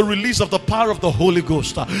sense a release of the power of the Holy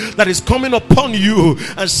Ghost that is coming upon you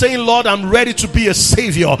and saying, Lord, I'm ready to be a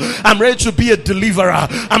savior. I'm ready to be a deliverer.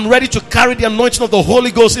 I'm ready to carry the anointing of the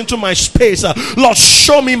Holy Ghost into my space. Lord,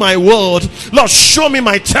 show me my world. Lord, show me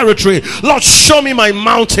my territory. Lord, show me my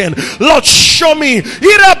mountain. Lord, show me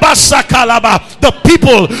the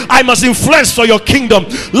people I must influence for your kingdom.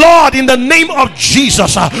 Lord, in the name of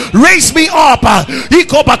Jesus, raise me up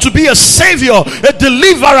to be a savior, a deliverer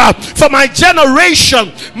for my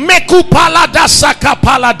generation.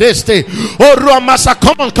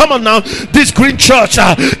 Come on now. This green church,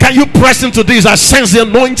 can you press into this? I sense the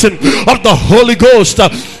anointing of the Holy Ghost.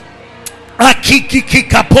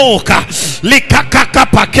 Akikikapoka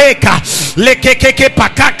lekakakapakeka lekekeke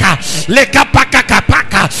pakaka lekapakakapaka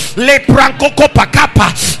pakaka le pranko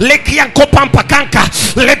kopakapa le kianko pampakanka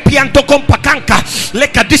le pianto kompakanka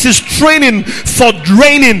leka. This is training for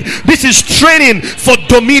reigning. This is training for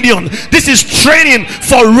dominion. This is training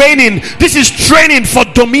for reigning. This is training for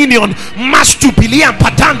dominion. Mastubilian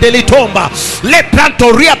patande litomba le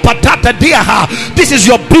plantoria patata diaha. This is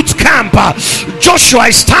your boot camp. Joshua,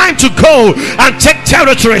 it's time to go and take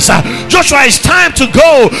territories. Joshua, it's time to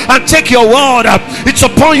go and take your word. It's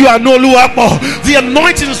upon you, Anoluapo. The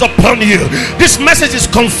anointing is upon you. This message is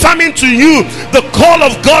confirming to you the call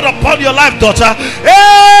of God upon your life, daughter.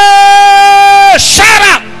 Hey, shut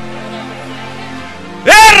up.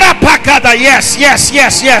 Yes, yes,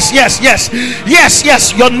 yes, yes, yes, yes, yes,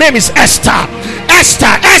 yes. Your name is Esther.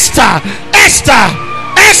 Esther, Esther, Esther,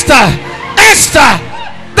 Esther, Esther.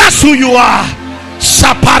 That's who you are.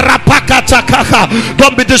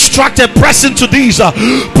 Don't be distracted. Press into these.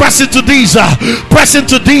 Press into these. Press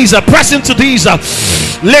into these. Press into these.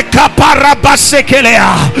 Press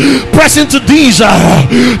into these.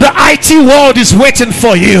 The IT world is waiting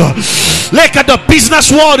for you. Look at the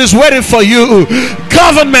business world is waiting for you.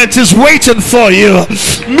 Government is waiting for you.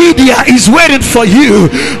 Media is waiting for you.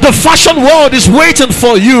 The fashion world is waiting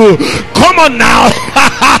for you. Come on now.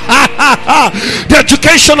 The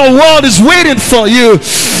educational world is waiting for you.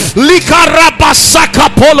 Likarabasaka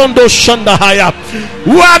polondo shandahaya.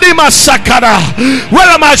 Where are my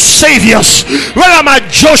saviors? Where are my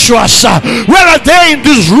Joshuas? Where are they in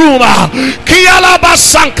this room?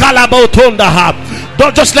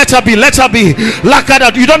 Don't just let her be. Let her be.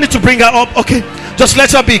 Lakada, you don't need to bring her up. Okay, just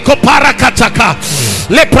let her be. Kopara kataka.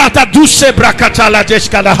 Leprata duse brakata la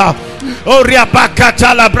deskalaha. Oria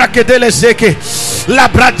bakata la brakedele zeke. La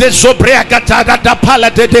brade sobrea gata da pala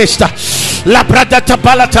de desta. La brada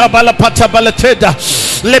tabala tabala patabala teda.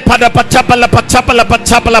 Le pada patabala patabala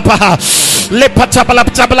patabala paha.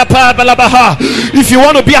 If you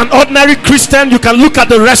want to be an ordinary Christian, you can look at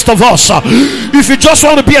the rest of us. If you just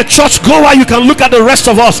want to be a church goer, you can look at the rest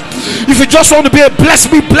of us. If you just want to be a bless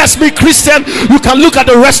me Christian, you can look at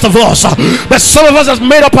the rest of us. But some of us have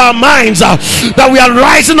made up our minds that we are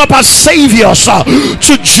rising up as saviors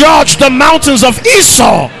to judge the mountains of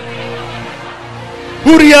Esau.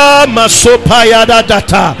 Uria masopaya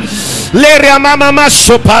data. Leria mama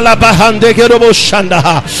masopala bahande gerobo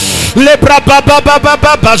shandaha.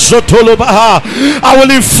 I will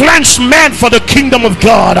influence men for the kingdom of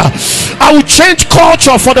God. I will change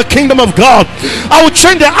culture for the kingdom of God. I will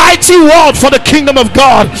change the IT world for the kingdom of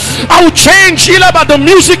God. I will change the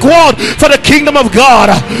music world for the kingdom of God.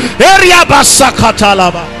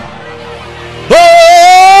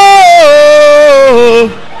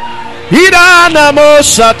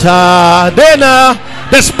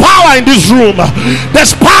 There's power in this room.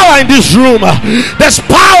 There's power in this room. There's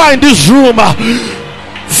power in this room.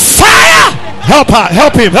 Fire! Help her.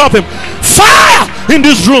 Help him. Help him. Fire in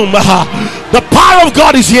this room. The power of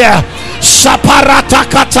God is here. Saparata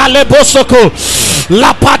katalebosoko.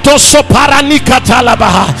 Lapato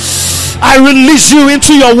soparanikatalaba. I release you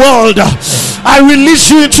into your world. I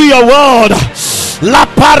release you into your world. La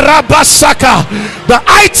Parabasaka, the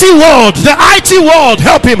IT world, the IT world,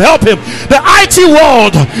 help him, the IT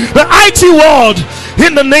world,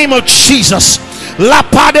 in the name of Jesus. La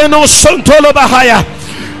Padeno Sontolo Bahaya.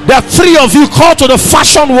 There are three of you called to the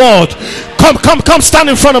fashion world. Come, stand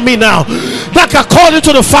in front of me now. That are called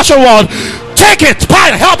into the fashion world. Take it,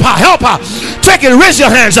 help her. Take it, raise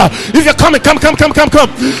your hands. If you're coming, come.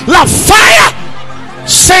 La fire,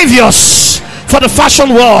 saviors for the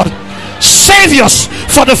fashion world. Saviors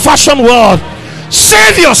for the fashion world.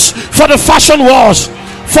 Saviors for the fashion wars.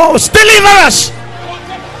 For deliver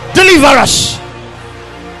us.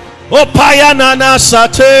 Oh payanana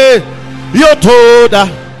sate. Yotoda.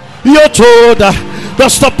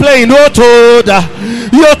 Don't stop playing. Yotoda.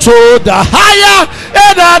 Haya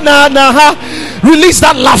enana. Release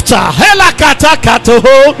that laughter.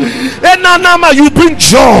 You bring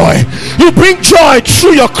joy. You bring joy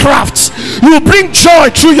through your crafts. You bring joy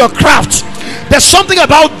through your craft. There's something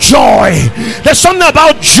about joy. Something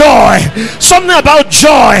about joy.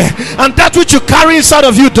 And that which you carry inside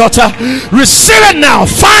of you, daughter, receive it now.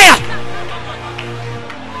 Fire.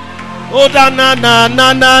 Oh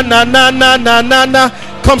na.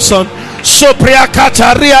 Come, son.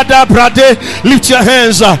 Lift your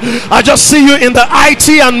hands. I just see you in the IT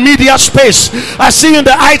and media space.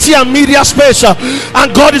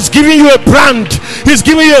 And God is giving you a brand. He's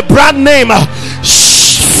giving you a brand name.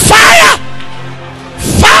 Fire.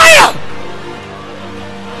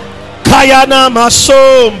 Kayana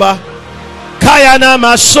masomba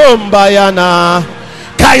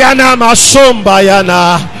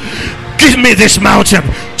yana. Give me this mountain.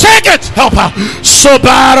 Take it. Help her.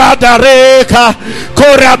 Sobara dareka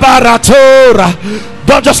korabaratora.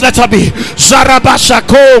 Don't just let her be. Zarabasha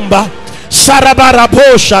komba.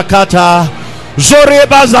 Sarabarabosha kata.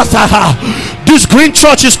 Zorebazataha. This green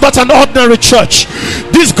church is not an ordinary church.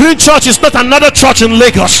 This green church is not another church in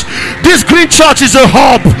Lagos. This green church is a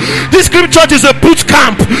hub. This green church is a boot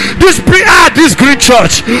camp. This green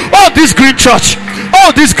church. Oh, this green church.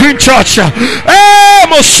 Oh, this green church.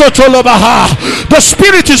 The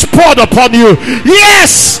Spirit is poured upon you.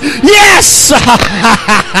 Yes. Yes.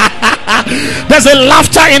 There's a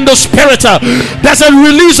laughter in the Spirit. There's a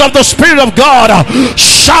release of the Spirit of God.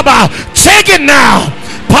 Shaba. Take it now.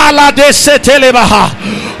 Paladese telebaha.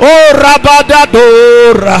 Oh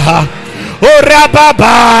rabadadoraha. Oh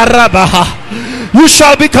rababarabaha. You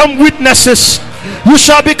shall become witnesses. You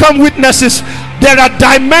shall become witnesses. There are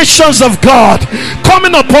dimensions of God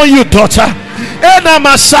coming upon you, daughter. Ena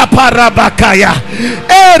masapa rabakaya.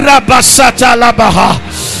 Erabasata labaha.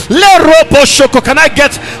 Le robo shoko. Can I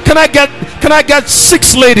get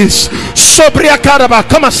 6 ladies? Sobria karaba.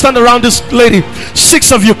 Come and stand around this lady.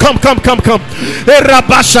 6 of you. Come.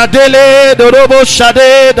 Erabashadele dorobo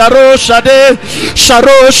shade daro shade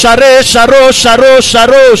sharo share sharo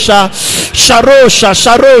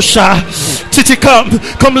sharosha. Titi,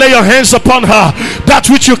 come lay your hands upon her. That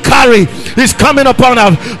which you carry is coming upon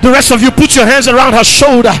her. The rest of you, put your hands around her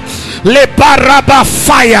shoulder. Le baraba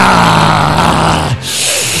fire.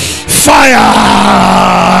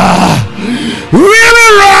 We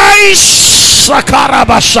will rise,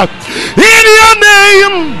 Sakarabasha, in your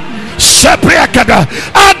name, Sepriakada,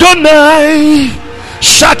 Adonai,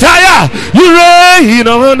 Shataya, you reign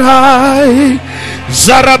on high,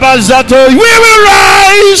 Zarabazato, we will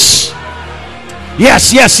rise.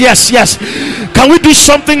 Yes. Can we do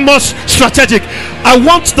something more strategic? I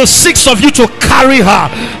want the 6 of you to carry her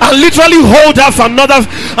and literally hold her for another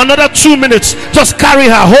 2 minutes. Just carry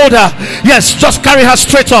her, hold her. Yes, just carry her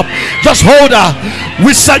straight up. Just hold her.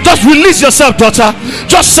 Just release yourself, daughter.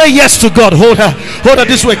 Just say yes to God. Hold her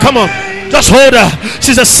this way. Come on. Just hold her.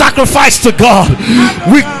 She's a sacrifice to God.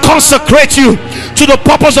 We consecrate you to the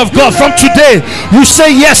purpose of God. From today, you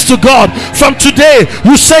say yes to God. From today,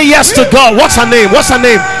 you say yes to God. What's her name?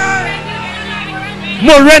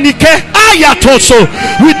 Morenike Ayatoso.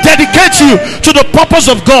 We dedicate you to the purpose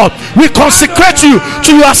of God. We consecrate you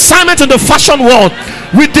to your assignment in the fashion world.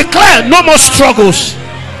 We declare no more struggles.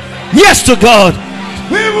 Yes to God.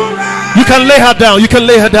 You can lay her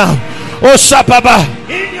down. Oh Sapaba.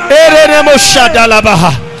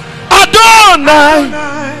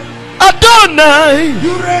 Adonai,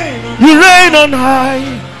 you reign on high.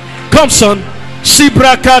 Come, son.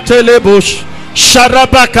 Sibrakatelebush,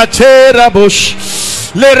 Sharabakaterabush,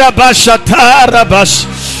 Lerabashatarabash.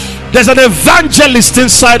 There's an evangelist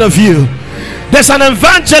inside of you. You're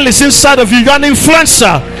an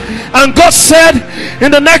influencer. And God said,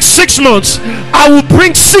 in the next 6 months, I will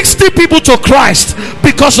bring 60 people to Christ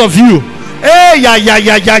because of you. You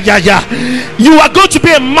are going to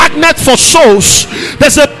be a magnet for souls.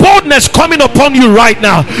 There's a boldness coming upon you right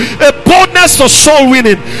now. A boldness for soul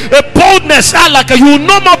winning. A boldness. You will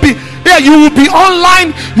no more be there. You will be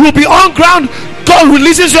online. You will be on ground. God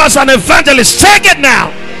releases you as an evangelist. Take it now.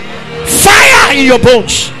 Fire in your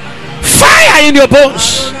bones. Fire in your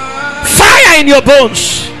bones. Fire in your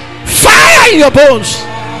bones. Fire in your bones.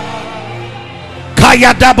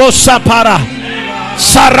 Kayadabo sapara.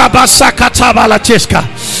 Sarabasa katabalateska.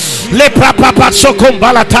 Lepra papa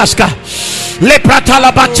sokombalataska. Lepra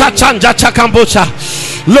talabacha chanja chakambocha.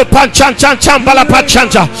 Lopanchan chambala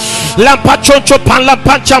pachanja. Lampachoncho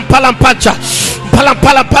palampacham palampancha. Pala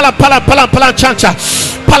chancha.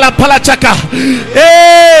 Pala chaka.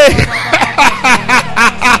 Hey.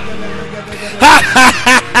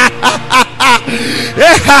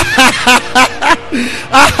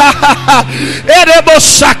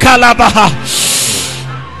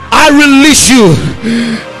 I release you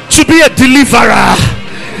to be a deliverer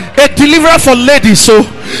for ladies. So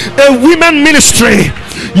a women ministry,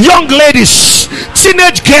 young ladies,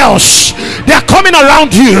 teenage girls, they are coming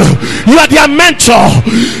around you. You are their mentor,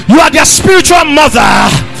 you are their spiritual mother.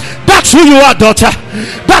 That's who you are, daughter.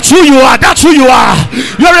 That's who you are.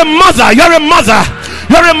 You're a mother.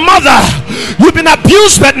 You've been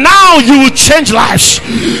abused, but now you will change lives.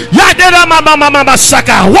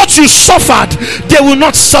 What you suffered, they will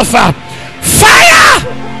not suffer. Fire!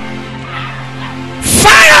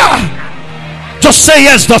 Just say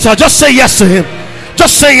yes, daughter. Just say yes to him.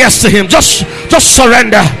 Just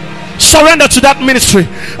surrender to that ministry.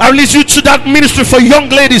 I release you to that ministry for young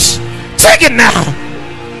ladies. Take it now.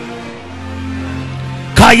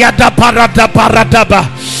 Kayada paradaba.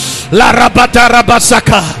 La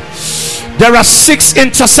Rabadarabasaka. There are 6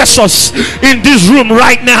 intercessors in this room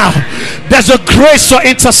right now. There's a grace for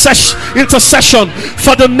intercession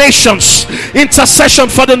for the nations, intercession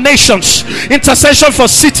for the nations, intercession for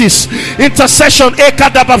cities, intercession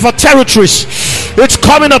for territories. It's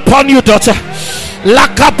coming upon you, daughter. Your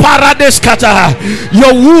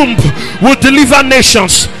womb will deliver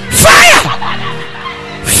nations. Fire!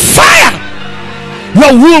 Fire!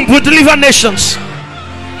 Your womb will deliver nations.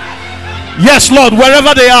 Yes, Lord,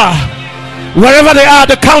 wherever they are. Wherever they are,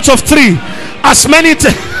 the count of 3. As many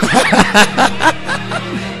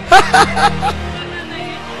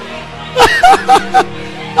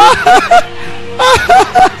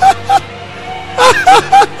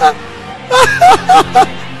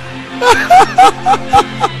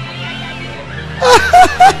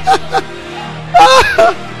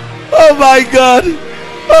oh my God.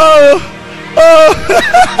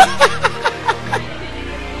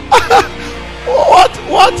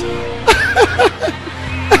 What?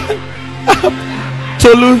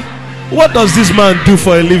 Tolu, what does this man do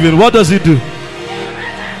for a living? What does he do?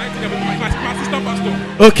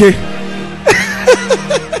 Okay.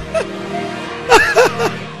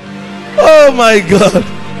 Oh my God.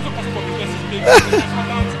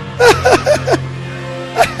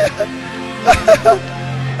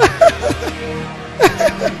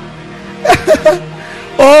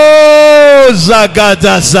 Oh,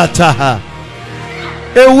 Zagada Zataha.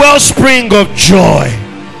 A wellspring of joy.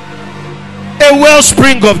 A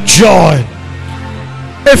wellspring of joy.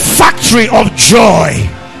 A factory of joy.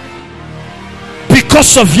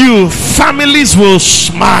 Because of you, families will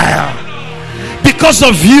smile. Because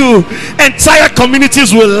of you, entire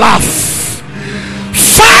communities will laugh.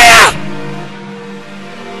 Fire!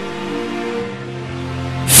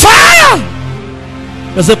 Fire!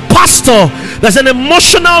 There's a pastor, there's an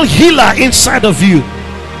emotional healer inside of you.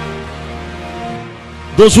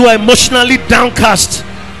 Those who are emotionally downcast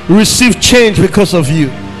receive change because of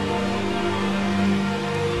you.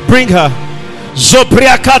 Bring her.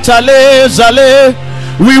 Zobriakatale Zale.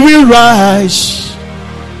 We will rise.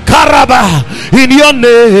 Karaba in your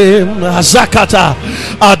name. Azakata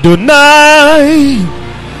Adonai.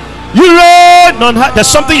 You reign on high. There's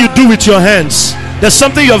something you do with your hands. There's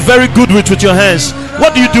something you're very good with your hands.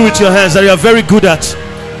 What do you do with your hands that you're very good at?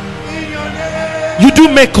 You do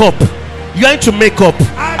makeup. You're into makeup.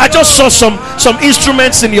 I just saw some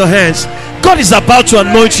instruments in your hands. God is about to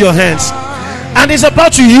anoint your hands, and He's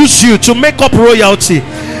about to use you to make up royalty.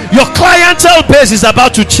 Your clientele base is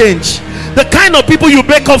about to change. The kind of people you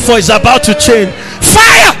make up for is about to change.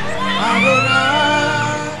 Fire!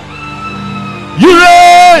 You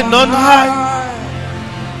reign on high.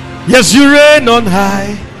 Yes, you reign on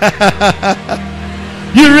high.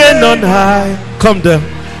 You reign on high. Come there.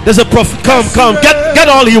 There's a prophet. Come. Get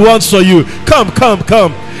all he wants for you. Come.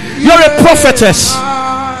 You're a prophetess.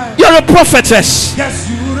 You're a prophetess.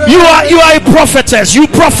 You are a prophetess. You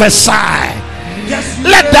prophesy.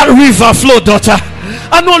 Let that river flow, daughter.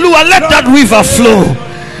 Anolua, let that river flow.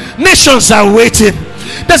 Nations are waiting.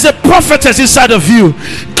 There's a prophetess inside of you.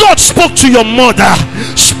 God spoke to your mother,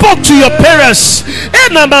 spoke to your parents,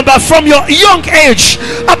 and from your young age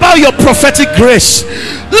about your prophetic grace.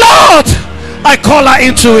 Lord, I call her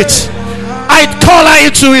into it. I call her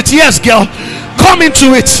into it. Yes, girl. Come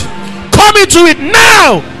into it. Come into it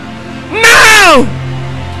now. Now.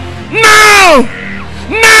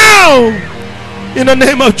 In the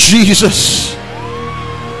name of Jesus.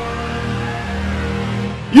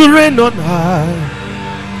 You reign on high.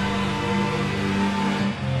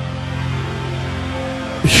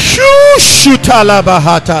 Shutalaba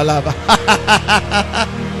hatalaba.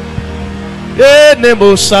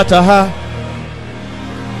 Enemo sataha.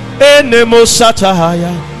 Enemo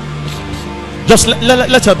satahaya. Just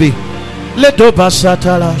let her be. Let Doba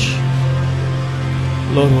satalash.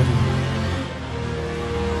 Lord, what?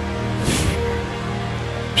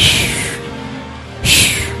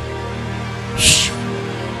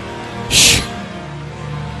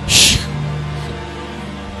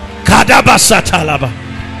 Kadaba satalaba.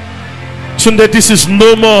 Sunday, this is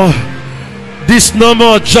no more. This no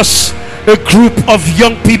more just a group of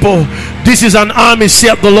young people. This is an army,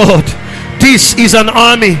 saith the Lord. This is an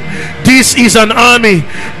army. This is an army.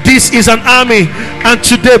 This is an army. And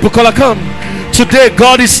today, Bukola, come. Today,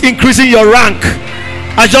 God is increasing your rank.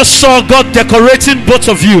 I just saw God decorating both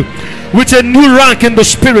of you with a new rank in the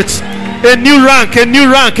spirit. A new rank, a new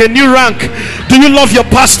rank, a new rank. Do you love your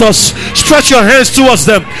pastors? Stretch your hands towards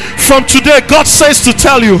them. From today, God says to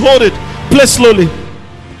tell you, hold it. Play slowly.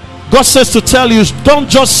 God says to tell you, don't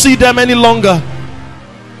just see them any longer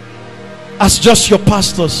as just your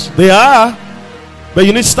pastors. They are, But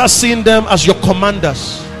you need to start seeing them as your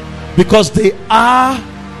commanders, because they are,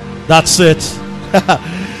 that's it.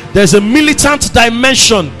 There's a militant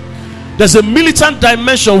dimension. There's a militant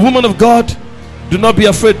dimension, woman of God. Do not be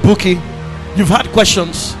afraid, Bookie. You've had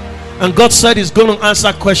questions, and God said He's going to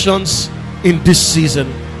answer questions in this season.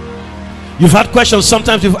 You've had questions.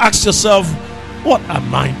 Sometimes you've asked yourself, what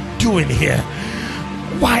am I doing here?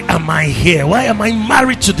 Why am I here? Why am I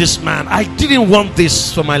married to this man? I didn't want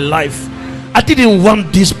this for my life. I didn't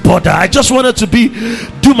want this border. I just wanted to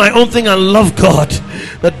do my own thing and love God.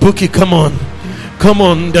 But Bookie, come on. Come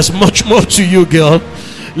on. There's much more to you, girl.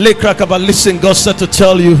 Lekrakaba, listen, God said to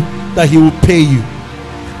tell you that He will pay you.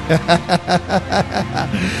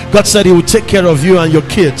 God said He will take care of you and your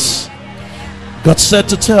kids. God said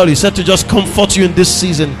to tell you, He said to just comfort you in this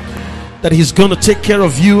season, that He's going to take care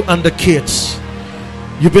of you and the kids.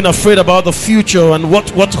 You've been afraid about the future and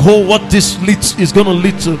what this is going to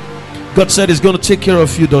lead to. God said He's going to take care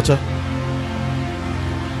of you, daughter.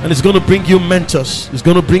 And He's going to bring you mentors. He's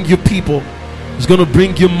going to bring you people. He's going to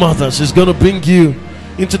bring you mothers. He's going to bring you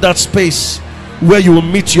into that space where you will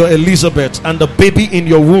meet your Elizabeth, and the baby in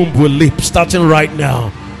your womb will leap, starting right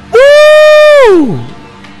now. Woo!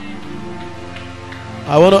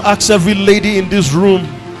 I want to ask every lady in this room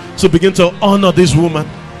to begin to honor this woman,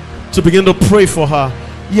 to begin to pray for her.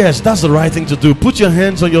 Yes, that's the right thing to do. Put your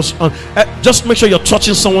hands on your just make sure you're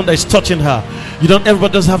touching someone that is touching her.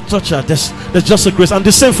 Everybody doesn't have to touch her. There's just a grace. And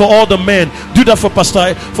the same for all the men. Do that for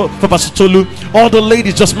Pastor Tolu. All the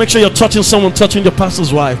ladies, just make sure you're touching someone, touching your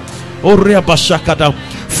pastor's wife.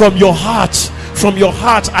 From your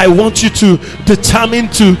heart, I want you to determine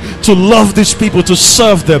to love these people, to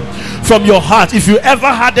serve them from your heart. If you ever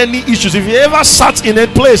had any issues, if you ever sat in a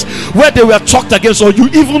place where they were talked against, or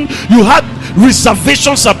you had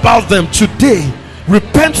reservations about them, today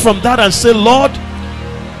repent from that and say, Lord,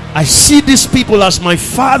 I see these people as my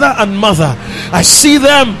father and mother. I see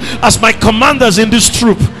them as my commanders in this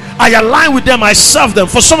troop. I align with them, I serve them.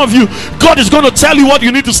 For some of you, God is going to tell you what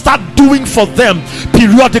you need to start doing for them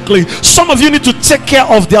periodically. Some of you need to take care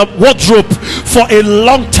of their wardrobe for a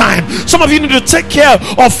long time. Some of you need to take care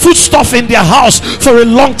of foodstuff in their house for a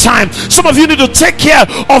long time. Some of you need to take care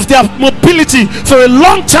of their mobility for a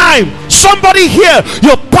long time. Somebody here,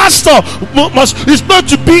 your pastor is not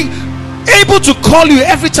to be able to call you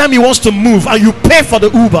every time he wants to move, and you pay for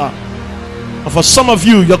the Uber. And for some of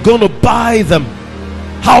you, you're going to buy them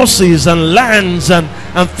houses and lands and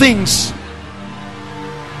things,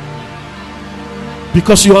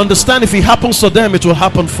 because you understand if it happens to them, it will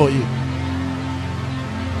happen for you.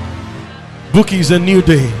 Bookie, is a new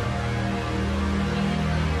day.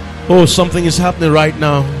 Oh, something is happening right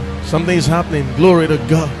now. Something is happening. Glory to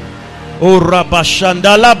God. Oh,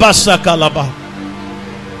 Rabashandalabasakalaba.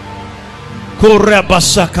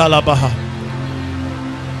 Korabasakalabaha.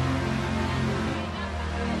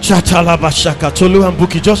 Chatalabashaka. Tolu and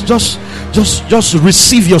Bookie, just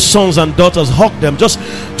receive your sons and daughters, hug them, just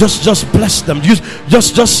bless them,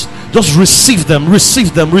 just receive them.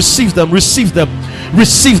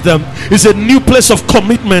 It's a new place of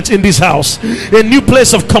commitment in this house, a new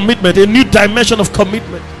place of commitment, a new dimension of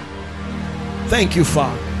commitment. Thank you,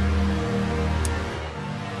 Father.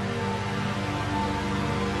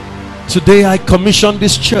 Today I commission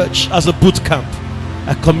this church as a boot camp.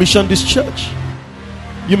 I commission this church.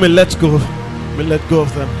 You may let go. You may let go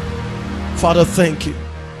of them. Father, thank you.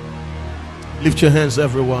 Lift your hands,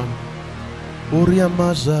 everyone. Uria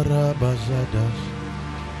mazara bazadas.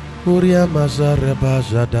 Uria mazara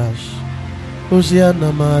bazadas.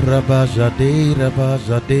 Uziana marabazade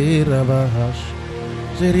rabazade rabahash.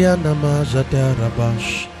 Ziriana mazada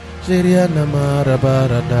rabash. Ziriana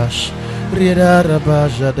marabaradash. Rida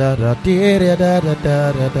rabazada radira da.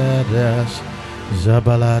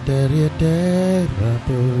 Zabala deride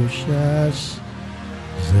rabushas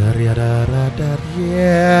Zariada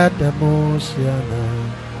dariada mosiana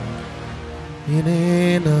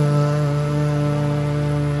Inena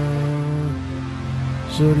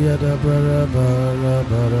Suryada bara bara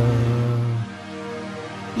bara.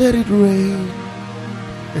 Let it rain.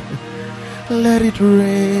 Let it rain.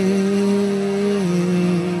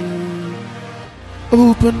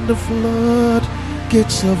 Open the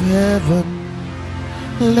floodgates of heaven.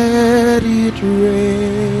 Let it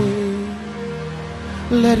rain.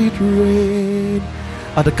 Let it rain.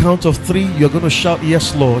 At the count of 3, you're going to shout,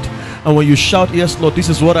 yes, Lord. And when you shout, yes, Lord, this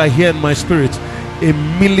is what I hear in my spirit. A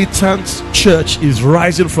militant church is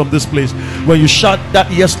rising from this place. When you shout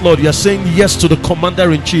that yes, Lord, you are saying yes to the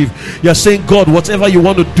commander in chief. You are saying, God, whatever you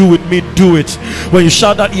want to do with me, do it. When you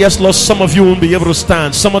shout that yes, Lord, some of you won't be able to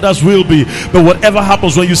stand, some others will be. But whatever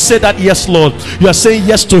happens, when you say that yes, Lord, you are saying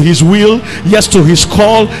yes to his will, yes to his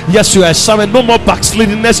call, yes to your assignment. No more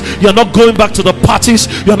backslidingness. You are not going back to the parties.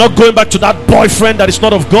 You are not going back to that boyfriend that is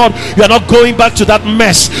not of God. You are not going back to that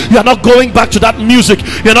mess. You are not going back to that music.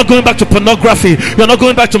 You are not going back to pornography. You are not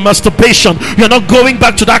going back to masturbation. You are not going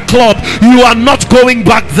back to that club. You are not going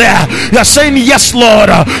back there. You are saying yes, Lord.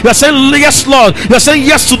 You are saying yes, Lord. You are saying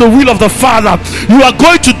yes to the will of the Father. You are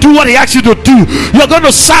going to do what he asked you to do. You are going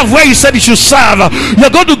to serve where he said you should serve. You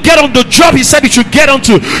are going to get on the job he said you should get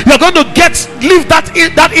onto. You are going to leave that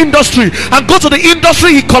industry and go to the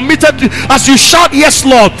industry he committed to. As you shout yes,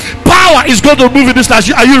 Lord, power is going to move in this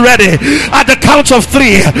life. Are you ready? At the count of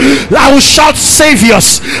 3, I will shout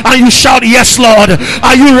saviors and you shout yes, Lord.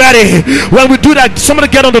 Are you ready? When we do that, somebody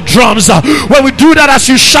get on the drums. When we do that, as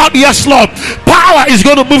you shout yes, Lord, power is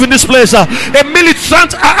going to move in this place. A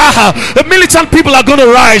militant people are going to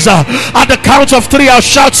rise. At the count of 3, I'll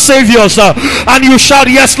shout saviors and you shout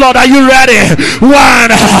yes, Lord. Are you ready? 1,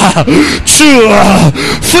 2,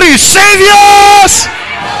 3, saviors.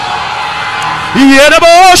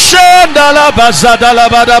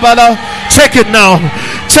 Take it now.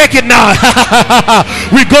 Take it now.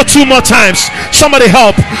 We go 2 more times. Somebody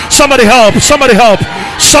help. Somebody help. Somebody help.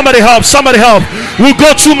 Somebody help. Somebody help. We'll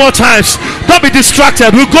go 2 more times. Don't be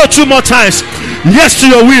distracted. We'll go 2 more times. Yes to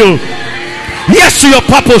your will. Yes to your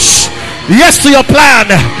purpose. Yes to your plan.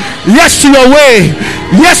 Yes to your way.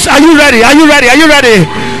 Yes. Are you ready? Are you ready? Are you ready?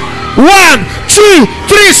 1, 2,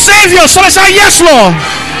 3. Savior. Somebody say yes, Lord.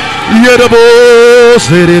 Yes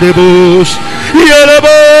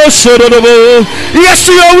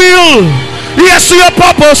to your will. Yes to your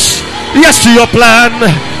purpose. Yes to your plan.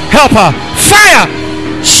 Help her. Fire.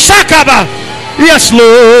 Shakaba. Yes,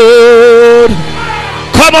 Lord.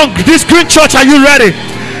 Come on, this green church, are you ready?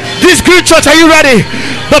 This green church, are you ready?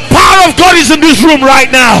 The power of God is in this room right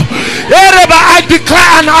now. I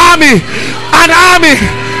declare an army. An army.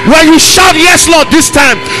 When you shout yes, Lord, this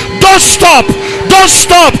time, don't stop. Don't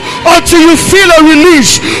stop until you feel a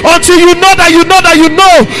release, until you know that you know that you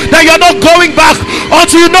know that you're not going back,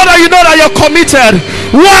 until you know that you're committed.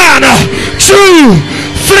 1, 2,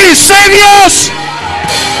 3, saviors.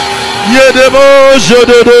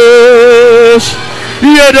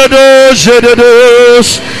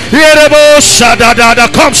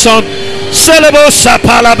 Come, son.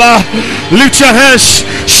 Lift your hands.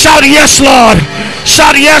 Shout yes, Lord.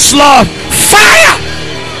 Shout yes, Lord. Fire.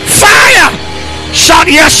 Fire. Shout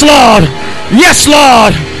yes, Lord. Yes,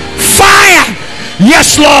 Lord. Fire.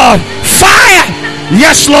 Yes, Lord. Fire.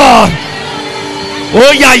 Yes, Lord.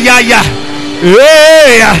 Oh yeah, yeah, yeah.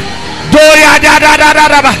 Yeah. Do ya da da da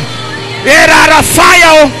da da. Era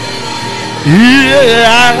fire.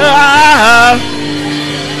 Yeah.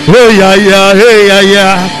 Oh yeah, yeah, hey yeah,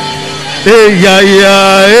 yeah. Hey yeah,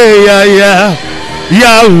 yeah, hey yeah, yeah.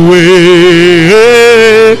 Yahweh,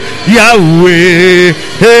 Yahweh,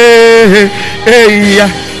 hey, hey, yeah,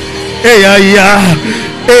 hey, yeah,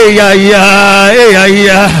 hey, yeah, hey,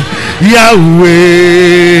 yeah, Yahweh,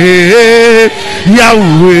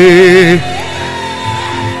 Yahweh,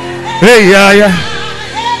 hey, yeah,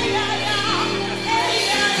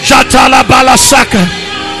 Jatala balasaka,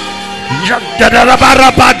 Jatala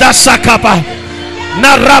barabada sakapa,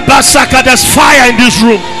 Narabasaka. There's fire in this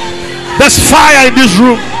room. There's fire in this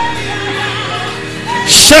room.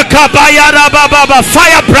 Fire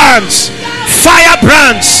brands. Fire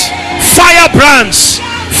brands. Fire brands.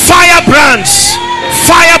 Fire brands.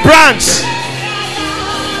 Fire brands.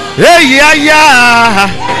 Hey yeah yeah.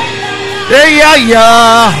 Hey yeah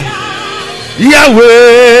yeah. Yahweh.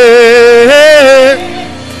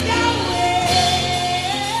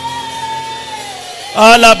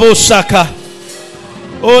 Alabosaka.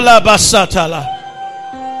 Ola basatala.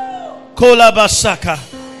 Kola basaka.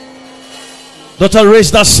 Daughter,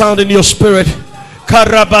 raise that sound in your spirit.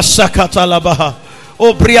 Karabasaka talabaha.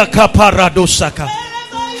 Obriaka paradosaka.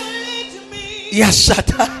 Yes,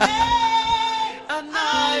 and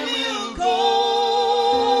I will go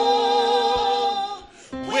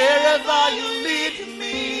wherever you lead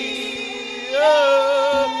me.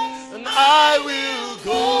 And I will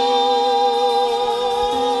go.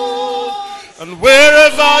 And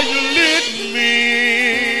wherever you lead me,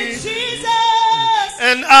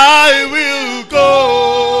 and I will go.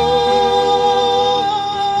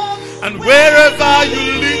 And wherever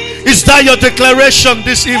you lead. Is that your declaration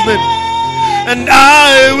this evening? And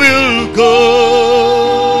I will go.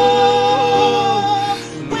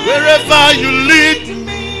 And wherever Wherever you lead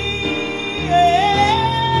me,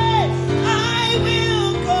 I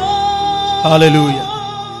will go. hallelujah.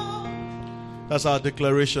 That's our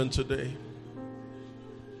declaration today.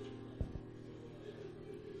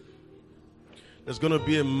 There's going to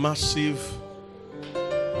be a massive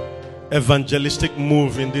evangelistic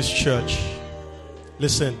move in this church.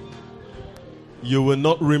 Listen, you will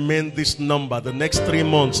not remain this number. The next 3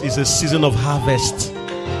 months is a season of harvest.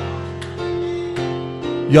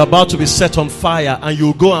 You're about to be set on fire, and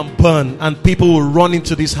you'll go and burn, and people will run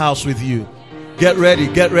into this house with you. Get ready,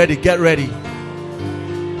 get ready, get ready.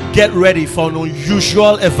 Get ready for an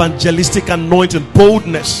unusual evangelistic anointing,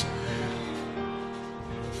 boldness.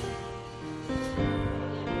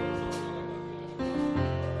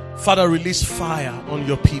 Father, release fire on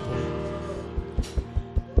your people.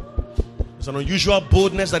 There's an unusual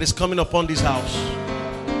boldness that is coming upon this house.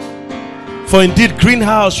 For indeed,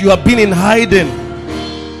 Greenhouse, you have been in hiding,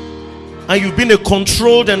 and you've been a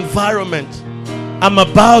controlled environment. I'm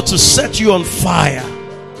about to set you on fire,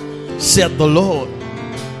 said the Lord.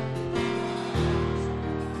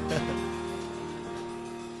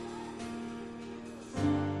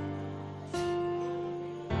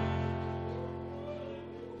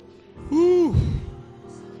 Woo.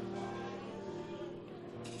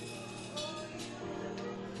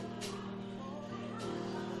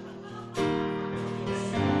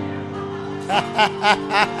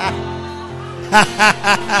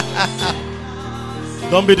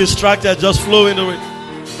 Don't be distracted, just flow into it.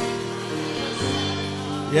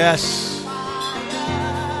 Yes.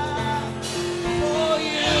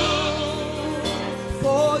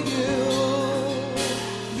 For you,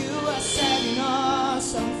 you are setting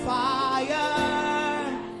us on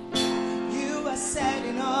fire. You are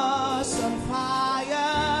setting us on fire.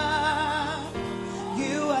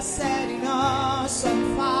 You are setting us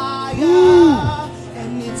on fire.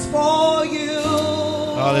 And it's for you.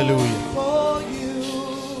 Hallelujah. For you.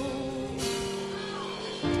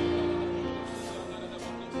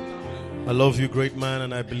 I love you, great man,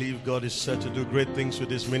 and I believe God is set to do great things with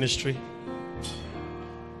this ministry.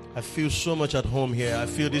 I feel so much at home here. I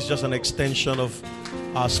feel this is just an extension of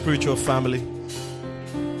our spiritual family.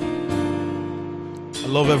 I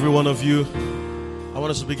love every one of you. I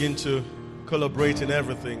want us to begin to collaborate in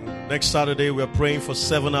everything. Next Saturday, we are praying for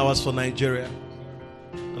 7 hours for Nigeria.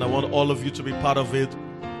 And I want all of you to be part of it.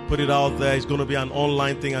 Put it out there. It's going to be an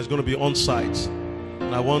online thing. It's going to be on site.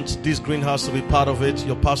 And I want this Greenhouse to be part of it.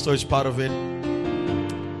 Your pastor is part of it.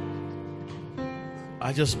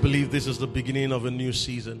 I just believe this is the beginning of a new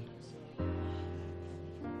season.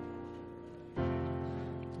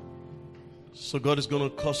 So God is going to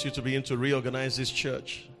cause you to begin to reorganize this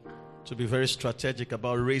church, to be very strategic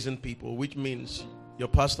about raising people, which means your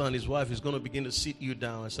pastor and his wife is going to begin to sit you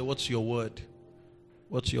down and say, what's your word?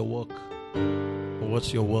 What's your work? Or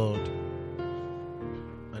what's your world?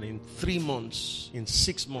 And in 3 months, in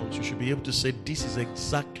 6 months, you should be able to say, this is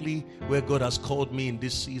exactly where God has called me in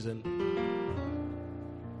this season.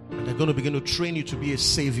 And they're going to begin to train you to be a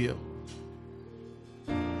savior.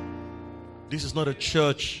 This is not a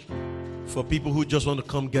church for people who just want to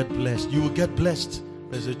come get blessed. You will get blessed.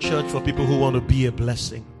 There's a church for people who want to be a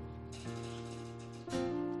blessing.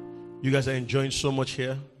 You guys are enjoying so much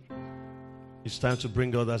here. It's time to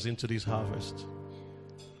bring others into this harvest.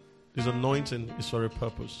 This anointing is for a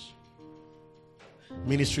purpose.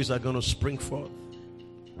 Ministries are going to spring forth.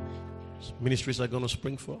 Ministries are going to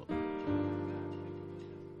spring forth.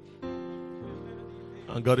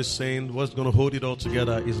 And God is saying what's going to hold it all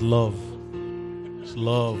together is love. It's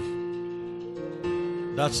love.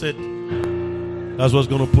 That's it. That's what's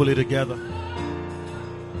going to pull it together.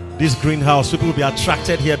 This Greenhouse, people will be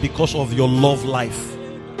attracted here because of your love life.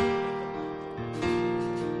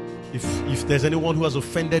 If there's anyone who has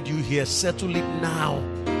offended you here, settle it now.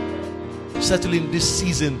 Settle in this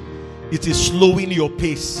season. It is slowing your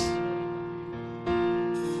pace.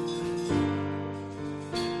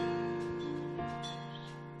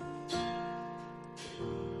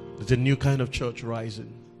 There's a new kind of church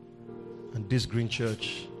rising. And this Green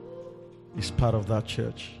Church is part of that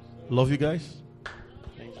church. Love you guys.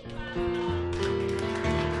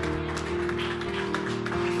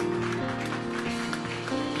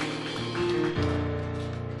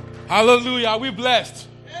 Hallelujah. Are we blessed?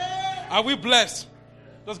 Are we blessed?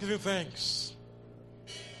 Let's give him thanks.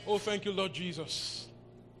 Oh, thank you, Lord Jesus.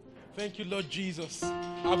 Thank you, Lord Jesus.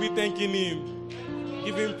 Are we thanking him?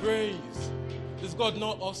 Give him praise. Is God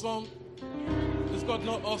not awesome? Is God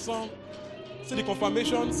not awesome? See the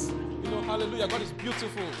confirmations? Hallelujah. God is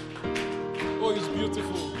beautiful. Oh, he's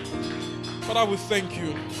beautiful. Father, we thank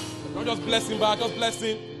you. Don't just bless him back, just bless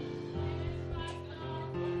him.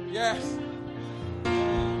 Yes.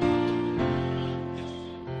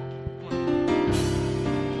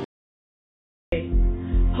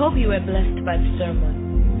 Hope you were blessed by the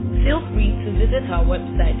sermon. Feel free to visit our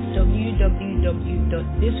website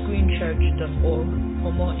www.thisgreenchurch.org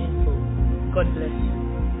for more info. God bless you.